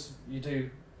long as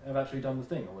you have actually done the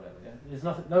thing or whatever. Yeah? There's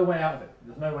no way out of it.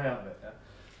 There's no way out of it. Yeah?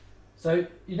 So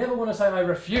you never want to say I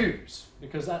refuse,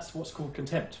 because that's what's called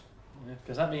contempt.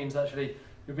 Because that means actually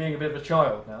you're being a bit of a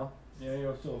child now.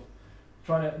 You're sort of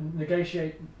trying to negate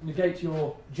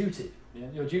your duty. Yeah?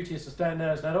 Your duty is to stand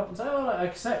there as an adult and say, oh, I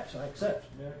accept. I accept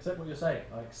what you're saying.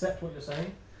 I accept what you're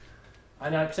saying,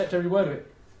 and I accept every word of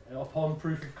it upon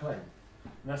proof of claim.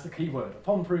 And that's the key word,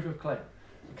 upon proof of claim.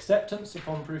 Acceptance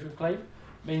upon proof of claim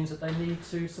means that they need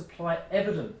to supply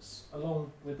evidence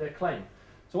along with their claim.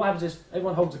 So what happens is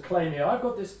everyone holds a claim here. I've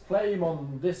got this claim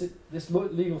on this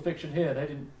legal fiction here.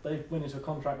 They went into a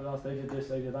contract with us. They did this.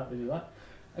 They did that. They did that.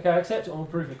 Okay, I accept it on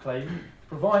proof of claim.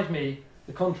 Provide me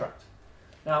the contract.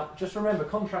 Now, just remember,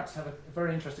 contracts have a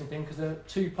very interesting thing because they're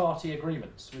two-party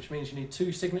agreements, which means you need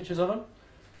two signatures on them.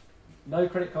 No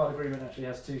credit card agreement actually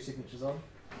has two signatures on.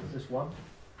 There's just one.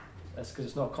 That's because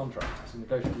it's not a contract. It's a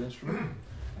negotiable instrument.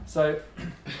 So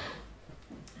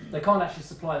they can't actually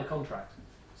supply the contract.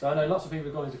 So I know lots of people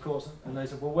have gone into courts and they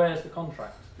said, well, where's the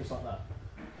contract? Just like that.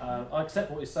 I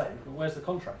accept what he's saying, but where's the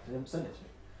contract? They haven't sent it to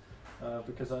me.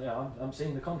 Because I'm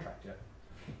seeing the contract yet.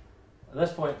 At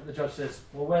this point, the judge says,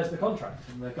 well, where's the contract?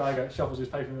 And the guy shuffles his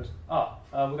paper and goes,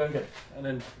 we'll go and get it. And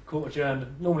then court adjourned.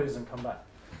 Normally it doesn't come back.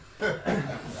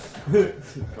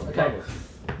 Okay.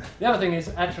 The other thing is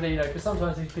actually, because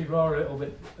sometimes these people are a little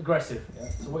bit aggressive. Yeah?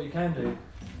 So what you can do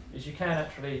is you can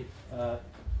actually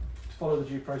follow the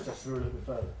due process through a little bit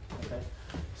further. Okay.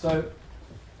 So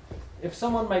if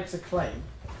someone makes a claim,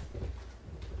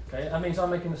 okay, that means I'm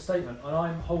making a statement and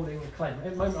I'm holding a claim.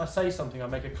 At the moment I say something, I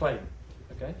make a claim.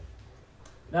 Okay.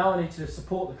 Now I need to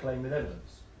support the claim with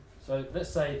evidence. So let's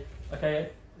say,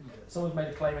 okay, someone's made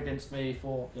a claim against me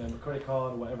for a credit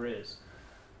card or whatever it is.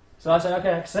 So I say, okay,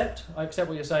 I accept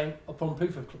what you're saying upon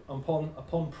proof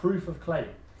of claim.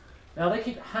 Now they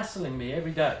keep hassling me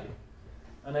every day,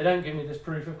 and they don't give me this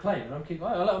proof of claim. And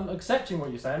I'm accepting what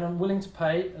you're saying. I'm willing to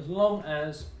pay as long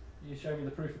as you show me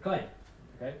the proof of claim.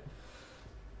 Okay.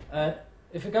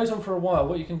 If it goes on for a while,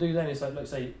 what you can do then is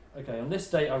let's say, okay, on this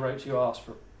date I wrote you, asked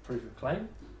for proof of claim.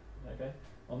 Okay.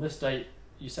 On this date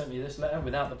you sent me this letter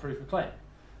without the proof of claim.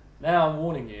 Now I'm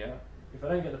warning you. If I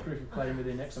don't get the proof of claim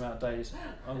within X amount of days,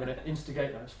 I'm going to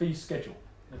instigate that fee schedule.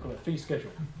 They call it fee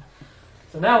schedule.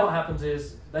 So now what happens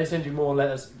is they send you more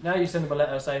letters. Now you send them a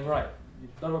letter saying, right,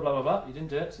 blah, blah, blah, blah, blah, you didn't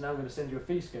do it, so now I'm going to send you a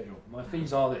fee schedule. My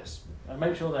fees are this. And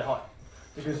make sure they're high.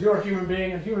 Because you're a human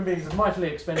being, and human beings are mightily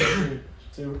expensive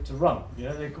to run.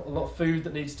 They've got a lot of food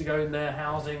that needs to go in there,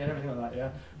 housing and everything like that.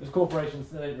 Yeah, there's corporations,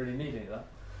 they don't really need any of that.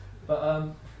 But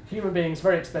human beings are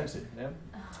very expensive. Yeah?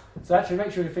 So actually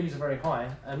make sure your fees are very high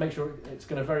and make sure it's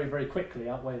going to very, very quickly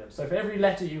outweigh them. So for every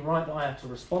letter you write that I have to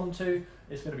respond to,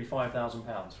 it's going to be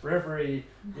 £5,000. For every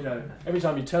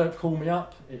time you call me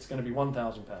up, it's going to be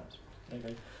 £1,000.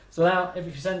 Okay. So now if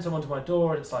you send someone to my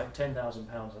door, it's like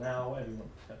 £10,000 an hour every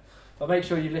month. Okay. But make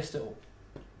sure you list it all.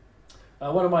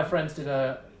 One of my friends did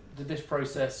this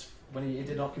process when he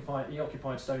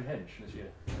occupied Stonehenge this year.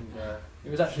 And, he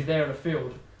was actually there in a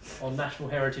field on National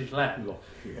Heritage land.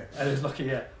 And he was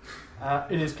lucky,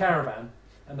 in his caravan,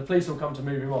 and the police will come to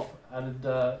move him off. And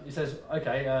he says,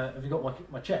 okay, have you got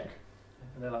my cheque?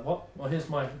 And they're like, what? Well, here's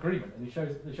my agreement. And he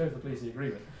shows the police the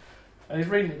agreement. And he's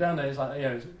reading it down there, he's like,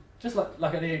 just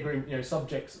like any agreement,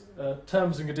 subjects,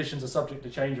 terms and conditions are subject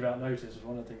to change without notice was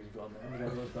one of the things he's got on there.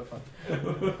 It was quite fun.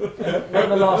 One of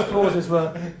the last clauses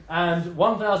were, and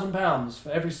 £1,000 for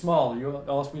every smile you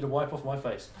ask me to wipe off my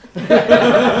face.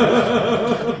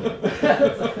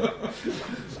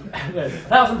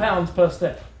 £1,000 per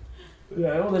step.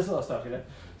 All this sort of stuff,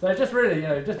 So just really,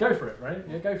 just go for it, right?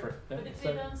 Yeah, go for it. But if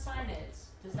they don't sign it,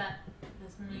 does that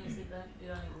means that you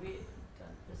don't agree,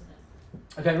 doesn't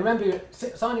it? Okay, remember,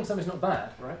 signing something's not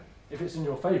bad, right? If it's in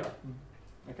your favour.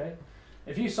 Okay?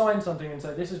 If you sign something and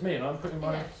say, this is me, and I'm putting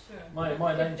my name If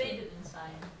they didn't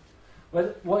sign.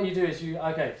 Well, what you do is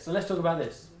so let's talk about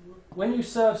this. When you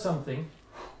serve something,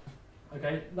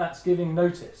 okay, that's giving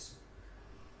notice.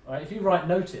 Right? If you write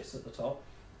notice at the top,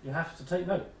 you have to take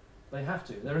note. They have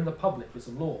to. They're in the public. It's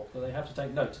a law that they have to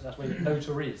take note. That's where the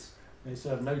notar is. They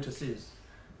serve notices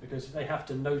because they have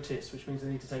to notice, which means they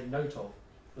need to take note of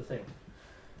the thing.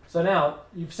 So now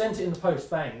you've sent it in the post.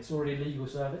 Bang! It's already legal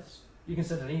service. You can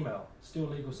send an email. Still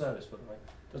legal service, by the way.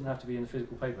 Doesn't have to be in the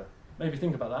physical paper. Maybe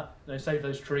think about that. They save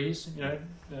those trees.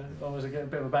 Otherwise they get a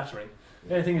bit of a battering.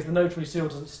 The only thing is the notary seal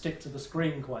doesn't stick to the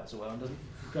screen quite so well and doesn't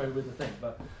go with the thing.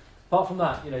 But apart from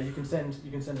that, you can send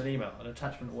an email, an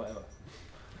attachment, or whatever.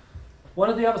 One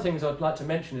of the other things I'd like to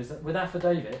mention is that with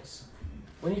affidavits,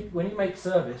 when you make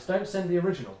service, don't send the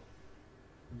original.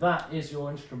 That is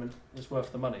your instrument that's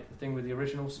worth the money. The thing with the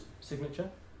original signature.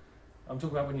 I'm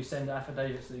talking about when you send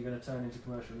affidavits that you're going to turn into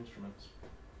commercial instruments,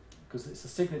 because it's the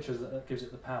signature that gives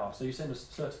it the power. So you send a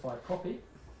certified copy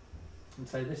and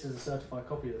say this is a certified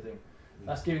copy of the thing.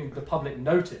 That's giving the public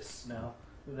notice now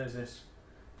that there's this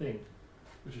thing,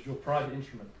 which is your private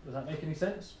instrument. Does that make any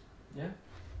sense? Yeah.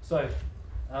 So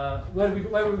where were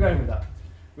we going with that?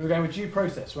 We were going with due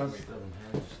process, weren't we?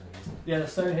 Yeah, the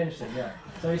Stonehenge thing. Yeah.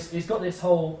 So he's got this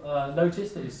whole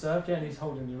notice that he's served. Yeah, and he's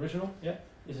holding the original. Yeah.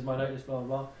 This is my notice. Blah blah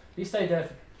blah. He stayed there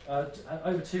for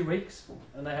over 2 weeks,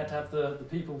 and they had to have the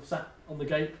people sat on the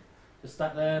gate, just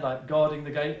sat there like guarding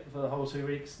the gate for the whole 2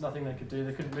 weeks. Nothing they could do.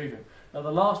 They couldn't move him. Now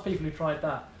the last people who tried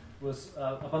that was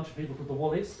a bunch of people called the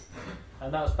Wallies,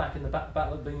 and that was back in the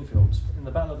Battle of the Beanfields. In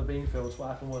the Battle of the Beanfields, what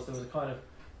happened was there was a kind of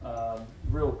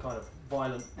real kind of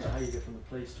violent behaviour from the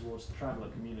police towards the traveller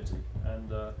community, and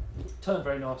it turned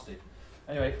very nasty.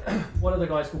 Anyway, one of the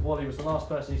guys called Wally was the last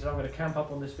person. He said, I'm going to camp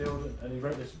up on this field, and he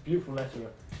wrote this beautiful letter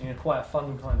in quite a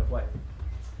fun kind of way.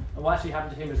 And what actually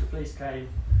happened to him is the police came,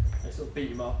 they sort of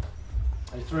beat him up,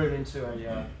 they threw him into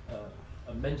a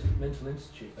mental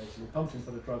institute, basically, pumped him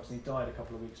full of drugs, and he died a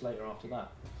couple of weeks later after that.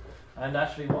 And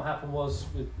actually, what happened was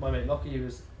with my mate Lockie, who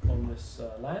was on this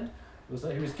land, was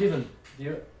that he was given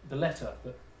the letter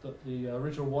that the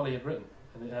original Wally had written,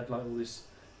 and it had like all this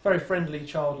very friendly,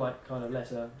 childlike kind of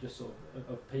letter, just sort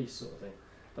of peace sort of thing.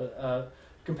 But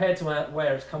compared to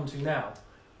where it's come to now,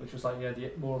 which was like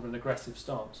more of an aggressive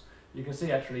stance, you can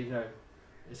see actually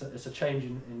it's a change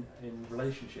in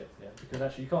relationship. Yeah, because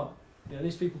actually you can't.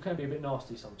 These people can be a bit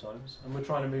nasty sometimes, and we're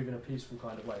trying to move in a peaceful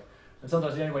kind of way. And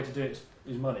sometimes the only way to do it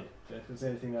is money. Yeah, it's the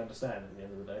only thing they understand at the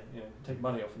end of the day. Take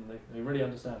money off them, they really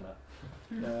understand that.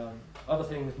 Other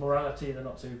things, morality, they're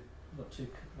not too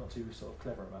sort of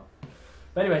clever about.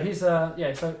 But anyway, he's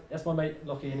so that's my mate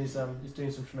Lockie, and he's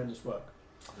doing some tremendous work.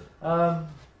 I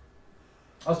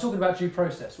was talking about due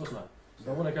process, wasn't I?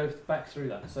 So I want to go back through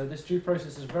that. So this due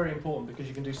process is very important because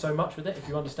you can do so much with it if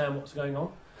you understand what's going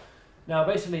on. Now,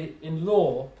 basically, in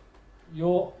law,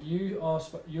 you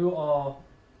are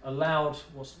allowed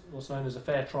what's known as a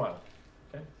fair trial.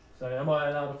 Okay. So, am I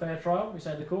allowed a fair trial? We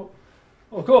say in the court.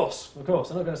 Oh, of course. I'm not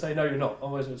going to say no, you're not.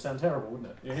 Otherwise, it would sound terrible, wouldn't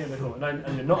it? You're here in the court,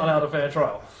 and you're not allowed a fair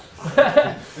trial.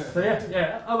 So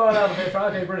yeah, I'm allowed a fair trial.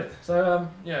 Okay, brilliant. So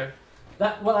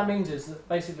what that means is that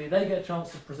basically they get a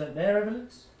chance to present their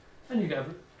evidence, and you get a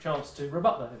chance to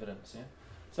rebut that evidence. Yeah.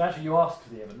 So actually, you ask for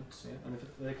the evidence, and if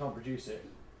they can't produce it,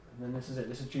 then this is it.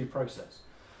 This is due process.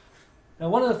 Now,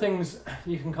 one of the things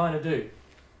you can kind of do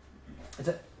is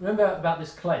that, remember about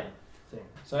this claim thing.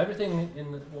 So everything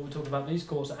in what we talk about, these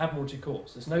courts are admiralty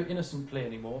courts. There's no innocent plea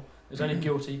anymore. There's only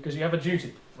guilty because you have a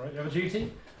duty, right? You have a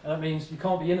duty, and that means you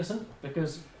can't be innocent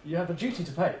because you have a duty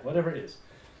to pay, whatever it is.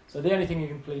 So the only thing you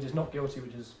can plead is not guilty,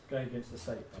 which is going against the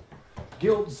state.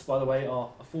 Guilts, by the way, are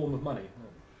a form of money.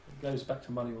 It goes back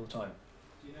to money all the time.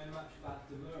 Do you know much about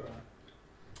demurrer?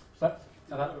 But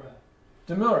Demurrer?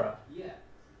 demurrer. Yeah.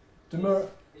 Demurrer.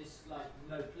 It's like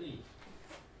no plea.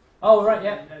 Oh, right,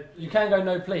 yeah. No plea. You can go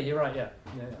no plea, you're right, yeah.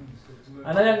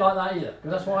 And they don't like that either,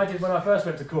 because that's what I did when I first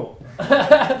went to court.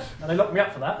 And they locked me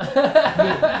up for that.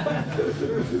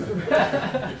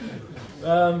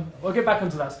 We'll get back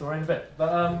onto that story in a bit.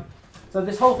 But so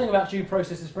this whole thing about due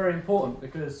process is very important,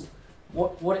 because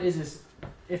what it is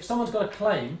if someone's got a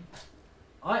claim,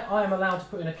 I am allowed to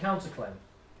put in a counterclaim.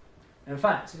 In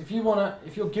fact, if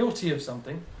you're guilty of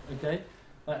something, okay,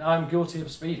 like I'm guilty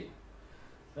of speeding,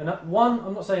 then I'm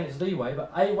not saying it's the way,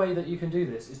 but a way that you can do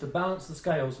this is to balance the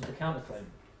scales with the counterclaim.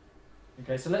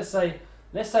 Okay, so let's say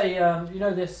this idea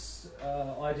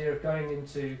of going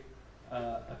into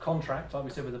a contract, like we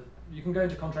said, you can go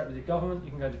into contract with your government, you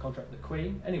can go into contract with the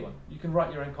Queen, anyone. You can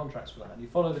write your own contracts for that, and you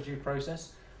follow the due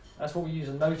process. That's what we use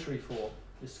a notary for,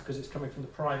 because it's coming from the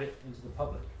private into the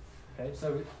public. Okay,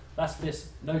 so that's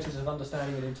this notice of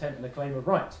understanding and intent and a claim of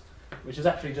right, which is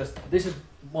actually this is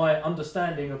my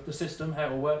understanding of the system, how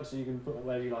it will work, so you can put a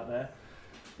lady like that.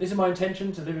 This is my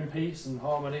intention to live in peace and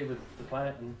harmony with the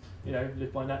planet and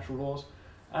live by natural laws.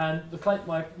 And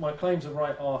my claims of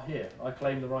right are here. I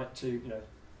claim the right to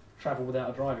travel without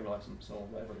a driving licence or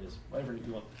whatever it is, whatever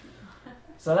you want.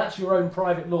 So that's your own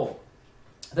private law.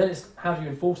 Then it's how do you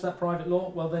enforce that private law?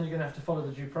 Well, then you're going to have to follow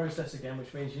the due process again,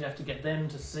 which means you have to get them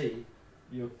to see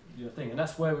your thing. And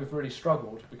that's where we've really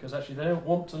struggled, because actually they don't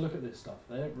want to look at this stuff.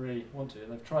 They don't really want to.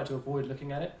 And they've tried to avoid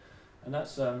looking at it. And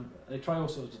that's they try all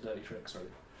sorts of dirty tricks, really.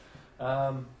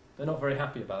 They're not very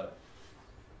happy about it.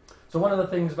 So one of the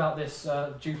things about this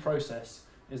due process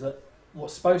is that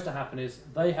what's supposed to happen is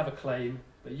they have a claim,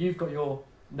 but you've got your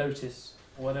notice,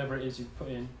 or whatever it is you've put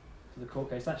in to the court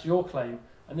case. That's your claim.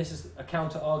 And this is a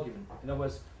counter-argument. In other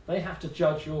words, they have to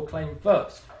judge your claim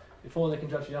first before they can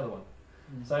judge the other one.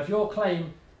 So if your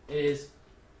claim is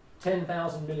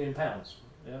 £10,000 million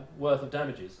worth of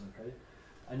damages, okay,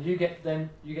 and you get them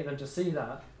to see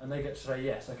that, and they get to say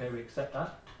yes, okay, we accept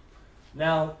that.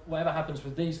 Now, whatever happens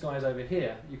with these guys over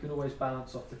here, you can always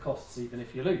balance off the costs even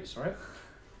if you lose, right?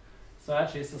 So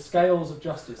actually, it's the scales of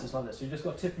justice. It's like this. So you just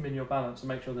got to tip them in your balance and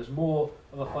make sure there's more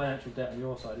of a financial debt on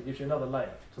your side. It gives you another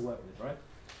layer to work with, right?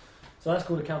 So that's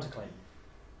called a counterclaim.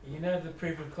 You know the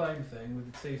proof of claim thing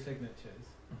with the two signatures?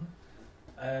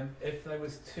 Mm-hmm. If there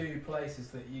was two places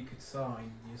that you could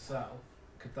sign yourself,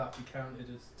 could that be counted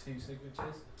as two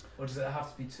signatures? Or does it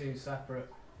have to be two separate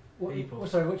people?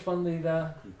 Sorry, which one?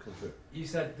 You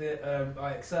said that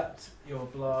I accept your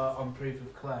blah on proof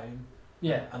of claim.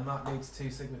 Yeah. And that needs two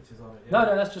signatures on it. Yeah?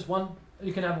 No, that's just one.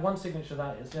 You can have one signature,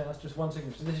 that is. Yeah, that's just one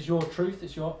signature. This is your truth.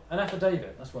 It's an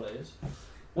affidavit. That's what it is.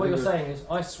 What you're saying is,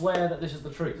 I swear that this is the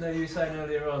truth. No, you were saying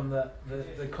earlier on that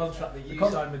the contract that you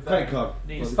signed with credit them card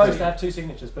it's supposed to have two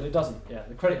signatures, but it doesn't. Yeah,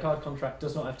 the credit card contract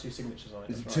does not have two signatures on it.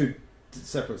 It's That's two right.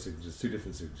 separate signatures, two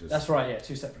different signatures. That's right. Yeah,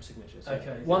 two separate signatures. Yeah.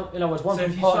 Okay. One, in other words, one so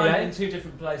from if you party sign A. in two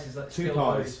different places, that's Two still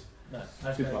parties. No.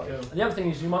 Okay, Two-party. cool. And the other thing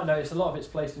is, you might notice a lot of it's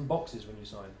placed in boxes when you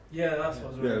sign. Yeah, that's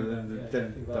what I was Yeah, wondering.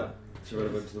 then that's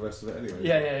irrelevant to the rest of it anyway.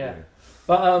 Yeah.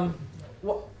 But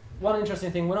one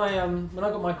interesting thing, when I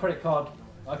got my credit card,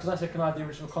 because I said, can I have the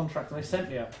original contract, and they sent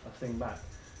me a thing back,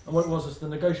 and what it was the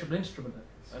negotiable instrument,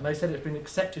 and they said it's been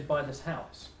accepted by this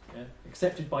house,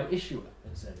 accepted by issuer.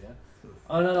 It said,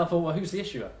 and then I thought, well, who's the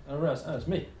issuer? And I realised, it's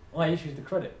me. I issued the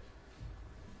credit.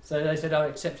 So they said,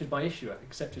 accepted by issuer,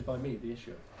 accepted by me, the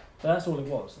issuer. So that's all it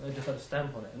was. They just had a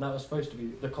stamp on it, and that was supposed to be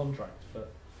the contract,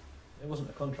 but it wasn't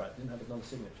a contract. It didn't have another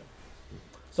signature.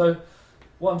 So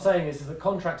what I'm saying is that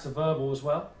contracts are verbal as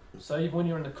well. So even when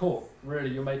you're in the court, really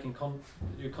you're making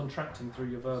you're contracting through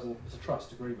your verbal. It's a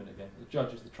trust agreement again. The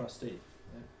judge is the trustee.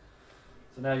 Yeah?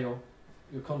 So now you're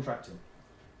contracting.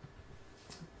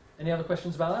 Any other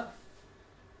questions about that?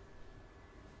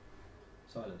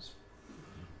 Silence.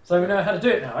 So we know how to do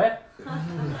it now, eh?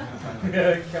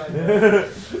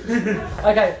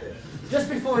 Okay. Just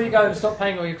before you go and stop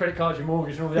paying all your credit cards, your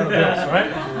mortgage, and all the other bills,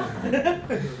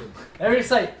 right? Every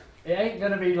say. It ain't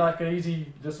going to be like an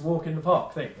easy just walk in the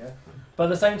park thing, yeah. But at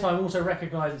the same time, also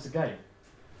recognise it's a game.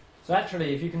 So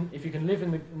actually, if you can live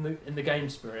in the game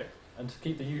spirit and to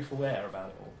keep the youthful air about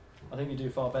it all, I think you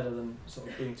do far better than sort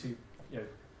of being too,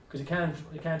 because it can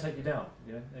take you down.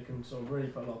 It can sort of really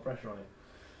put a lot of pressure on you.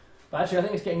 But actually, I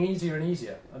think it's getting easier and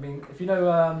easier. I mean, if you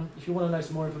want to know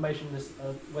some more information, there's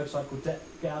a website called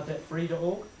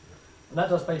getoutdebtfree.org, and that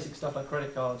does basic stuff like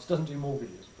credit cards. Doesn't do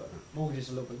mortgages, but mortgages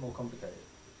are a little bit more complicated.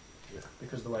 Yeah.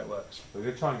 Because of the way it works. We're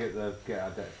going to try and get the Get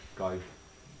Out Debt guy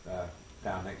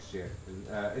down next year,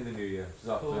 in the new year.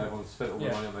 So after everyone's spent all the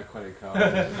money on their credit card,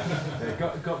 they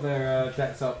got their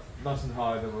debts up nice and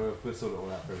high, then we'll sort it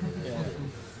all out for everybody. Yeah.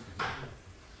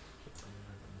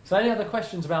 So any other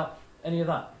questions about any of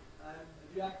that? Have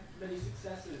you had many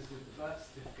successes with the birth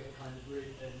certificate kind of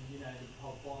route and, the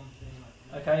whole bond thing?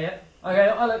 Okay, yeah. Okay,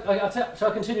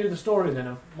 shall I continue the story then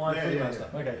of my freelance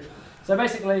stuff? Okay. So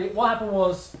basically, what happened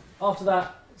was, after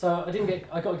that, so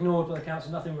I got ignored by the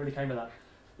council, nothing really came of that.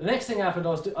 The next thing happened, I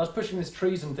was pushing this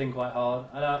treason thing quite hard,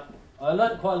 and I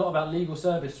learnt quite a lot about legal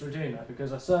service through doing that,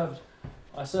 because I served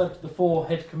the 4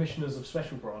 head commissioners of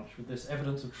Special Branch with this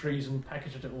evidence of treason,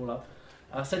 packaged it all up,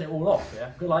 and I sent it all off,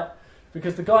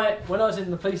 because the guy, when I was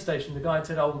in the police station, the guy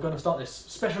said, we're going to start this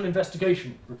special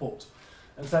investigation report.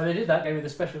 And so they did that, gave me the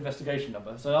special investigation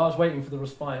number, so I was waiting for the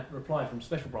reply from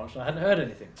Special Branch, and I hadn't heard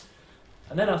anything.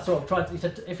 And then I sort of he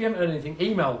said, if you haven't heard anything,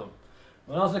 email them.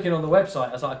 When I was looking on the website,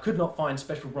 I was like, I could not find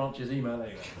Special Branch's email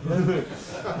anywhere.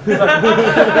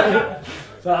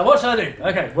 So what should I do?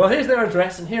 Okay, well, here's their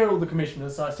address, and here are all the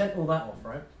commissioners, so I sent all that off,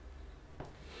 right?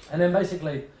 And then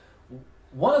basically,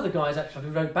 one of the guys actually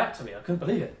wrote back to me, I couldn't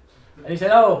believe it. And he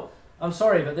said, I'm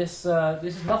sorry, but this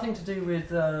is nothing to do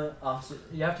with us.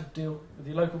 You have to deal with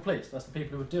the local police. That's the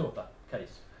people who would deal with that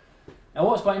case. And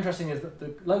what's quite interesting is that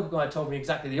the local guy told me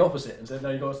exactly the opposite and said, no,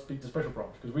 you've got to speak to Special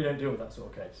Branch because we don't deal with that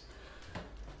sort of case.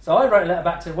 So I wrote a letter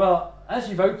back to, well, as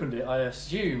you've opened it, I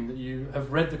assume that you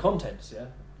have read the contents, yeah?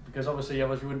 Because obviously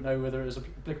otherwise you wouldn't know whether it was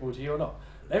applicable to you or not.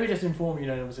 Let me just inform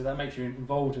you, obviously that makes you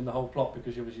involved in the whole plot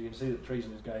because obviously you can see that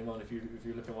treason is going on if you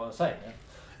look at what I'm saying, yeah?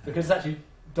 Because it's actually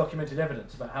documented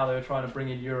evidence about how they were trying to bring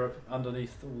in Europe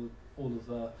underneath all of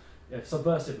the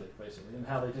subversively, basically, and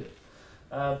how they did it.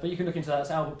 But you can look into that.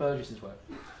 It's Albert Burgess's work.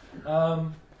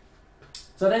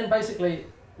 So then, basically,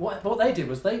 what they did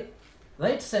was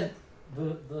they'd sent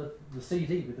the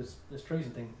CD with this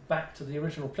treason thing back to the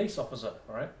original police officer.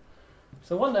 All right.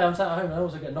 So one day I'm sat at home and I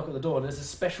also get a knock at the door and there's a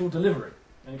special delivery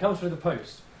and it comes through the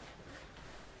post.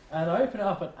 And I open it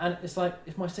up and it's like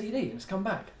it's my CD and it's come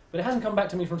back. But it hasn't come back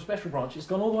to me from Special Branch. It's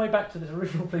gone all the way back to the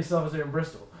original police officer in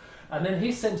Bristol. And then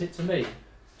he sent it to me,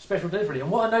 special delivery. And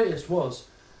what I noticed was,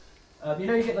 you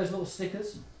get those little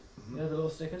stickers? The little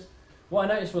stickers? What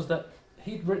I noticed was that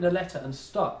he'd written a letter and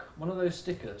stuck one of those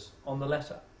stickers on the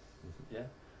letter. Yeah.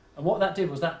 And what that did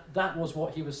was that was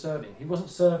what he was serving. He wasn't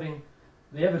serving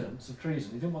the evidence of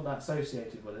treason. He didn't want that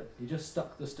associated with it. He just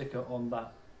stuck the sticker on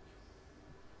that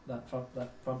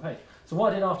front page. So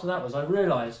what I did after that was I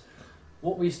realised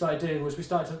what we started doing was we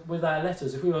started with our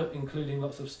letters, if we were including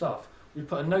lots of stuff, we'd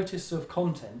put a notice of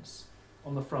contents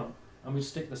on the front and we'd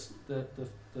stick the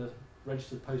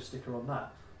registered post sticker on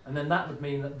that. And then that would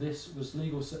mean that this was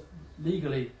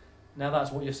legally, now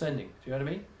that's what you're sending. Do you know what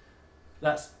I mean?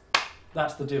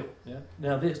 That's the deal. Yeah.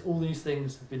 Now all these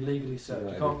things have been legally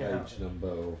served. You can't get out. Number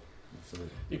or something.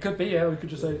 It could be, yeah. We could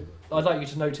just say, I'd like you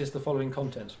to notice the following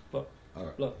contents, but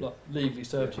legally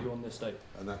served to you on this date.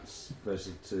 And that's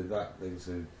basically to that thing.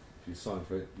 So if you sign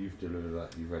for it, you've delivered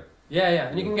that. You've read. Yeah,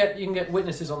 and you can get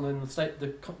witnesses on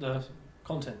the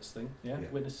contents thing. Yeah,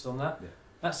 witnesses on that.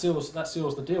 Yeah. that seals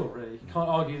the deal. Really, you can't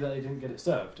argue that they didn't get it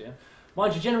served. Yeah,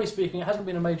 mind you, generally speaking, it hasn't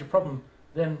been a major problem.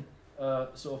 Then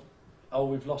sort of, oh,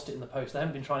 we've lost it in the post. They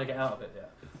haven't been trying to get out of it yet.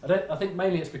 I think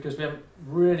mainly it's because we haven't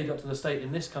really got to the state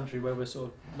in this country where we're sort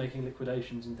of making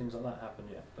liquidations and things like that happen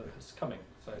yet. But it's coming,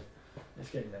 so it's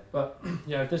getting there. But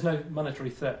if there's no monetary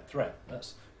threat,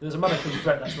 there's a monetary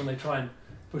threat. That's when they try and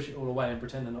push it all away and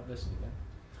pretend they're not listening. Yeah?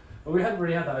 But we haven't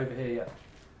really had that over here yet.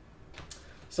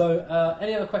 So,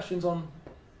 any other questions on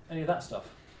any of that stuff?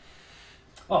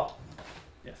 Oh,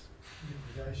 yes.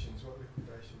 Liquidations, what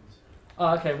liquidations?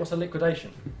 Ah, okay, what's a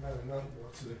liquidation? No,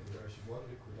 what's a liquidation? What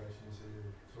liquidations are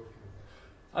you talking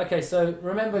about? Okay, so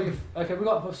remember, we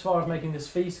got as far as making this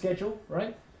fee schedule,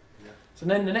 right? Yeah. So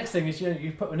then the next thing is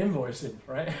you put an invoice in,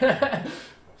 right?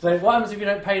 So what happens if you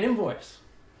don't pay an invoice?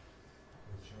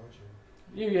 They'll charge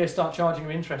you. You start charging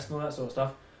them interest and all that sort of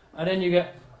stuff, and then you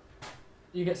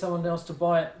get someone else to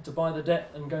buy the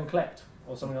debt and go and collect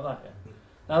or something like that. Yeah?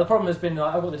 Now the problem has been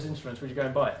like, I've got this insurance, would you go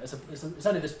and buy it? It's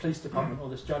only this police department or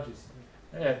this judges.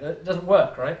 Yeah, it doesn't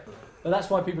work, right? But that's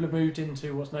why people have moved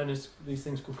into what's known as these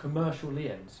things called commercial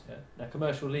liens. Yeah? Now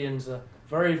commercial liens are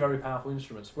very, very powerful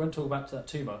instruments. We won't talk about that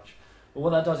too much. But what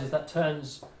that does is that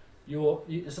turns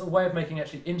it's a way of making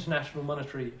actually international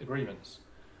monetary agreements.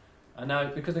 And now,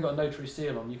 because they've got a notary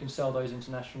seal on, you can sell those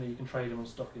internationally, you can trade them on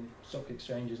stock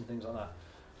exchanges and things like that.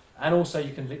 And also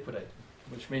you can liquidate,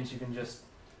 which means you can just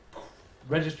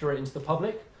register it into the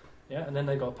public, yeah, and then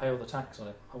they've got to pay all the tax on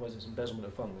it. Otherwise it's embezzlement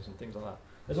of funds and things like that.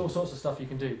 There's all sorts of stuff you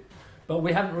can do. But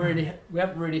we haven't really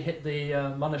hit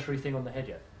the monetary thing on the head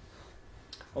yet.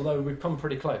 Although we've come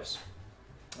pretty close.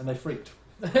 And they freaked.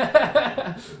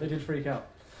 They did freak out.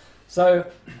 So...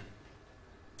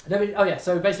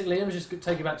 so basically, let me just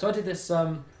take you back. So I did this,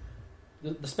 the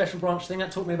special branch thing,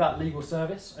 that taught me about legal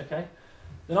service, okay?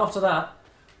 Then after that,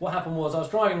 what happened was I was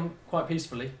driving quite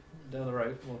peacefully down the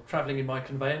road, or travelling in my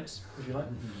conveyance, if you like,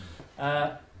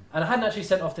 and I hadn't actually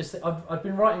sent off this thing. I'd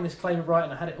been writing this claim of right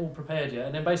and I had it all prepared yet,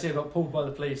 and then basically I got pulled by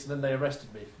the police and then they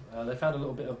arrested me. They found a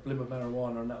little bit of blim of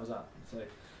marijuana and that was that. So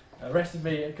arrested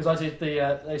me because I did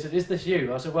they said, is this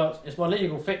you? I said, well, it's my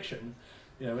legal fiction,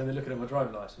 when they're looking at my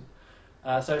driving licence.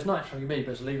 So it's not actually me,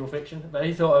 but it's legal fiction. But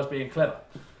he thought I was being clever.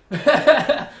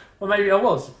 Well, maybe I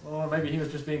was, or maybe he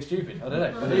was just being stupid. I don't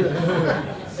know. But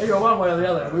either one way or the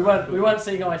other, we weren't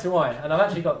seeing eye to eye. And I've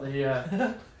actually got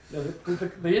the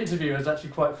interview is actually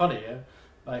quite funny. Yeah?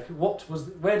 Like,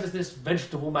 where does this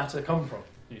vegetable matter come from?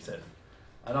 He said,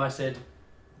 and I said,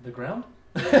 the ground.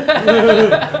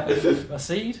 A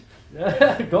seed.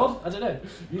 God, I don't know.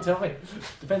 You tell me.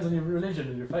 Depends on your religion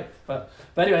and your faith. But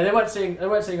anyway, they weren't seeing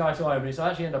eye to eye with me, so I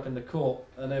actually ended up in the court.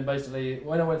 And then basically,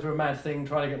 when I went through a mad thing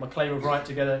trying to get my claim of right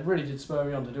together, it really did spur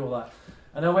me on to do all that.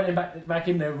 And I went back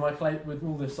in there with my claim, with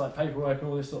all this like paperwork and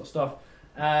all this sort of stuff,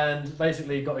 and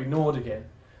basically got ignored again.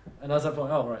 And I was like,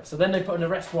 oh right. So then they put an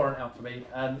arrest warrant out for me,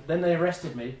 and then they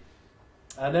arrested me.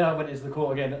 And then I went into the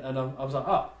court again, and I was like,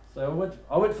 So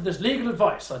I went for this legal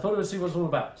advice. I thought I would see what it's all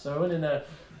about. So I went in there.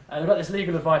 And I got this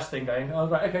legal advice thing going. I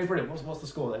was like, okay, brilliant. What's the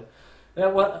score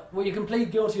then? Well, you can plead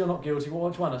guilty or not guilty.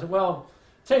 Which one? I said, well,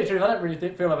 tell you the truth, I don't really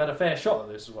feel I've had a fair shot at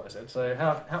this, is what I said. So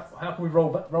how can we roll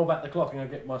back the clock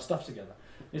and get my stuff together?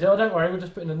 He said, oh, don't worry, we'll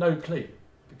just put in a no plea.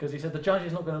 Because he said, the judge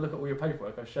is not going to look at all your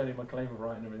paperwork. I've shown him my claim of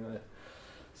right and everything there.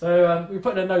 So we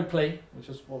put in a no plea, which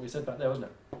is what we said back there, wasn't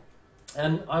it?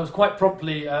 And I was quite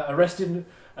promptly arrested,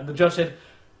 and the judge said,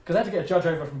 because I had to get a judge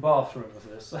over from Bath for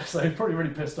this, so he's probably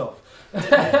really pissed off.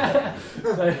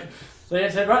 so he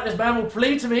said, right, this man will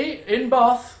plead to me in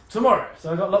Bath tomorrow.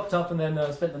 So I got locked up and then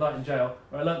spent the night in jail,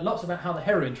 where I learned lots about how the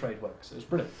heroin trade works. It was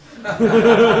brilliant.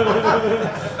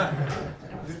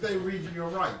 Did they read you your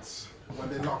rights when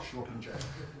they locked you up in jail?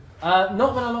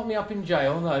 Not when I locked me up in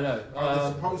jail, no. Are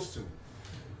they supposed to?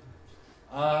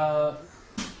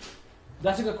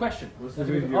 That's a good question. Are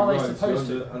they supposed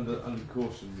to? Under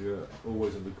caution, you're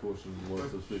always under caution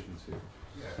whilst I'm speaking to you.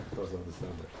 Yeah. As far as I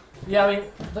understand it. Yeah, I mean,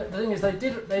 the thing is,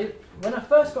 when I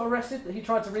first got arrested, he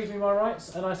tried to read me my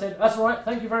rights, and I said, that's all right,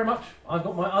 thank you very much. I've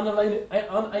got my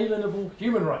unalienable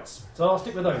human rights, so I'll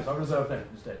stick with those. I'll reserve them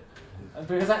instead.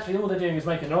 Because actually all they're doing is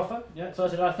making an offer. Yeah. So I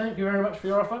said, I thank you very much for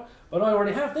your offer, but I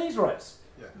already have these rights.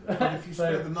 Yeah. But if you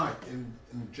spend the night in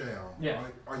jail, yeah.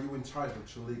 Are you entitled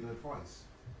to legal advice?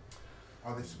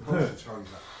 Are they supposed to tell you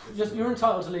that? You're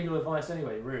entitled to legal advice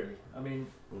anyway, really. I mean,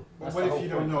 well, what if you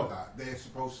don't know that? They're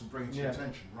supposed to bring it to your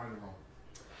attention, right or wrong?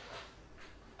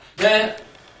 Yeah,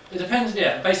 it depends.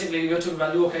 Yeah, basically, you're talking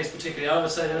about your case particularly. I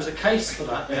would say there's a case for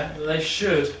that. Yeah, that they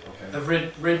should have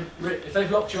read. If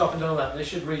they've locked you up and done all that, they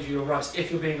should read you your rights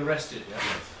if you're being arrested. Yeah.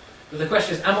 But the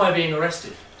question is, am I being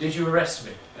arrested? Did you arrest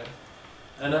me? Yeah?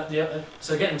 And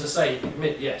so get them to say,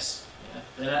 admit yes. Yeah.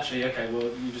 Then actually, okay, well,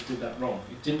 you just did that wrong.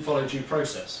 You didn't follow due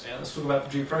process. Yeah. Let's talk about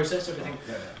due process. Everything.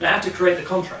 They have to create the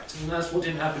contract, and that's what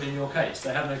didn't happen in your case.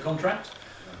 They have no contract.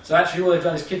 So actually, all they've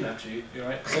done is kidnapped you.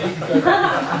 Right? So you can go. You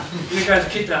can go to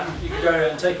kidnap. You can go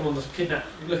and take them on the kidnap.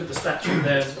 You look at the statute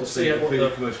there. See what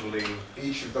the commercial lien.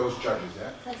 Each of those judges,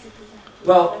 yeah?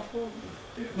 Well,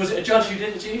 was it a judge who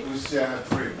did it to you? It was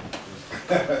 3.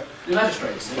 The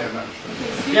magistrates. Yeah,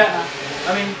 magistrate. Yeah. I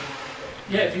mean,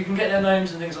 yeah. If you can get their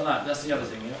names and things like that, that's the other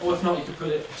thing. Yeah? Or if not, you could put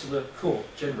it to the court.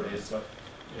 Generally, it's like,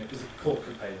 because the court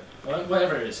could pay them. Right?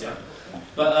 Whatever it is, yeah.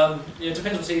 But it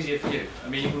depends what's easier for you. I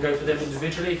mean, you can go for them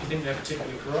individually if you think they're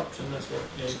particularly corrupt, and that's what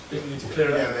you need to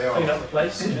clean up the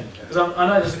place. Because I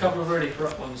know there's a couple of really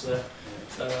corrupt ones there.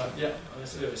 So yeah, I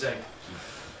see what you're saying.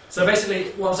 So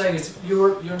basically, what I'm saying is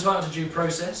you're entitled to due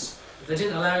process. If they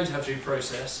didn't allow you to have due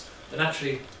process, then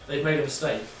actually they've made a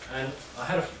mistake. And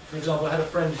for example, I had a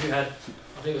friend who had,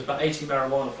 I think it was about 80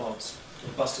 marijuana plants,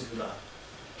 busted for that.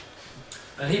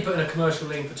 And he put in a commercial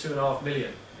lien for $2.5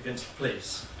 million against the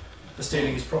police for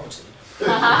stealing his property.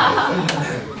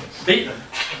 Beat them.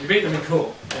 We beat them in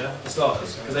court, for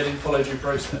starters, because they didn't follow due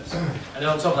process. And then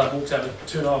on top of that, walked out with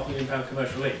 £2.5 million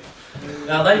commercial lien.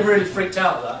 Now they really freaked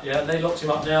out at that. Yeah, they locked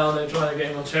him up down. They're trying to get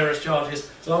him on terrorist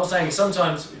charges. So I'm saying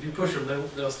sometimes if you push them,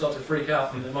 they'll start to freak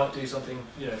out and they might do something,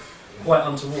 quite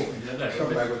untoward. You don't know.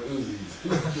 Come back with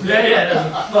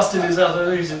Uzis. Busted his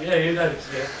other Uzi. Yeah, you know.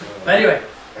 Yeah. But anyway.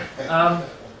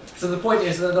 So the point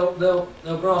is that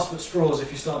they'll grasp at straws if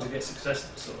you start to get success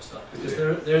at this sort of stuff, because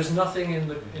there is nothing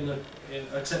in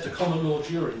except a common law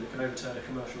jury that can overturn a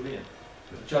commercial lien.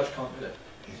 The judge can't do it.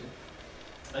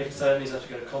 They can say it needs to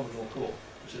go to common law court,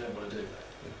 which they don't want to do,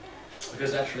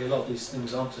 because actually a lot of these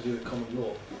things aren't to do with common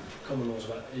law. Common law is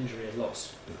about injury and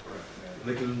loss.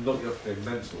 They can lock you up for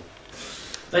mental.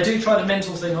 They do try the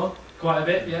mental thing on quite a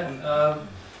bit, yeah.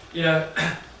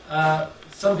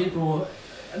 Some people.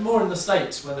 And more in the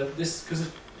States, because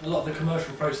a lot of the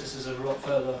commercial processes are a lot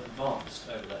further advanced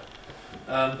over there.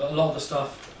 But a lot of the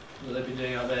stuff that they've been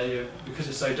doing out there, because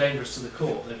it's so dangerous to the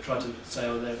court, they've tried to say,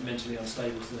 they're mentally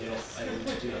unstable, so they're not able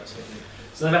to do that sort of thing.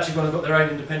 So they've actually got their own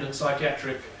independent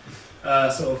psychiatric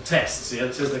sort of tests here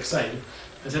that says they're sane.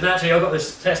 And said, actually, I've got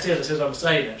this test here that says I'm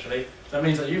sane, actually. So that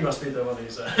means that you must be the one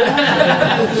who's... Because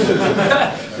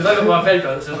I've got my paper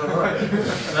that says I'm right.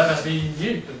 So that must be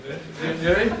you.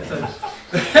 You're in.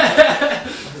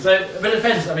 But it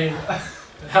depends, I mean,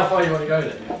 how far you want to go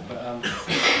there.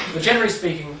 But generally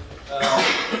speaking,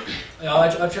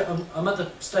 I'm at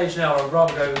the stage now where I'd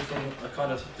rather go from a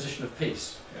kind of position of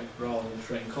peace rather than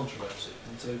creating controversy.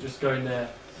 And so just go in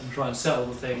there and try and settle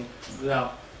the thing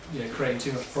without creating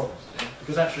too much problems.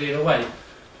 Because actually, in a way,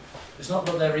 it's not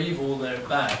that they're evil, they're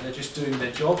bad, they're just doing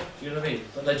their job, do you know what I mean?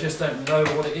 But they just don't know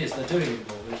what it is they're doing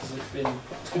anymore.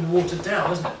 It's been watered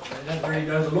down, isn't it? They don't really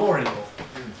know the law anymore.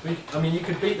 You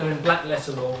could beat them in black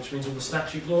letter law, which means all the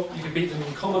statute law, you could beat them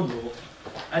in common law,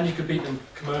 and you could beat them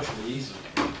commercially easily.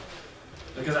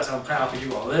 Because that's how powerful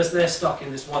you are. They're stuck in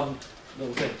this one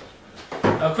little thing.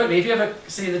 Quickly, if you ever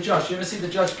see the judge,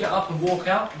 get up and walk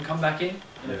out and come back in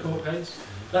a court case?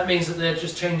 That means that they're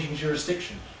just changing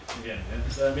jurisdiction again. Yeah?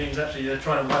 So it means actually they're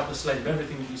trying to wipe the slate of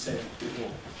everything that you said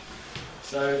before.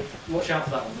 So watch out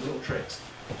for that one, the little tricks.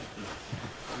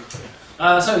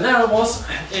 So there I was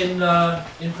in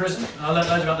prison. I learned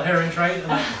loads about the heroin trade,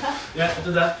 and I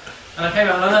did that. And I came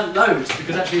out and I learned loads,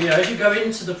 because actually, if you go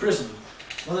into the prison,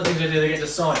 one of the things they do, they get to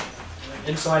sign,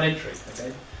 inside entry.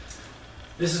 Okay,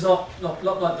 this is not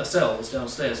like the cells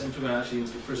downstairs. I'm talking about actually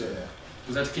into the prison,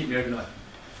 because they had to keep me overnight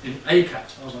in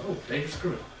ACAT. I was like, oh, dangerous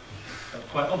criminal.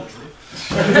 Quite honestly.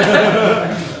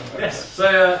 Yes. So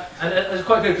and it's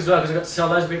quite good as well, because I got to tell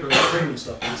loads of people about freeman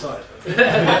stuff inside.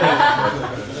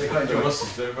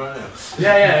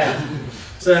 Yeah.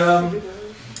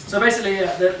 So basically,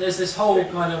 there's this whole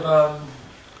kind of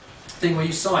thing where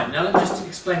you sign. Now let me just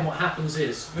explain what happens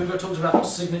is. Remember I talked about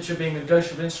signature being a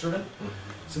negotiable instrument?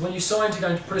 So when you sign to go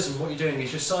into prison, what you're doing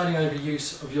is you're signing over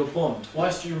use of your bond.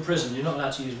 Whilst you're in prison, you're not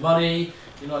allowed to use money,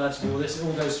 you're not allowed to do all this, it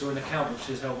all goes through an account which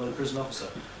is held by the prison officer.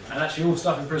 And actually all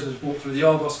stuff in prison is bought through the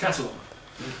Argos catalogue.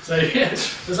 So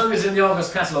as long as it's in the Argos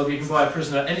catalogue, you can buy a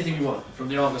prisoner anything you want from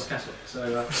the Argos catalogue.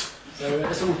 So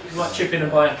it's all, you might chip in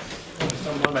and buy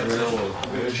some of my mates.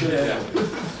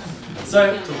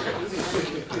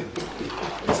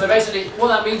 So basically, what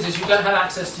that means is you don't have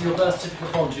access to your birth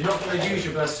certificate bonds. You're not going to use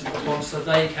your birth certificate bonds, so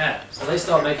they can. So they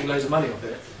start making loads of money off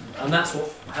it, and that's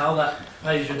how that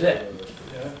pays your debt.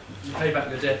 Yeah? You pay back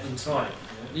your debt in time.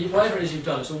 Yeah? Whatever it is you've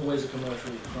done, it's always a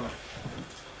commercial crime.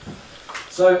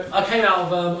 So I came out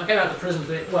of the prison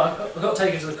thing. Well, I got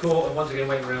taken to the court and once again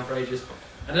waiting around for ages.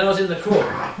 And then I was in the court.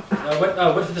 I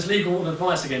went for this legal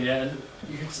advice again, yeah. And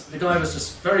the guy was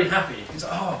just very happy. He's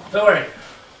like, "Oh, don't worry,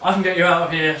 I can get you out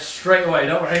of here straight away.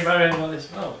 Don't worry about anything like this."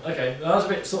 Oh, okay. I was a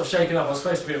bit sort of shaken up. I was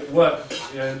supposed to be at work,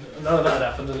 you know. None of that had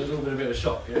happened. A little bit of a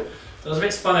shock, yeah. So I was a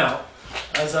bit spun out.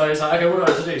 And so he's like, "Okay, what do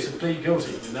I have to do?" So plead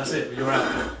guilty, and that's it. You're out.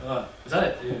 Oh, is that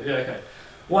it? Yeah, okay.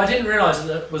 What I didn't realise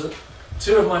was that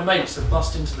 2 of my mates had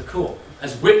bust into the court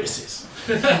as witnesses.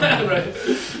 Right.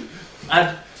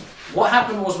 And what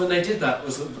happened was when they did that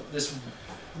was that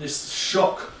this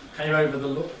shock came over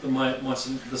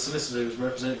the solicitor who was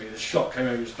representing me. The shock came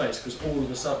over his face because all of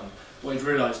a sudden what he'd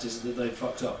realised is that they'd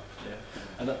fucked up. Yeah.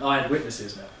 And that I had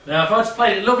witnesses now. Now, if I'd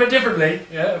played it a little bit differently,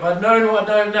 yeah, if I'd known what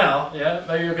I know now, yeah,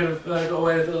 maybe I could have got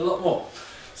away with it a lot more.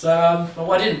 So, but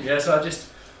I didn't. Yeah. So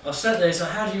I sat there. So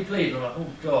how do you plead? And I'm like, oh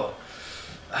God.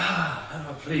 How do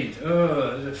I plead?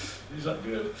 Oh, he's not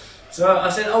good. So I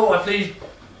said, I plead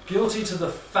guilty to the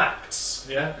facts,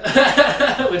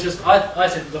 yeah? Which is, I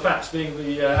said the facts being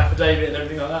the affidavit and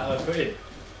everything like that I put in.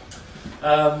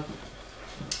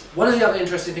 One of the other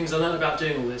interesting things I learned about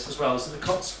doing all this as well is that the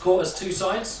court has 2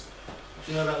 sides.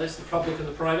 Do you know about this? The public and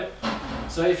the private.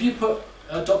 So if you put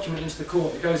a document into the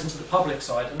court, it goes into the public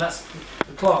side, and that's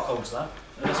the clerk holds that,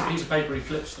 and that's a piece of paper he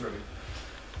flips through.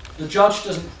 The judge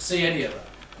doesn't see any of that.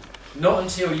 Not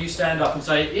until you stand up and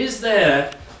say, is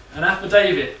there an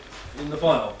affidavit in the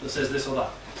file that says this or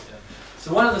that? Yeah.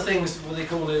 So one of the things, what they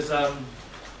call is,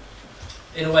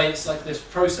 in a way, it's like this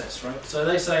process, right? So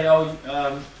they say,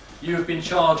 you have been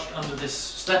charged under this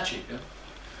statute. Yeah?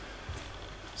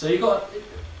 So you've got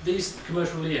these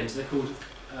commercial liens, they're called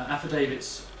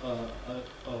affidavits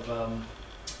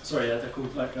they're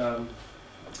called like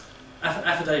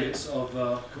affidavits of,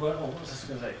 what was I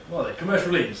going to say? Well, they're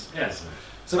commercial liens, yes.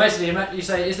 So basically, you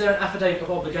say, is there an affidavit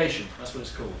of obligation? That's what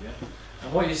it's called, yeah?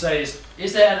 And what you say is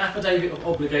there an affidavit of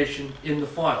obligation in the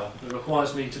file that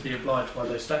requires me to be obliged by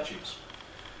those statutes?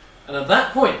 And at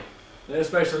that point, they're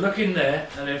supposed to look in there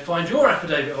and then find your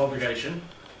affidavit of obligation,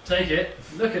 take it,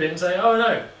 look at it and say, oh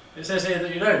no, it says here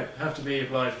that you don't have to be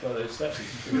obliged by those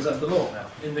statutes, because that's the law now,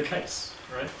 in the case,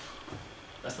 right?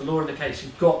 That's the law in the case.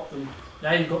 You've got them,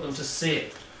 now you've got them to see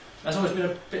it. That's always been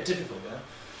a bit difficult,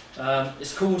 yeah?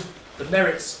 It's called the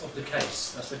merits of the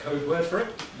case. That's the code word for it,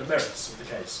 the merits of the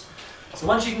case. So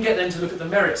once you can get them to look at the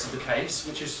merits of the case,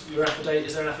 which is your affidavit,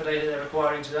 is there an affidavit they're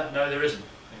requiring to that? No, there isn't.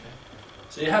 Okay.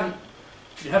 So you haven't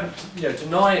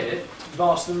denied it, you've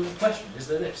asked them the question, is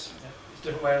there this? Yeah. It's a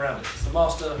different way around it. It's the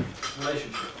master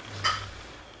relationship.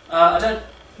 I don't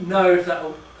know if that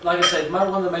will, like I said, one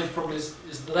of the major problems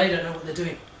is that they don't know what they're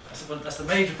doing. That's the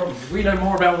major problem. We know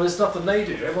more about all this stuff than they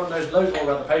do. Everyone knows loads more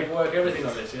about the paperwork, everything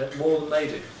like this, yeah? More than they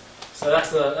do. So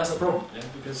that's the problem, yeah?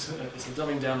 Because it's the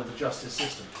dumbing down of the justice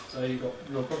system. So you've got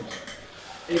real problems.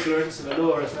 Ignorance of the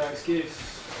law is no excuse.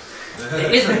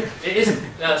 It isn't. It isn't.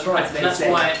 That's right. And that's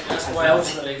why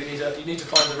ultimately you need to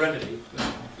find the remedy.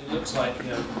 It looks like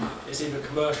it's either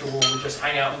commercial or we just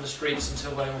hang out in the streets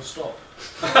until they all stop.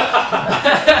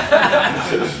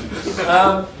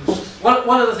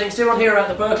 One of the things. Did everyone hear about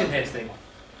the Birkenhead thing?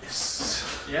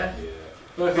 Yes. Yeah.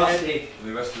 Birkenhead. They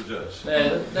arrested the judge.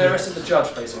 They arrested the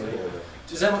judge, basically.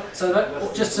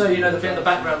 Just so you know the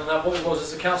background on that, what it was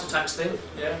is a council tax thing.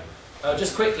 Yeah.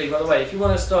 Just quickly, by the way, if you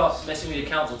want to start messing with your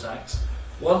council tax,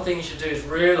 one thing you should do is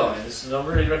realise, and I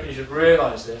really reckon you should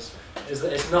realise this, is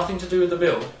that it's nothing to do with the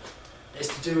bill. It's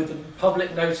to do with the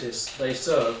public notice they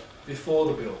serve before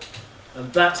the bill,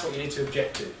 and that's what you need to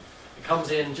object to. It comes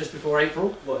in just before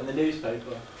April. What, in the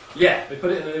newspaper? Yeah, they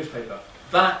put it in the newspaper.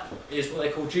 That is what they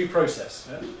call due process.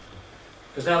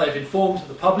 Because now they've informed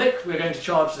the public, we're going to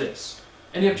charge this.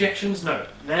 Any objections? No.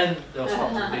 Then they'll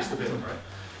start to release the bill, right?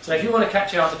 So if you want to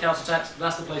catch out the council tax,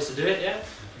 that's the place to do it, yeah?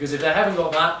 Because if they haven't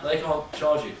got that, they can't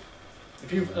charge you.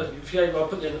 If you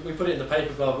we put it in the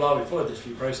paper, blah, blah, we followed this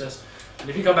due process, and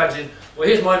if you come back in, well,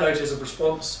 here's my notice of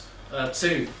response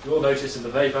to your notice in the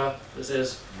paper that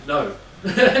says no,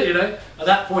 at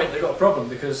that point they've got a problem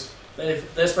because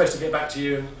they're supposed to get back to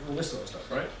you and all this sort of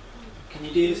stuff, right? Can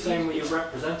you do the same with your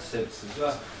representatives as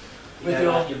well? With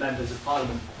your members of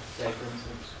parliament, say, for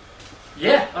instance?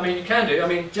 Yeah, I mean, you can do. I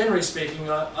mean, generally speaking,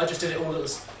 I just did it all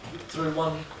through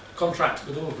one contract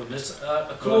with all of them. There's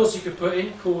a clause you could put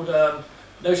in called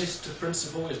notice to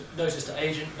principal is notice to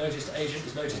agent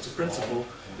is notice to principal,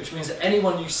 which means that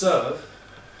anyone you serve,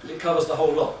 it covers the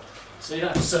whole lot. So you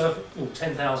don't have to serve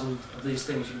 10,000 of these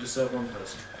things, you can just serve one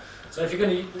person. So if you're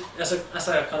going to, that's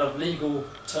a kind of legal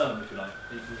term, if you like,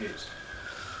 that you can use.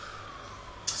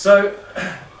 So,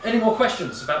 any more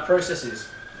questions about processes?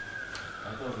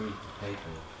 I don't read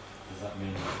paper. Does that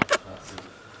mean that's the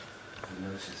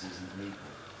notice isn't legal?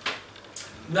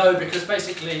 No, because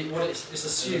basically what it's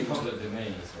assumed. Public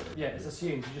domain is what it Yeah, it's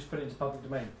assumed. You just put it into public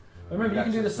domain. Yeah. Remember, you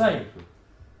can do the same.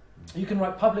 You can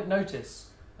write public notice.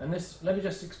 And this, let me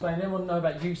just explain. Anyone know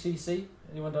about UCC?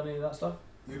 Anyone done any of that stuff?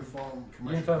 Uniform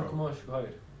Commercial Uniform Code. Commercial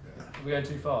Code. Yeah. Are we going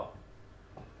too far?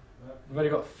 We've only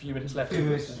got a few minutes left. 2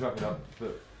 minutes to wrap it up.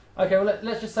 But Okay, well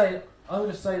let's just say, I will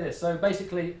just say this. So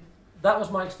basically, that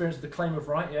was my experience of the claim of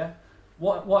right, yeah?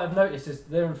 What I've noticed is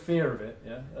they're in fear of it,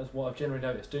 yeah? That's what I've generally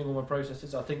noticed. Doing all my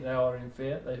processes, I think they are in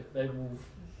fear. They will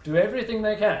do everything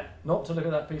they can not to look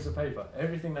at that piece of paper.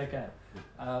 Everything they can.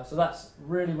 So that's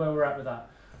really where we're at with that.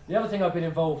 The other thing I've been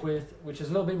involved with, which is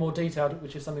a little bit more detailed,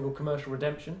 which is something called commercial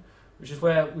redemption, which is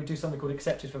where we do something called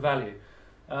accepted for value.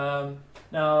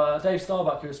 Now, Dave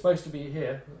Starbuck, who was supposed to be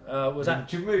here, was at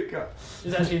Jamaica.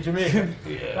 He's actually in Jamaica.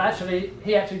 But actually,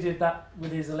 he actually did that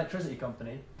with his electricity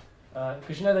company,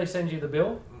 because you know they send you the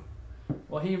bill.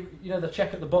 Well, you know the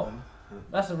check at the bottom.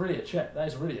 That's really a check. That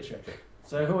is really a check.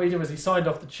 So what he did was he signed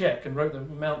off the check and wrote the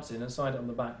amounts in and signed it on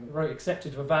the back. He wrote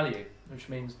accepted for value, which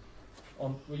means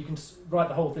you can write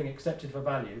the whole thing accepted for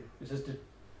value. It says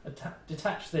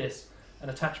detach this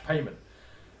and attach payment.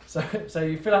 So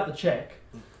you fill out the check,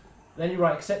 then you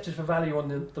write accepted for value on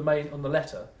the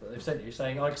letter that they've sent you,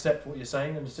 saying I accept what you're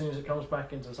saying, and as soon as it comes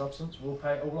back into substance, we'll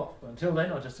pay it all off. But until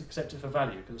then, I just accept it for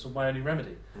value because it's my only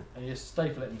remedy, and you just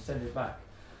staple it and send it back.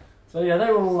 So yeah,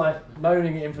 they were all like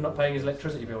moaning at him for not paying his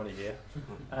electricity bill in a year,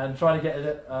 and trying to get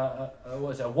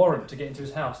a warrant to get into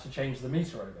his house to change the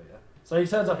meter over. Yeah. So he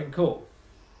turns up in court,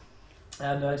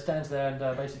 and he stands there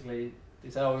and basically. He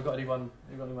said, "Oh, we've got anyone?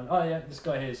 Oh, yeah, this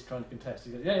guy here is trying to contest."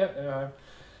 He goes, "Yeah."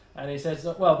 And he says,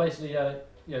 "Well, basically,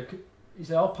 he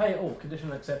said, I'll pay it all,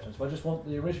 conditional acceptance. But I just want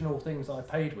the original things that I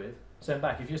paid with sent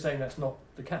back. If you're saying that's not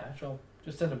the cash, I'll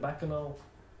just send them back, and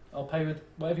I'll pay with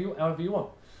however you want."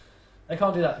 They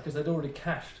can't do that because they'd already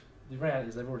cashed. The reality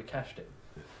is they've already cashed it.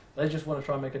 They just want to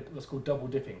try and make what's called double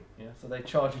dipping. Yeah, so they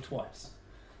charge you twice.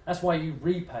 That's why you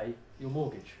repay your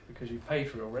mortgage, because you've paid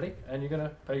for it already, and you're going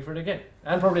to pay for it again,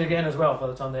 and probably again as well by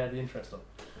the time they add the interest on.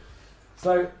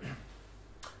 So,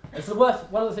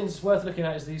 one of the things that's worth looking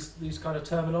at is these kind of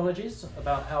terminologies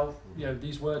about how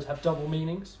these words have double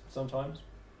meanings sometimes,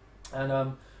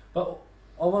 and but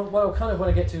what I kind of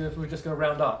want to get to, if we're just going to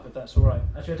round up, if that's all right.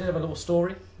 Actually, I did have a little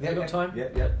story. Have you got time? Yeah.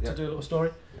 To do a little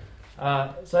story.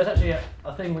 So it's actually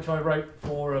a thing which I wrote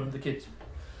for the kids,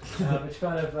 which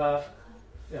kind of.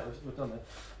 Yeah, we've done that.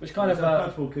 Which kind of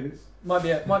might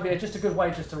be just a good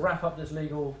way just to wrap up this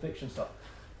legal fiction stuff.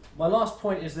 My last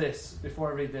point is this, before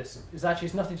I read this, is actually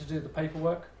it's nothing to do with the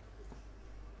paperwork.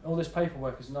 All this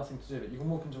paperwork is nothing to do with it. You can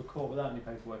walk into a court without any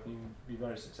paperwork and you can be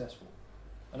very successful.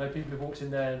 I know people who've walked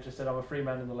in there and just said, I'm a free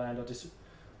man in the land,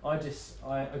 I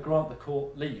grant the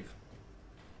court leave.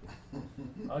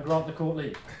 I grant the court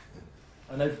leave.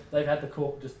 And they've had the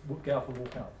court just get up and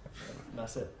walk out. And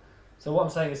that's it. So what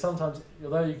I'm saying is sometimes,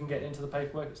 although you can get into the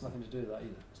paperwork, it's nothing to do with that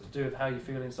either. It's to do with how you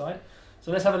feel inside.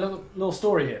 So let's have a little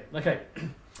story here. Okay.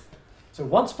 So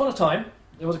once upon a time,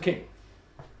 there was a king.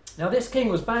 Now this king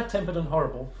was bad-tempered and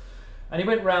horrible, and he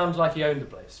went round like he owned the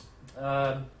place.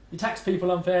 He taxed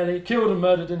people unfairly, killed and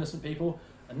murdered innocent people,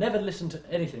 and never listened to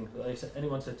anything that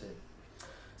anyone said to him.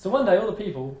 So one day all the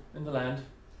people in the land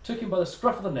took him by the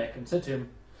scruff of the neck and said to him,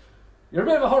 "You're a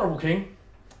bit of a horrible king.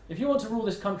 If you want to rule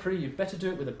this country, you'd better do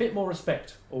it with a bit more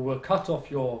respect, or we'll cut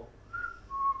off your..."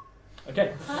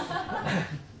 Okay.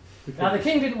 Now the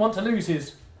king didn't want to lose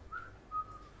his...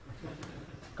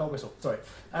 Can't whistle, sorry.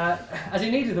 As he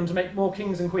needed them to make more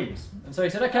kings and queens. And so he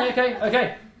said, okay.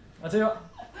 I'll tell you what,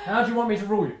 how do you want me to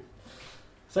rule you?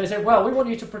 So he said, well, we want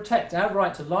you to protect our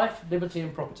right to life, liberty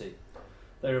and property.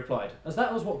 They replied, as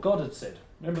that was what God had said.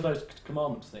 Remember those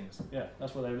commandments things? Yeah,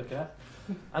 that's what they were looking at.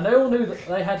 And they all knew that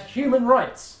they had human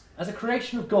rights as a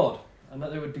creation of God, and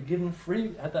that they would be given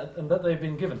and that they've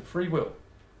been given free will.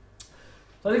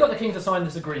 So they got the king to sign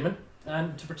this agreement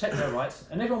and to protect their rights,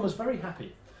 and everyone was very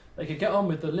happy. They could get on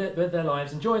with their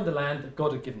lives, enjoying the land that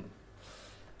God had given them.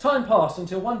 Time passed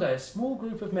until one day a small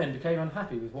group of men became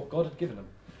unhappy with what God had given them,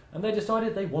 and they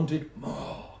decided they wanted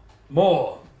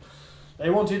more. They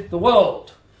wanted the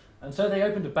world, and so they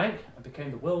opened a bank and became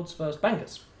the world's first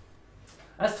bankers.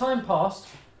 As time passed,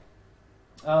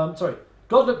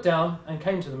 God looked down and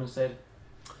came to them and said,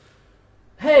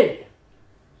 Hey,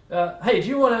 do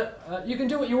you want to? You can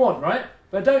do what you want, right?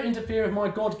 But don't interfere with my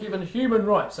God-given human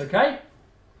rights, okay?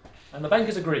 And the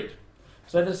bankers agreed.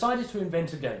 So they decided to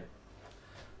invent a game.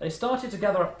 They started to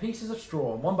gather up pieces of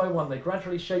straw, and one by one they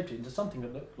gradually shaped it into something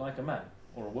that looked like a man,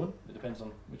 or a woman, it depends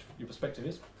on which your perspective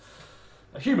is.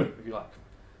 A human, if you like.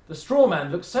 The straw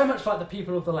man looked so much like the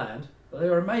people of the land that they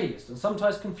were amazed and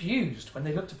sometimes confused when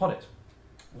they looked upon it.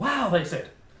 "Wow," they said,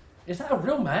 "is that a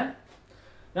real man?"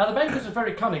 Now the bankers were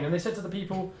very cunning, and they said to the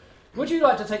people, "Would you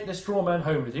like to take this straw man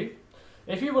home with you?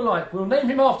 If you would like, we'll name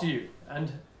him after you,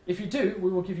 and if you do, we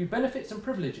will give you benefits and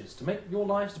privileges to make your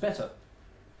lives better."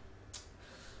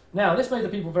 Now this made the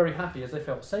people very happy, as they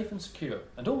felt safe and secure,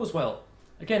 and all was well.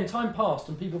 Again, time passed,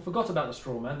 and people forgot about the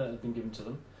straw man that had been given to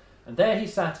them, and there he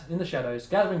sat in the shadows,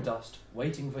 gathering dust,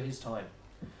 waiting for his time.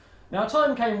 Now a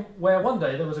time came where one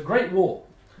day there was a great war,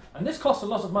 and this cost a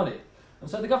lot of money, and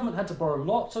so the government had to borrow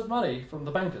lots of money from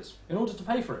the bankers in order to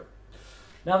pay for it.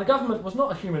 Now the government was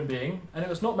not a human being, and it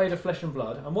was not made of flesh and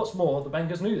blood, and what's more, the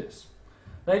bankers knew this.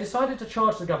 They decided to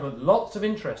charge the government lots of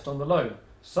interest on the loan,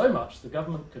 so much the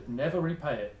government could never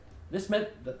repay it. This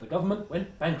meant that the government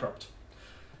went bankrupt.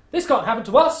 "This can't happen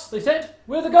to us," they said.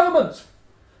 "We're the government.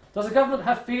 Does the government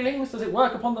have feelings? Does it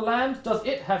work upon the land? Does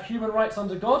it have human rights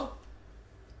under God?"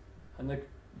 And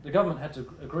the government had to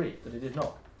agree that it did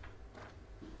not.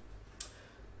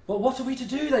 "But what are we to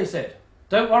do?" they said.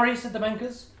 "Don't worry," said the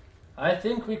bankers. "I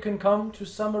think we can come to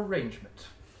some arrangement."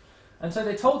 And so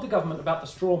they told the government about the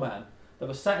straw man that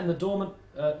was sat dormant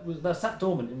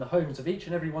in the homes of each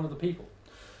and every one of the people.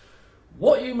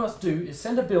 "What you must do is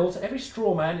send a bill to every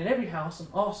straw man in every house and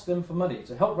ask them for money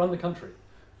to help run the country.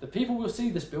 The people will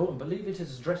see this bill and believe it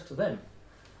is addressed to them.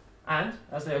 And,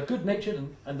 as they are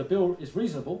good-natured and the bill is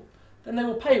reasonable, then they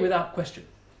will pay without question."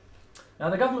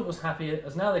 Now the government was happy,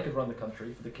 as now they could run the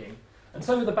country for the king, and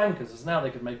so were the bankers, as now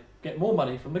they could get more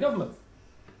money from the government.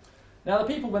 Now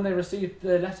the people, when they received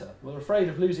their letter, were afraid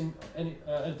of losing any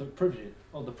of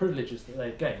the privileges that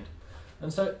they had gained,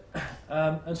 and so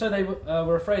they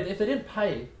were afraid that if they didn't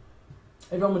pay,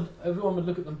 everyone would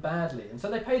look at them badly, and so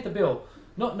they paid the bill,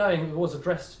 not knowing it was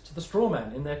addressed to the straw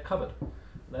man in their cupboard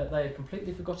that they had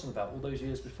completely forgotten about all those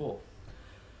years before.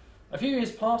 A few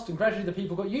years passed, and gradually the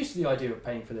people got used to the idea of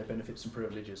paying for their benefits and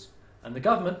privileges, and the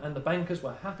government and the bankers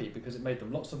were happy because it made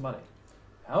them lots of money.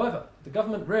 However, the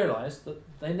government realised that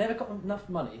they never got enough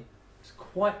money to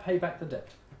quite pay back the debt,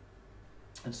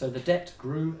 and so the debt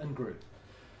grew and grew.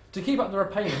 To keep up the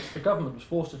repayments, the government was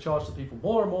forced to charge the people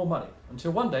more and more money,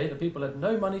 until one day the people had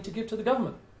no money to give to the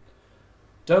government.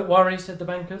 "Don't worry," said the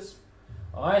bankers.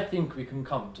 "I think we can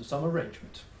come to some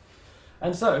arrangement."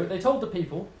 And so they told the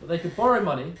people that they could borrow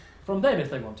money from them if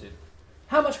they wanted.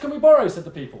 "How much can we borrow?" said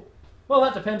the people. "Well,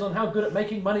 that depends on how good at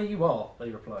making money you are," they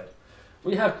replied.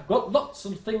 "We have got lots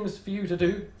of things for you to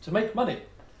do to make money."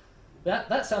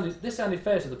 This sounded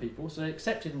fair to the people, so they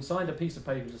accepted and signed a piece of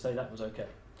paper to say that was okay.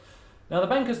 Now the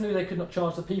bankers knew they could not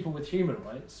charge the people with human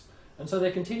rights, and so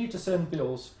they continued to send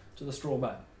bills to the straw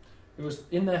man, who was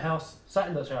in their house, sat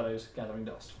in the shadows, gathering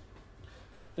dust.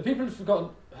 The people had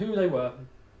forgotten who they were,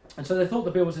 and so they thought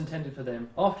the bill was intended for them.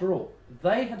 After all,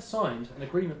 they had signed an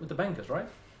agreement with the bankers, right?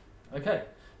 Okay.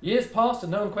 Years passed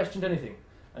and no one questioned anything,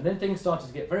 and then things started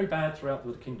to get very bad throughout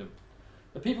the kingdom.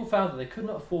 The people found that they could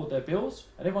not afford their bills,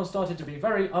 and everyone started to be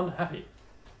very unhappy.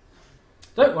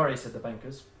 "Don't worry," said the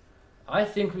bankers. "I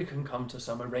think we can come to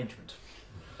some arrangement.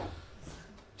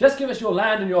 Just give us your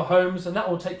land and your homes, and that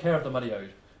will take care of the money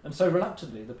owed." And so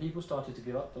reluctantly, the people started to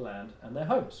give up the land and their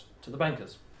homes to the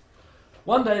bankers.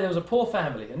 One day there was a poor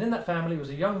family, and in that family was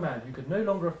a young man who could no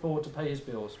longer afford to pay his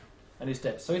bills and his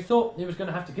debts, so he thought he was going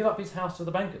to have to give up his house to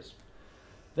the bankers.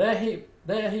 There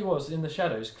he was in the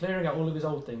shadows, clearing out all of his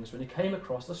old things, when he came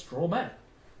across the straw man.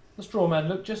 The straw man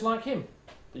looked just like him.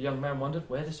 The young man wondered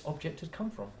where this object had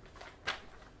come from.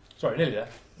 Sorry, nearly there.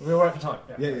 Are we all right for time?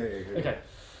 Yeah. Okay.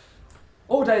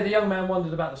 All day the young man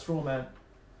wondered about the straw man,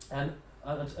 and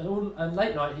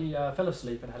late night he fell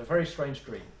asleep and had a very strange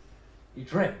dream. He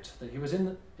dreamt that he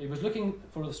was looking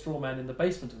for the straw man in the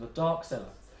basement of a dark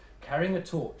cellar. Carrying a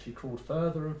torch, he crawled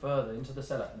further and further into the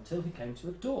cellar until he came to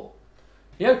a door.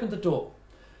 He opened the door.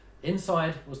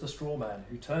 Inside was the straw man,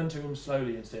 who turned to him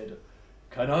slowly and said,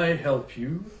 "Can I help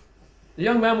you?" The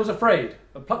young man was afraid,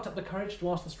 but plucked up the courage to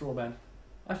ask the straw man,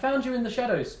 "I found you in the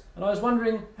shadows, and I was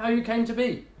wondering how you came to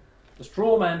be." The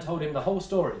straw man told him the whole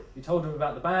story. He told him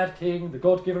about the bad king, the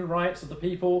God-given rights of the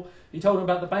people. He told him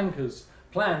about the bankers'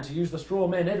 plan to use the straw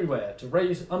men everywhere to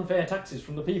raise unfair taxes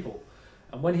from the people.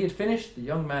 And when he had finished, the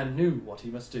young man knew what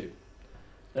he must do.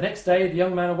 The next day, the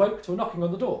young man awoke to a knocking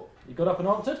on the door. He got up and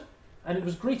answered, and it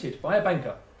was greeted by a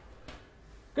banker.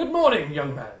 "Good morning,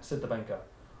 young man," said the banker.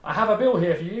 "I have a bill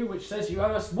here for you which says you owe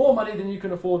us more money than you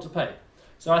can afford to pay.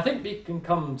 So I think we can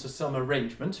come to some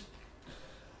arrangement.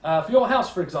 For your house,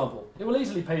 for example, it will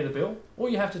easily pay the bill. All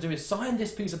you have to do is sign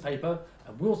this piece of paper,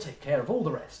 and we'll take care of all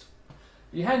the rest."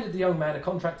 He handed the young man a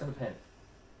contract and a pen.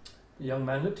 The young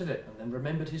man looked at it and then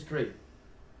remembered his dream.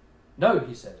 No,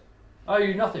 he said, I owe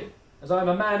you nothing, as I am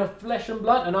a man of flesh and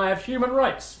blood and I have human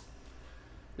rights.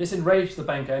 This enraged the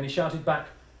banker, and he shouted back,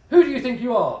 Who do you think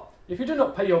you are? If you do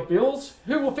not pay your bills,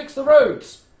 who will fix the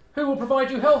roads? Who will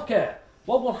provide you health care?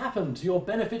 What will happen to your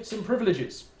benefits and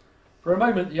privileges? For a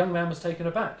moment, the young man was taken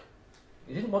aback.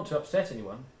 He didn't want to upset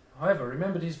anyone, however,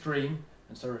 remembered his dream,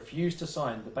 and so refused to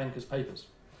sign the banker's papers.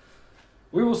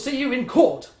 We will see you in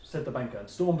court, said the banker, and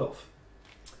stormed off.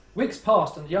 Weeks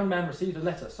passed, and the young man received a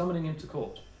letter summoning him to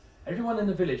court. Everyone in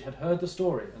the village had heard the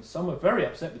story, and some were very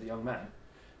upset with the young man.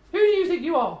 Who do you think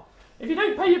you are? If you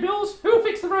don't pay your bills, who will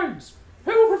fix the roads?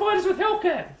 Who will provide us with health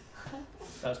care?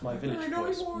 That's my village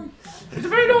voice. He's a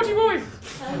very naughty boy.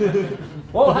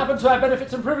 What will happen to our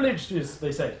benefits and privileges,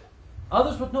 they said.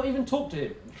 Others would not even talk to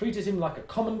him and treated him like a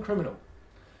common criminal.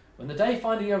 When the day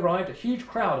finally arrived, a huge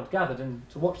crowd had gathered in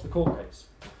to watch the court case.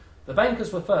 The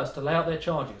bankers were first to lay out their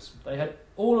charges. They had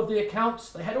all of the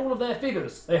accounts, they had all of their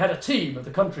figures. They had a team of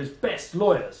the country's best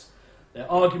lawyers.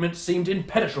 Their arguments seemed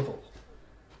impenetrable.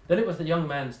 Then it was the young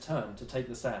man's turn to take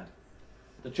the stand.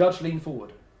 The judge leaned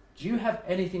forward. Do you have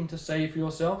anything to say for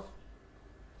yourself?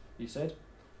 He said.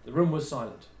 The room was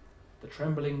silent. The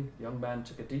trembling young man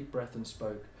took a deep breath and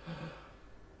spoke.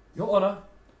 Your Honour,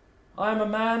 I am a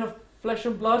man of flesh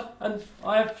and blood, and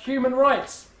I have human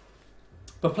rights.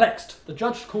 Perplexed, the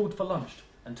judge called for lunch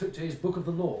and took to his book of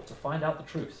the law to find out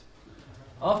the truth.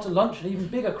 After lunch, an even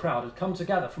bigger crowd had come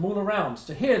together from all around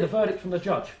to hear the verdict from the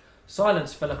judge.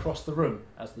 Silence fell across the room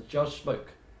as the judge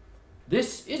spoke.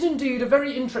 This is indeed a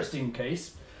very interesting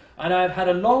case, and I have had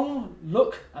a long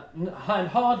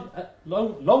hard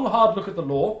look at the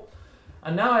law,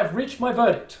 and now I have reached my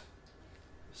verdict.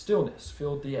 Stillness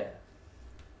filled the air.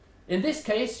 In this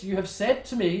case, you have said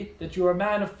to me that you are a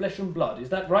man of flesh and blood. Is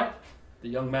that right? The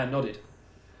young man nodded.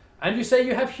 And you say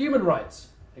you have human rights?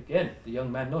 Again, the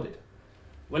young man nodded.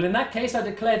 Well, in that case, I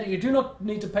declare that you do not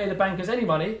need to pay the bankers any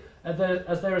money,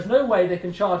 as there is no way they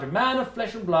can charge a man of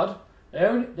flesh and blood. They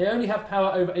only have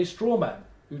power over a straw man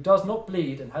who does not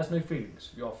bleed and has no feelings.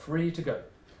 You are free to go.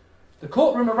 The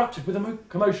courtroom erupted with a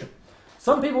commotion.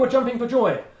 Some people were jumping for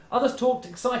joy. Others talked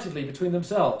excitedly between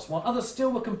themselves, while others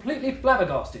still were completely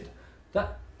flabbergasted.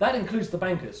 That includes the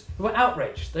bankers, who were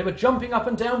outraged. They were jumping up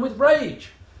and down with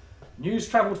rage. News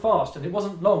travelled fast, and it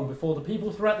wasn't long before the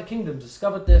people throughout the kingdom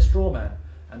discovered their straw man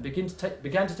and began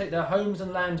to take their homes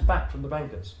and land back from the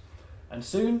bankers. And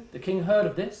soon the king heard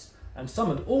of this and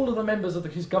summoned all of the members of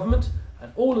his government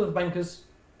and all of the bankers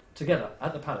together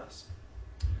at the palace.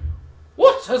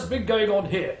 What has been going on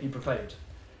here? He proclaimed.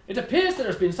 It appears there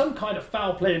has been some kind of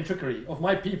foul play and trickery of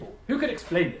my people. Who can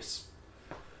explain this?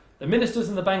 The ministers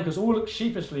and the bankers all looked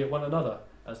sheepishly at one another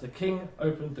as the king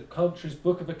opened the country's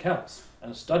book of accounts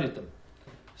and studied them.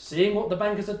 Seeing what the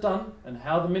bankers had done and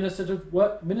how the ministers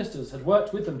had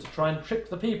worked with them to try and trick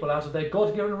the people out of their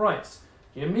God-given rights,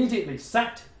 he immediately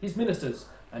sacked his ministers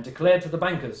and declared to the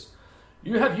bankers,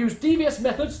 You have used devious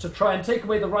methods to try and take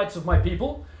away the rights of my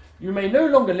people. You may no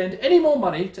longer lend any more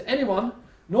money to anyone,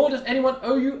 nor does anyone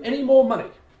owe you any more money.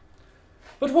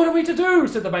 But what are we to do?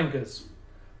 Said the bankers.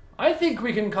 I think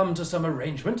we can come to some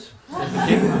arrangement, said the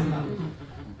king.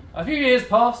 A few years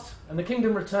passed, and the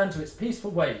kingdom returned to its peaceful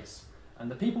ways,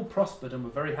 and the people prospered and were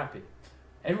very happy.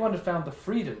 Everyone had found the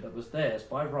freedom that was theirs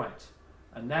by right,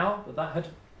 and now that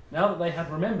they had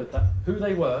remembered who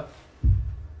they were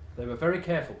very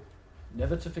careful,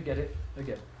 never to forget it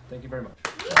again. Thank you very much.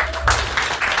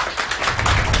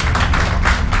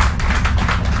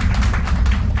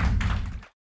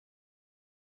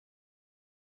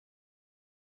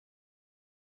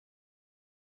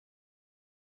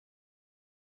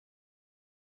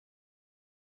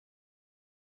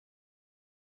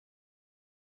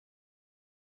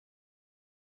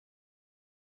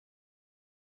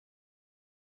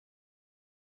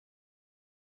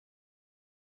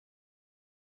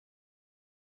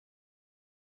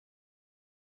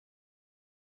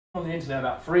 On the internet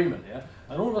about freeman, yeah,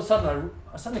 and all of a sudden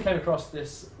I suddenly came across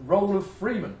this role of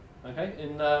freeman, okay,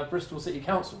 in Bristol City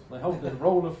Council. They hold the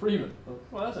role of freeman.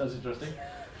 Well, that sounds interesting.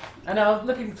 And I was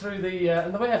looking through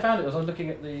and the way I found it was I was looking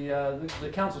at the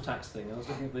council tax thing. I was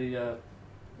looking at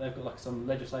they've got like some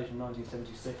legislation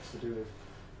 1976 to do with,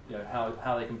 you know,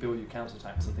 how they can bill you council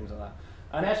tax and things like that.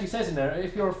 And it actually says in there,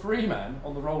 if you're a freeman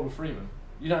on the role of freeman,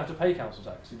 you don't have to pay council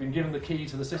tax. You've been given the key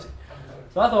to the city.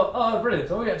 So I thought, oh, brilliant.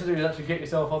 So all you have to do is actually get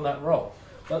yourself on that roll.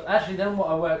 But actually then what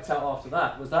I worked out after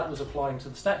that was applying to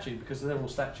the statute, because they're all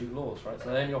statute laws, right? So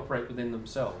they only operate within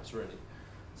themselves, really.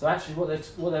 So actually what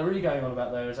they're really going on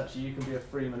about there is actually you can be a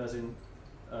freeman as in,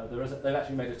 they've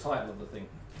actually made a title of the thing.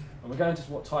 And we're going to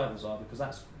what titles are, because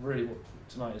that's really what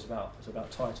tonight is about. It's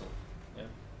about title. Yeah.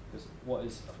 Because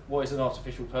what is an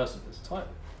artificial person? It's a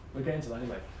title. We'll get into that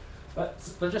anyway. But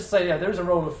just say, yeah, there is a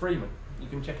role of freeman. You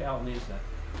can check it out on the internet.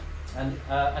 And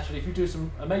actually, if you do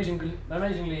some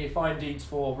amazingly fine deeds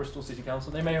for Bristol City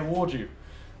Council, they may award you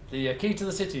the key to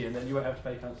the city, and then you won't have to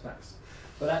pay council tax.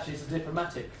 But actually, it's a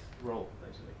diplomatic role,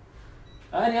 basically.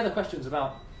 Any other questions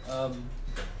about,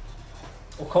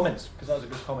 or comments? Because that was a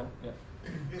good comment. Yeah.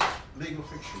 It's legal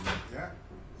fiction, yeah?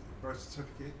 Birth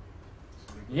certificate?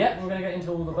 Yeah, we're going to get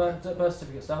into all the birth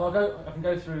certificate stuff. I can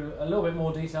go through a little bit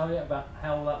more detail about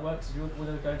how all that works. If you want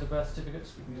to go into birth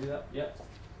certificates, we can do that. Yeah.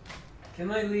 Can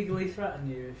they legally threaten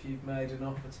you if you've made an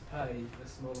offer to pay a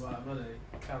small amount of money,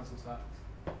 council tax?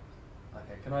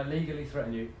 Okay, can I legally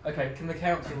threaten you? Okay. Can the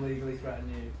council legally threaten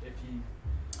you if you...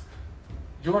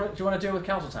 Do you want to deal with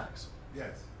council tax?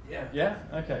 Yes. Yeah. Yeah?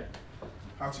 Okay.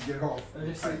 How to get off?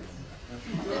 I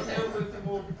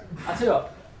tell you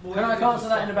what, can I answer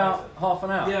that in about half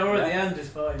an hour? Yeah, or at the end is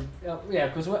fine. Yeah,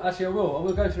 because actually I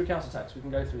will go through council tax. We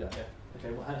can go through that. Yeah.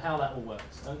 Okay. Well, and how that all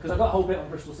works. Because I've got a whole bit on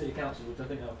Bristol City Council, which I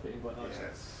think that'll fit in quite nicely.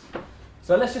 Yes.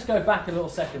 So let's just go back a little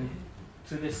second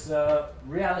to this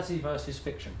reality versus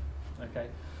fiction. Okay.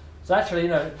 So actually,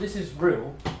 this is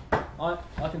real.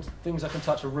 Things I can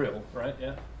touch are real, right?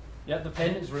 Yeah. Yeah. The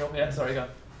pen is real. Yeah. Sorry, go.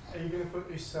 Are you going to put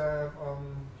this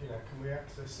on? Can we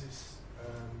access this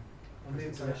on the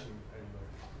internet? Anyway?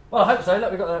 Well, I hope so.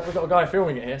 Look, we've got a guy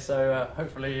filming it here, so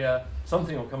hopefully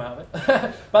something will come out of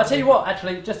it. But I tell you what,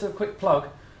 actually, just a quick plug.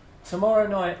 Tomorrow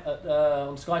night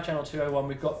on Sky Channel 201,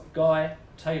 we've got Guy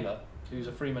Taylor, who's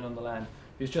a freeman on the land,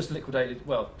 who's just liquidated.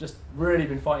 Well, just really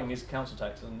been fighting his council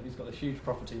tax, and he's got a huge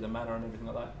property, the manor, and everything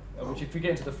like that. Which, if you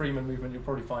get into the freeman movement, you'll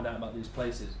probably find out about these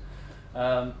places.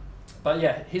 But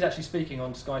yeah, he's actually speaking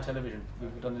on Sky Television.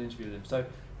 We've done an interview with him, so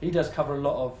he does cover a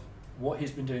lot of what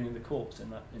he's been doing in the courts in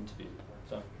that interview.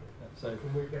 So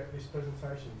can we get this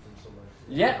presentation from somewhere?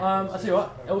 Yeah, I tell you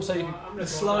what. Also, the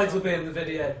slides will be in the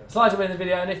video. Slides will be in the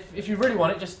video, and if you really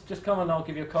want it, just come and I'll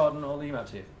give you a card and I'll email it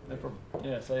to you. No problem.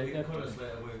 Yeah. So yeah, Call us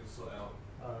later. We'll sort it out.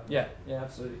 yeah,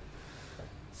 absolutely.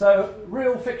 So,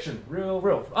 real fiction, real.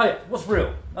 Oh yeah, what's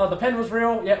real? Oh, the pen was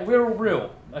real. Yeah, we're all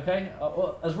real. Okay,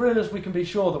 well, as real as we can be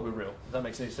sure that we're real. If that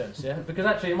makes any sense, yeah. Because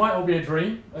actually, it might all be a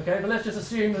dream. Okay, but let's just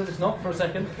assume that it's not for a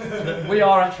second. That we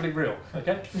are actually real.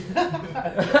 Okay.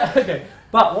 Okay.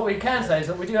 But what we can say is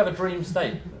that we do have a dream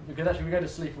state. Because actually, we go to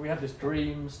sleep and we have this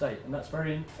dream state, and that's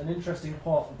an interesting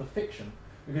part of the fiction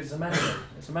because it's imaginary.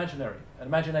 It's imaginary. And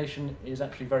imagination is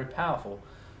actually very powerful.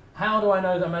 How do I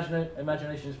know that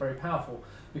imagination is very powerful?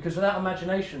 Because without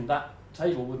imagination, that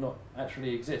table would not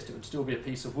actually exist. It would still be a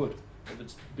piece of wood. It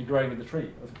would be growing in the tree.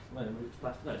 No,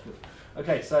 it's wood.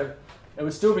 Okay, so it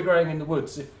would still be growing in the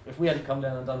woods if we hadn't come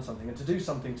down and done something. And to do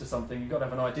something to something, you've got to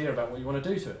have an idea about what you want to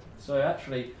do to it. So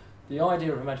actually, the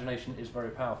idea of imagination is very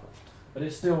powerful. But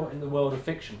it's still in the world of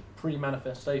fiction,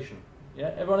 pre-manifestation.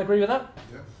 Yeah, everyone agree with that?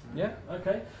 Yeah. Yeah,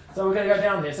 okay. So we're going to go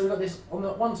down here. So we've got this, on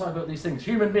the one side we've got these things.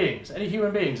 Human beings. Any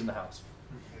human beings in the house?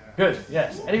 Good,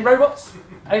 yes. Any robots?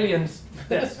 Aliens?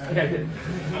 Yes. Okay, good.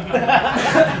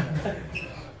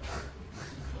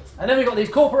 And then we've got these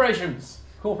corporations.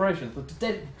 Corporations,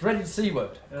 the dreaded C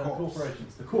word.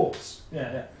 Corporations, the corpse.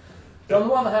 Yeah. So on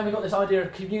the one hand, we've got this idea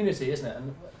of community, isn't it?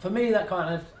 And for me, that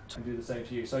kind of can do the same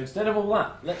to you. So instead of all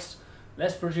that,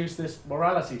 let's produce this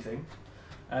morality thing.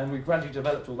 And we gradually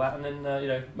developed all that, and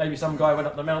then maybe some guy went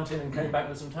up the mountain and came back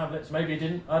with some tablets. Maybe he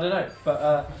didn't. I don't know.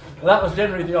 But that was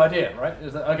generally the idea, right?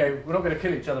 Is that okay? We're not going to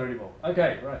kill each other anymore.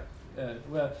 Okay, right.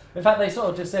 Well, in fact, they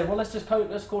sort of just said, well, let's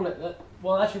call it.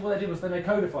 Well, actually, what they did was then they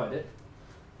codified it.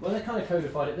 Well, they kind of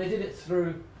codified it. They did it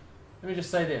through. Let me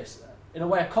just say this: in a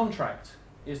way, a contract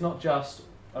is not just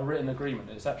a written agreement.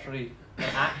 It's actually an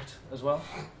act as well.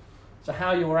 So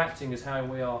how you are acting is how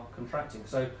we are contracting.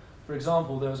 So. For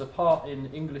example, there was a part in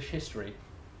English history,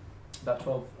 about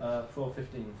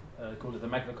 1215, called it the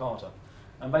Magna Carta.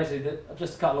 And basically,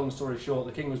 just to cut a long story short,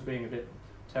 the king was being a bit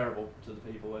terrible to the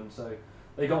people, and so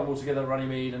they got them all together at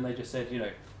Runnymede, and they just said,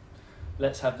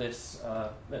 let's have this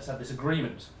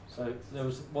agreement. So there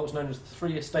was what was known as the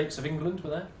 3 estates of England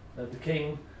were there. The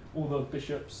king, all the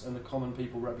bishops, and the common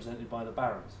people represented by the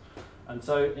barons. And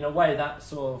so, in a way, that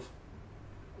sort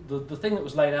of the thing that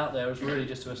was laid out there was really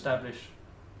just to establish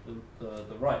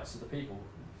the rights of the people,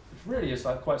 which really is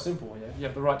quite simple. You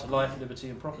have the right to life, liberty,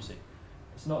 and property.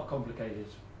 It's not complicated.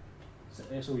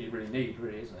 It's all you really need,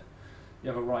 really, isn't it? You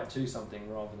have a right to something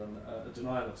rather than a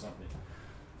denial of something.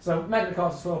 So Magna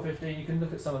Carta 1215, you can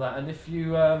look at some of that, and if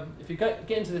you get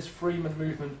into this freeman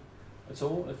movement at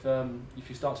all, if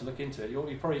you start to look into it,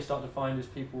 you probably start to find is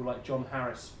people like John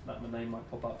Harris, that name might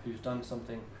pop up, who's done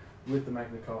something with the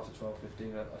Magna Carta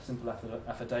 1215, a simple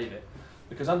affidavit,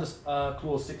 because under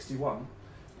clause 61,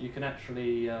 you can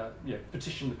actually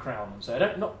petition the Crown and say,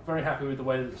 I'm not very happy with the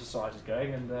way that the society is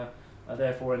going, and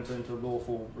therefore enter into a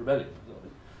lawful rebellion.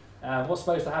 What's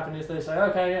supposed to happen is they say,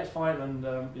 okay, yeah, it's fine, and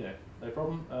no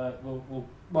problem. We'll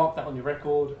mark that on your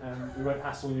record, and we won't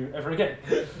hassle you ever again.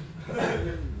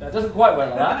 Now, it doesn't quite work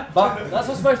like that, but that's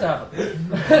what's supposed to happen.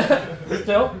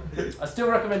 I still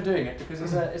recommend doing it because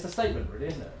it's a statement, really,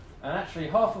 isn't it? And actually,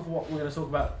 half of what we're going to talk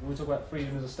about when we talk about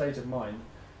freedom as a state of mind,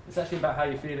 it's actually about how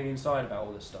you're feeling inside about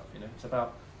all this stuff. It's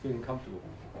about feeling comfortable.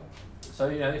 So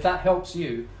if that helps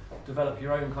you develop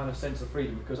your own kind of sense of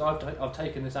freedom, because I've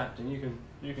taken this act, and you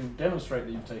can demonstrate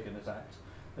that you've taken this act.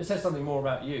 It says something more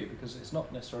about you, because it's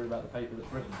not necessarily about the paper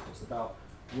that's written, it's about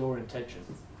your intention.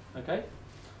 Okay?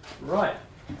 Right.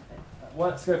 Well,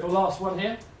 let's go for the last one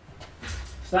here.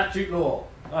 Statute law.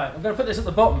 Right, I'm going to put this at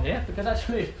the bottom here, because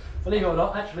actually, believe it or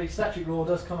not, actually statute law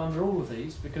does come under all of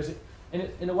these, because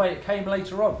in a way it came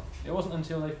later on. It wasn't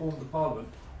until they formed the Parliament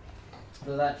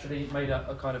that they actually made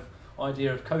a kind of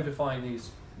idea of codifying these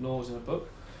laws in a book.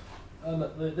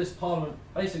 This Parliament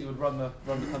basically would run the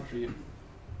country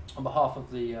on behalf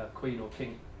of the Queen or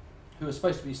King, who are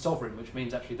supposed to be sovereign, which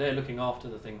means actually they're looking after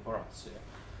the thing for us.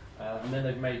 And then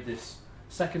they've made this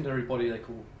secondary body they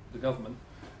call the government,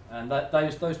 and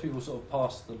those people sort of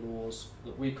pass the laws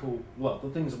that we call, well, the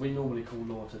things that we normally call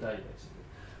law today, basically.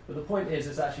 But the point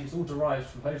is actually it's all derived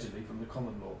supposedly from the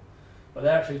common law, but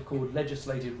they're actually called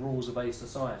legislative rules of a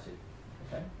society.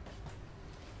 Okay.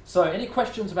 So, any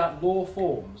questions about law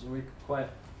forms? Are we quite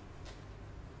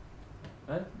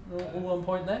all on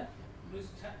point there? Was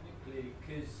technically,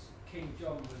 because King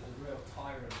John was a real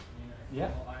tyrant, Yeah.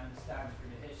 from what I understand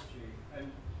from the history,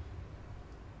 and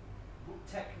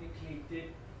technically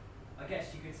I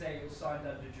guess you could say it was signed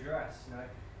under duress,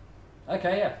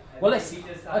 Okay, yeah. And Well, he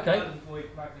does that okay. to avoid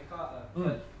Magna Carta,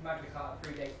 but Magna Carta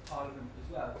predates Parliament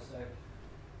as well, so...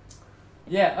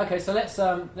 Yeah, okay, so let's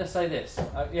say this.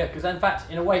 Because in fact,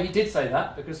 in a way, he did say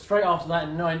that, because straight after that,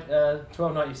 in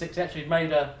 1296, he actually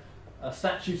made a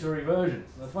statutory version.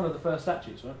 That's one of the first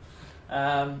statutes,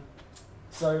 right?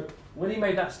 So when he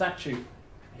made that statute,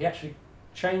 he actually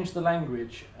changed the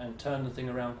language and turned the thing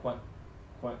around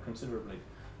quite considerably.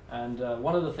 And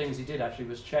one of the things he did actually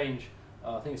was change,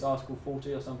 I think it's Article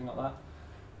 40 or something like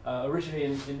that. Originally,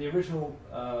 in the original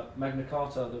Magna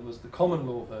Carta, that was the common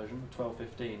law version,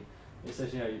 1215, it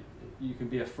says, you can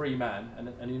be a free man,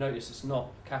 and you notice it's not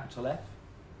capital F.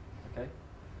 Okay,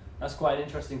 that's quite an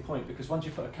interesting point, because once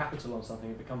you put a capital on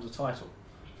something, it becomes a title.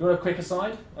 Do you want a quick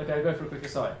aside? Okay, I'll go for a quick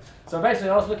aside. So basically,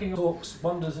 I was looking at talks,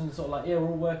 wonders, and sort of like, we're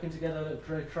all working together,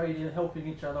 trading, helping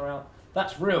each other out.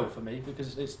 That's real for me,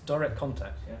 because it's direct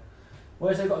contact. Yeah.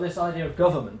 Whereas they've got this idea of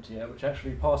government, which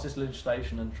actually passes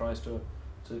legislation and tries to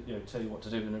tell you what to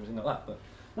do and everything like that. But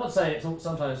not to say it's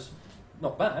sometimes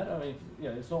not bad. I mean,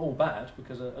 it's not all bad,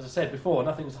 because as I said before,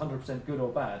 nothing's 100% good or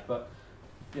bad. But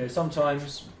sometimes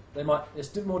it's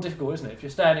a bit more difficult, isn't it? If you're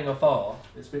standing afar,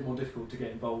 it's a bit more difficult to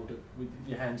get involved with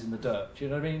your hands in the dirt. Do you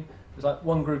know what I mean? There's like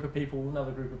one group of people,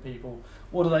 another group of people.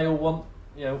 What do they all want?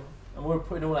 And we're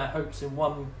putting all our hopes in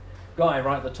one guy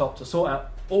right at the top to sort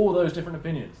out all those different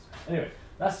opinions. Anyway,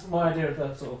 that's my idea of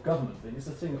the sort of government thing. It's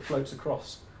the thing that floats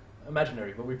across,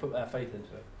 imaginary, but we put our faith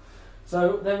into it.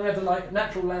 So then we have the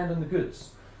natural land and the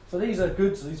goods. So these are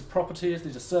goods, these are properties,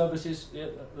 these are services.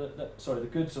 The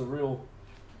goods are real,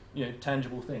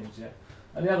 tangible things. Yeah.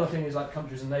 And the other thing is like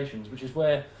countries and nations, which is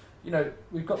where,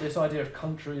 we've got this idea of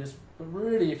countries. But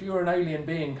really, if you were an alien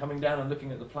being coming down and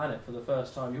looking at the planet for the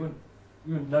first time, you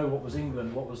wouldn't know what was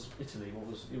England, what was Italy,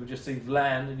 you would just see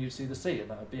land and you'd see the sea, and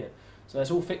that would be it. So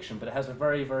that's all fiction, but it has a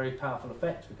very, very powerful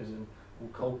effect, because in all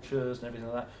cultures and everything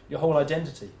like that, your whole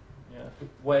identity.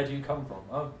 Where do you come from?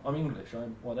 I'm English,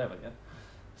 I'm whatever, yeah?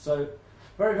 So,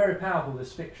 very, very powerful,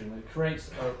 this fiction. It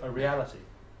creates a reality.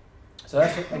 So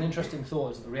that's an interesting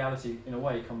thought, is that the reality, in a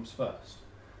way, comes first.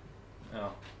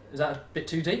 Now, is that a bit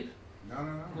too deep?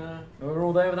 No. We're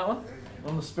all there with that one? Yeah.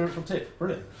 On the spiritual tip.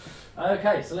 Brilliant.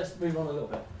 Okay, so let's move on a little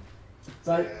bit.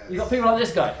 So, you've got people like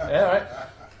this guy, yeah,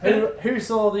 right? Who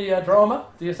saw the drama,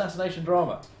 the assassination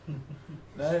drama?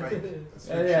 No?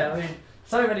 Yeah, I mean,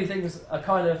 so many things are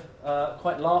kind of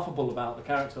quite laughable about the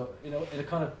character, in a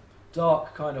kind of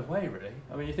dark kind of way, really.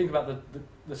 I mean, you think about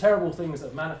the terrible things that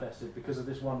have manifested because of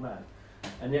this one man,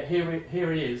 and yet here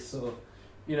he is,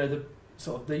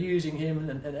 they're using him,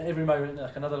 and every moment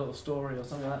like another little story or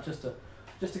something like that,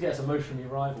 just to get us emotionally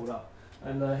rivaled up.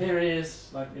 And here he is,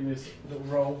 like in this little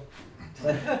role.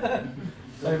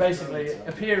 So basically,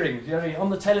 appearing, you know, what I mean, on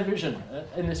the television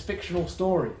in this fictional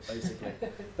story, basically,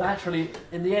 that actually,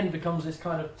 in the end, becomes this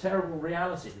kind of terrible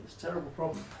reality, this terrible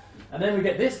problem. And then we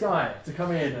get this guy to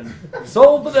come in and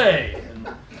solve the day,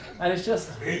 and it's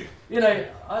just, you know,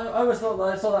 I always thought that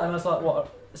I saw that and I was like,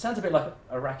 what? It sounds a bit like an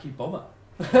Iraqi bomber.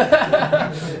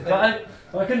 But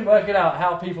I couldn't work it out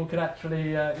how people could actually,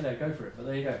 you know, go for it. But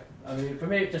there you go. I mean, for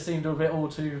me, it just seemed a bit all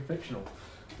too fictional.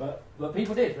 But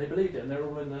people did. They believed it, and they're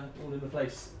all in the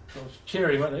place, sort of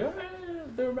cheering, weren't they? Oh,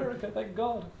 they're America, thank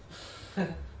God.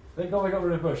 Thank God we got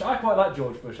rid of Bush. I quite like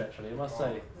George Bush, actually, I must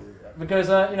say, because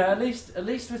you know, at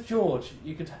least with George,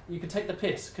 you could take the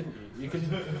piss, couldn't you? You could,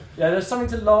 yeah. There's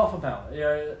something to laugh about. You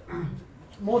know,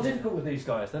 more difficult with these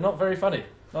guys. They're not very funny,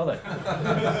 are they?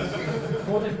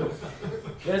 More difficult.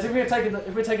 Whereas if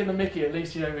we're taking the mickey, at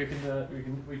least, you know,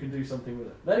 we can do something with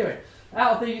it. But anyway,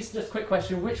 out of these, just a quick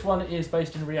question: which one is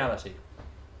based in reality?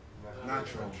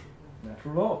 Natural.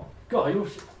 Natural law. God, you're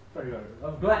very good.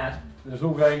 I'm glad that it's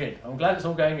all going in. I'm glad it's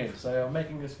all going in. So I'm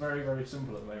making this very, very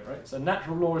simple at the moment, right? So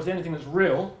natural law is anything that's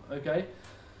real. Okay.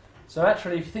 So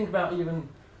actually, if you think about even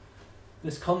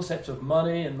this concept of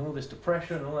money and all this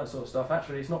depression and all that sort of stuff,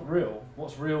 actually, it's not real.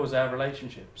 What's real is our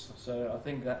relationships. So I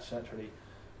think that's actually,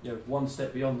 you know, one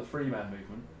step beyond the freeman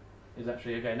movement. Is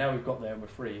actually, okay, now we've got there and we're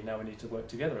free. Now we need to work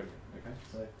together again.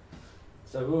 Okay.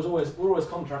 So we're always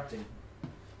contracting.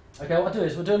 Okay, what I'll do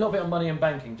is we'll do a little bit of money and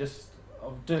banking.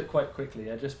 I'll do it quite quickly,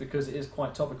 yeah, just because it is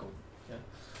quite topical.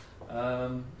 Yeah.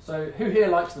 So who here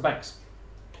likes the banks?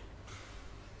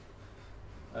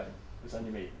 Oh, it's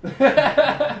only me.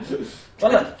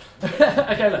 Well, look.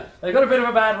 Okay, look. They've got a bit of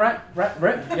a bad rep.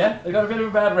 Yeah, they've got a bit of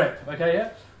a bad rep. Okay,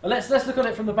 yeah. Well, let's look at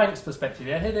it from the bank's perspective.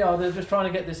 Yeah, here they are. They're just trying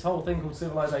to get this whole thing called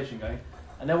civilization going,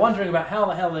 and they're wondering about how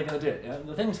the hell they're going to do it. Yeah,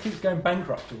 the thing keeps going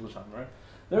bankrupt all the time, right?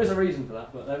 There is a reason for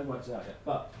that, but they haven't worked it out yet.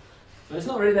 But it's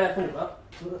not really their fault.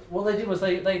 What they did was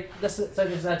let's say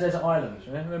this is our desert island.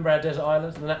 You know? Remember our desert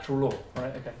islands and the natural law,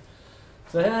 right? Okay.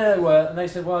 So here they were, and they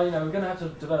said, well, you know, we're going to have to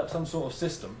develop some sort of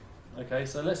system. Okay,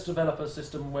 so let's develop a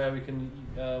system where we can.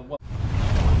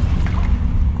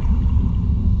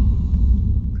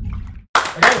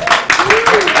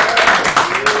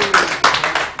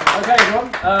 Okay,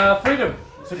 everyone. Freedom.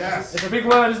 It's a big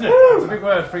word, isn't it? It's a big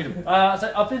word, freedom.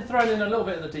 So I've been thrown in a little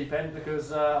bit at the deep end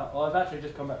because I've actually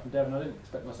just come back from Devon. I didn't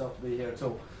expect myself to be here at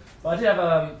all. But I did have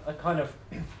a kind of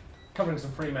covering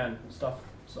some freeman stuff.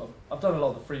 So I've done a lot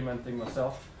of the freeman thing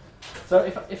myself. So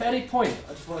if at any point,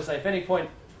 I just want to say, if at any point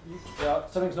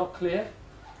something's not clear,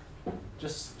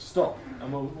 just stop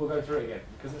and we'll go through it again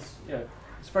because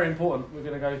it's very important. We're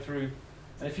going to go through,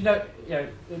 and if you don't,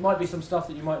 there might be some stuff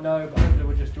that you might know, but hopefully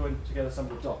we'll just join together some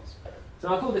of the dots. So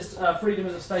I call this freedom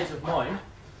as a state of mind,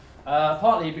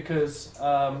 partly because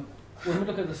when we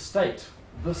look at the state,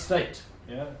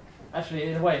 yeah, actually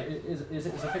in a way it's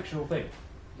a fictional thing.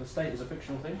 The state is a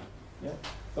fictional thing, yeah,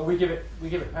 but we give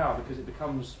it power because it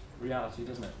becomes reality,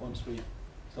 doesn't it? Once we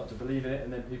start to believe in it,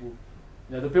 and then people,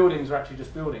 the buildings are actually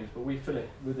just buildings, but we fill it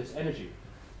with this energy,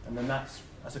 and then that's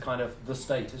a kind of the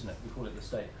state, isn't it? We call it the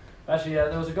state. Actually,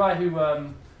 there was a guy who.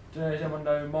 Does anyone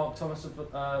know Mark Thomas of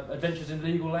Adventures in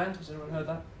Legal Land? Has anyone heard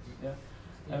that? Yeah.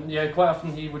 And quite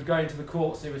often he would go into the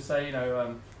courts. He would say,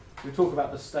 we talk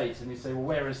about the state, and he'd say, well,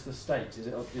 where is the state? Is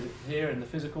it here in the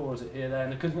physical, or is it here there?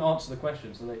 And they couldn't answer the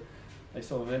question, so they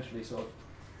sort of eventually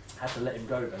had to let him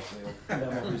go, basically, or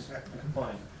let him off his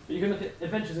confined. But you can look at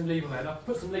Adventures in Legal Land. I'll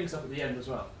put some links up at the end as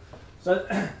well. So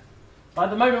at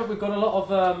the moment we've got a lot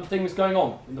of things going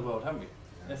on in the world, haven't we?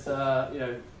 It's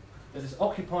there's this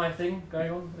Occupy thing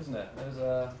going on, isn't there? There's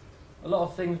a lot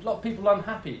of things, a lot of people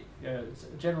unhappy.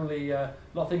 Generally, a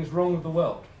lot of things wrong with the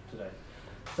world today.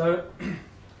 So,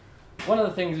 one of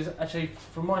the things is actually,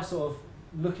 from my sort of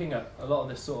looking at a lot of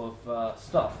this sort of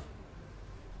stuff,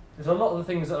 is a lot of the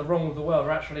things that are wrong with the world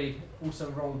are actually also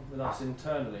wrong with us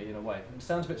internally in a way. It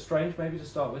sounds a bit strange, maybe to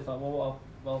start with. But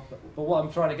what I'm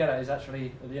trying to get at is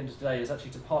actually, at the end of today, is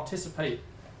actually to participate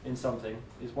in something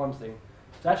is one thing.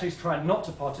 To actually try not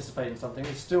to participate in something,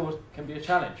 it still can be a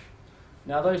challenge.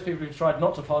 Now, those people who've tried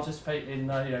not to participate in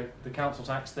the council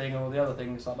tax thing or the other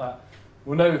things like that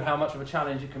will know how much of a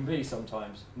challenge it can be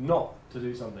sometimes not to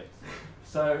do something.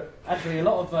 So, actually, a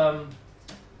lot of,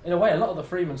 in a way, a lot of the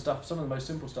freeman stuff, some of the most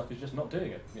simple stuff, is just not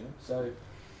doing it. So,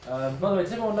 by the way,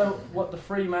 does anyone know what the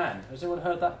free man? Has anyone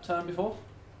heard that term before?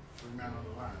 Free man on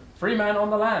the land. Free man on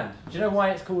the land. Do you know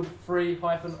why it's called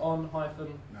free-on-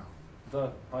 No.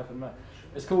 the-man?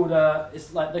 It's called,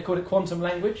 they call it quantum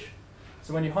language.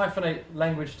 So when you hyphenate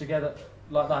language together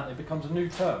like that, it becomes a new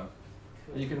term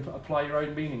that you can apply your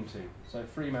own meaning to. So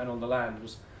free man on the land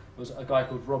was was a guy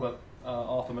called Robert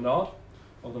Arthur Menard,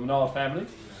 of the Menard family.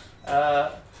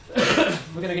 We're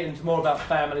going to get into more about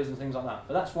families and things like that,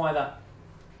 but that's why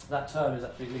that term is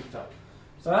actually linked up.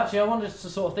 So actually, I wanted to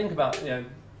sort of think about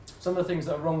some of the things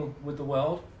that are wrong with the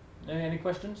world. Any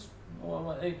questions?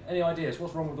 Or any ideas?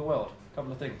 What's wrong with the world? A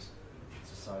couple of things.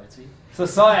 Society.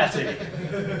 Society.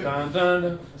 Dun, dun,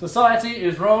 dun. Society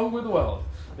is wrong with the world.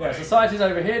 Yeah, society's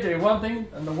over here doing one thing,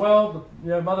 and the world,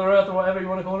 Mother Earth or whatever you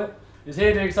want to call it, is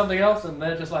here doing something else, and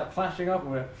they're just like clashing up,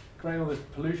 and we're creating all this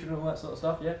pollution and all that sort of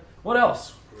stuff. Yeah. What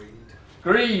else?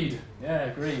 Greed. Yeah,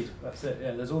 greed. That's it.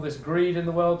 Yeah, there's all this greed in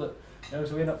the world that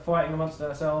so we end up fighting amongst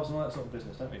ourselves and all that sort of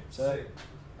business, don't we? So,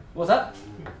 what's that?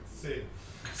 Sin.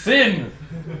 Sin.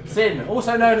 Sin.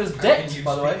 Also known as debt,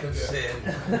 by the way. Sin.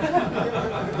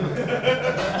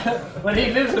 When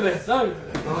he lives with it, so.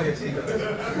 Oh yes, he does.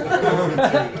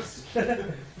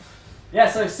 Yeah,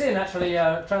 so sin actually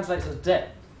translates as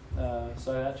debt.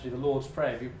 So actually the Lord's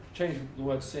Prayer, if you change the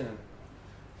word sin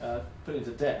and put it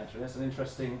into debt, actually, that's an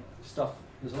interesting stuff.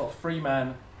 There's a lot of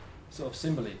freeman sort of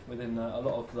symboly within a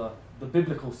lot of the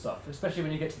biblical stuff, especially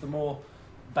when you get to the more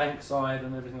bank side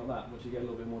and everything like that, which you get a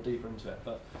little bit more deeper into it.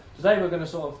 But today we're going to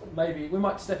sort of we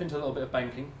might step into a little bit of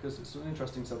banking because it's an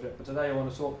interesting subject, but today I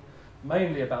want to talk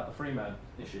mainly about the freeman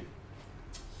issue.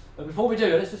 But before we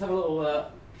do, let's just have a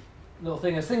little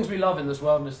thing. There's things we love in this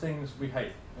world and there's things we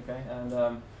hate, okay?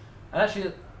 And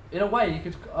actually, in a way,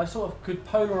 I sort of could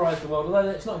polarise the world, although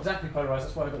it's not exactly polarised.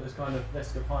 That's why I've got this kind of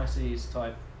Vesica Pisces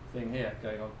type thing here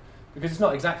going on. Because it's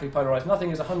not exactly polarised.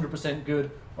 Nothing is 100%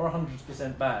 good or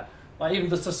 100% bad. Like even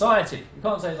the society, you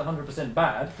can't say it's 100%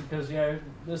 bad because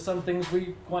there's some things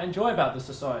we quite enjoy about the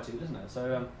society, isn't there?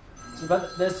 So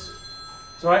but there's.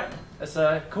 It's all right. Let's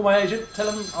call my agent.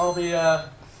 Tell him I'll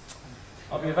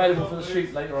be available for the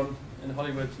shoot later on in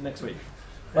Hollywood next week.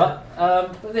 But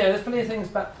there's plenty of things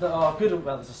that are good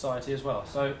about the society as well.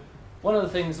 So one of the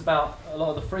things about a lot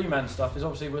of the freeman stuff is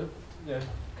obviously we're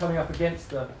coming up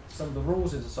against some of the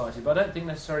rules in society. But I don't think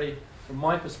necessarily, from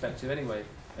my perspective anyway,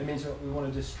 it means that we want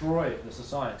to destroy the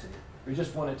society. We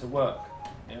just want it to work.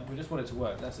 We just want it to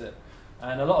work. That's it.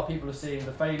 And a lot of people are seeing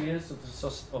the failures of the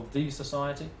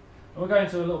society. And we'll go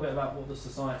into a little bit about what the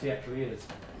society actually is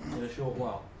in a short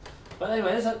while. But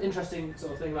anyway, there's an interesting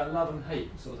sort of thing about love and hate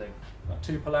sort of thing, like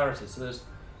two polarities. So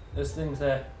there's things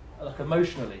there like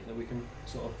emotionally that we can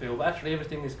sort of feel, but actually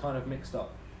everything is kind of mixed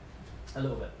up a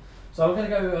little bit. So we're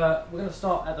going to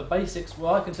start at the basics.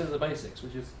 Well, I consider the basics,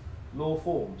 which is law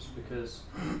forms, because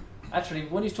actually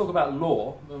when you talk about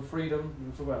law and freedom,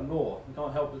 you talk about law, you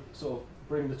can't help but sort of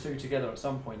bring the two together at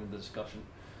some point in the discussion.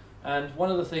 And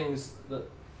one of the things that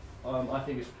I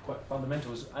think is quite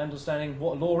fundamental is understanding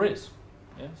what law is.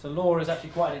 Yeah? So law is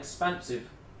actually quite an expansive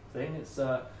thing. It's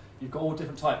you've got all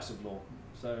different types of law.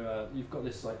 So you've got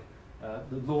this like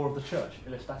the law of the church,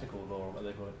 ecclesiastical law, or what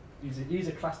they call it.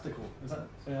 Ecclesiastical, is that?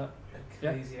 Yeah.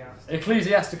 Ecclesiastical.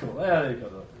 Ecclesiastical. There you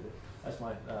go. That's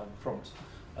my prompt.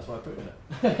 That's why I put it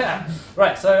in it.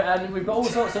 Right. So and we've got all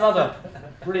sorts of other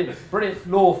brilliant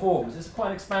law forms. It's quite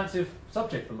an expansive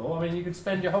subject for law. I mean, you could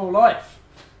spend your whole life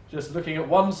just looking at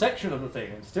one section of the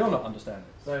thing and still not understand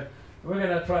it. So we're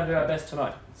going to try and do our best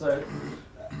tonight. So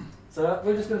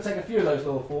we're just going to take a few of those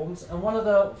law forms, and one of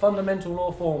the fundamental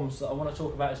law forms that I want to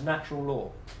talk about is natural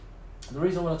law. The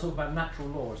reason I want to talk about natural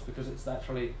law is because it's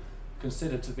actually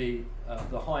considered to be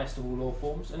the highest of all law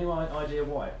forms. Any idea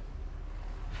why?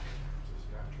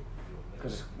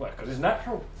 Because it's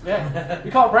natural. Yeah,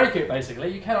 you can't break it. Basically,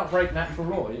 you cannot break natural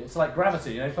law. It's like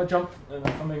gravity. If I jump, I'm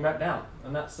coming back down,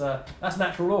 and that's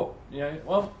natural law.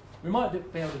 Well, we might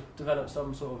be able to develop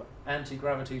some sort of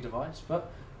anti-gravity device,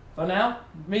 but for now,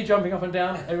 me jumping up and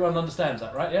down, everyone understands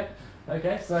that, right? Yeah.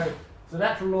 Okay. So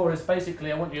natural law is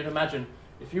basically, I want you to imagine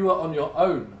if you were on your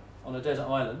own on a desert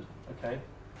island, okay,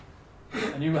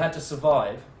 and you had to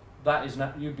survive. That is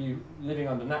you'd be living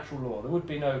under natural law. There would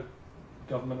be no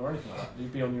government or anything like that.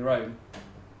 You'd be on your own,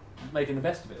 making the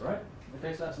best of it, right?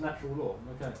 Okay, so that's natural law.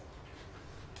 Okay.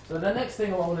 So the next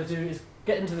thing I want to do is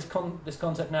get into this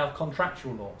concept now of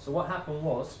contractual law. So what happened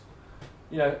was,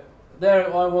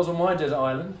 there I was on my desert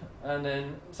island, and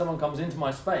then someone comes into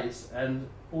my space, and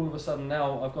all of a sudden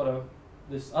now I've got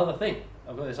this other thing.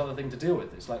 I've got this other thing to deal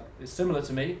with. It's similar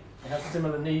to me. It has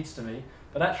similar needs to me.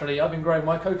 But actually, I've been growing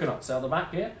my coconuts out the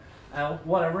back here. And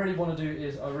what I really want to do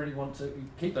is I really want to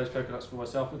keep those coconuts for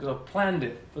myself because I've planned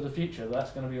it for the future.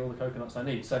 That's going to be all the coconuts I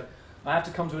need. So I have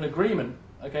to come to an agreement.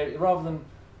 Okay, rather than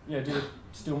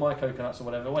steal my coconuts or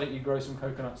whatever. Why don't you grow some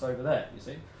coconuts over there? You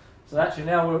see. So actually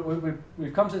now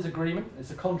we've come to this agreement.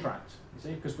 It's a contract. You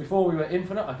see, because before we were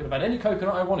infinite, I could have had any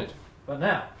coconut I wanted. But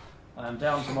now I'm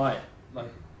down to my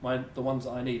the ones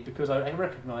that I need because I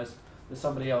recognise there's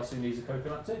somebody else who needs a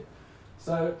coconut too.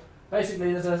 So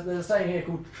basically, there's a saying here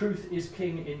called "truth is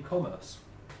king in commerce."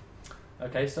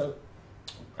 Okay, so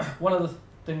one of the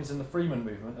things in the freeman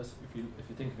movement, if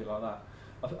you think of it like that,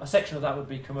 a section of that would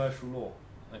be commercial law.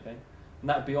 Okay, and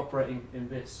that would be operating in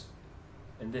this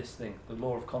thing, the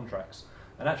law of contracts.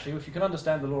 And actually, if you can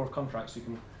understand the law of contracts, you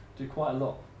can do quite a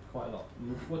lot.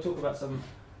 And we'll talk about some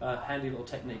handy little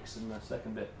techniques in the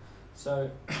second bit.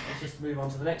 So let's just move on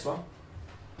to the next one.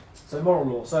 So moral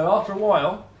law. So after a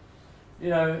while,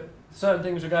 certain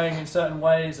things were going in certain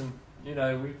ways, and we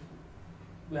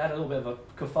had a little bit of a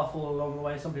kerfuffle along the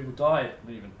way. Some people died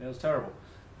even. It was terrible.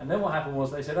 And then what happened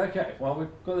was they said, okay, well, we've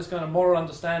got this kind of moral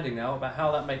understanding now about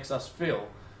how that makes us feel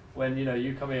when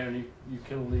you come here and you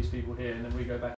kill all these people here, and then we go back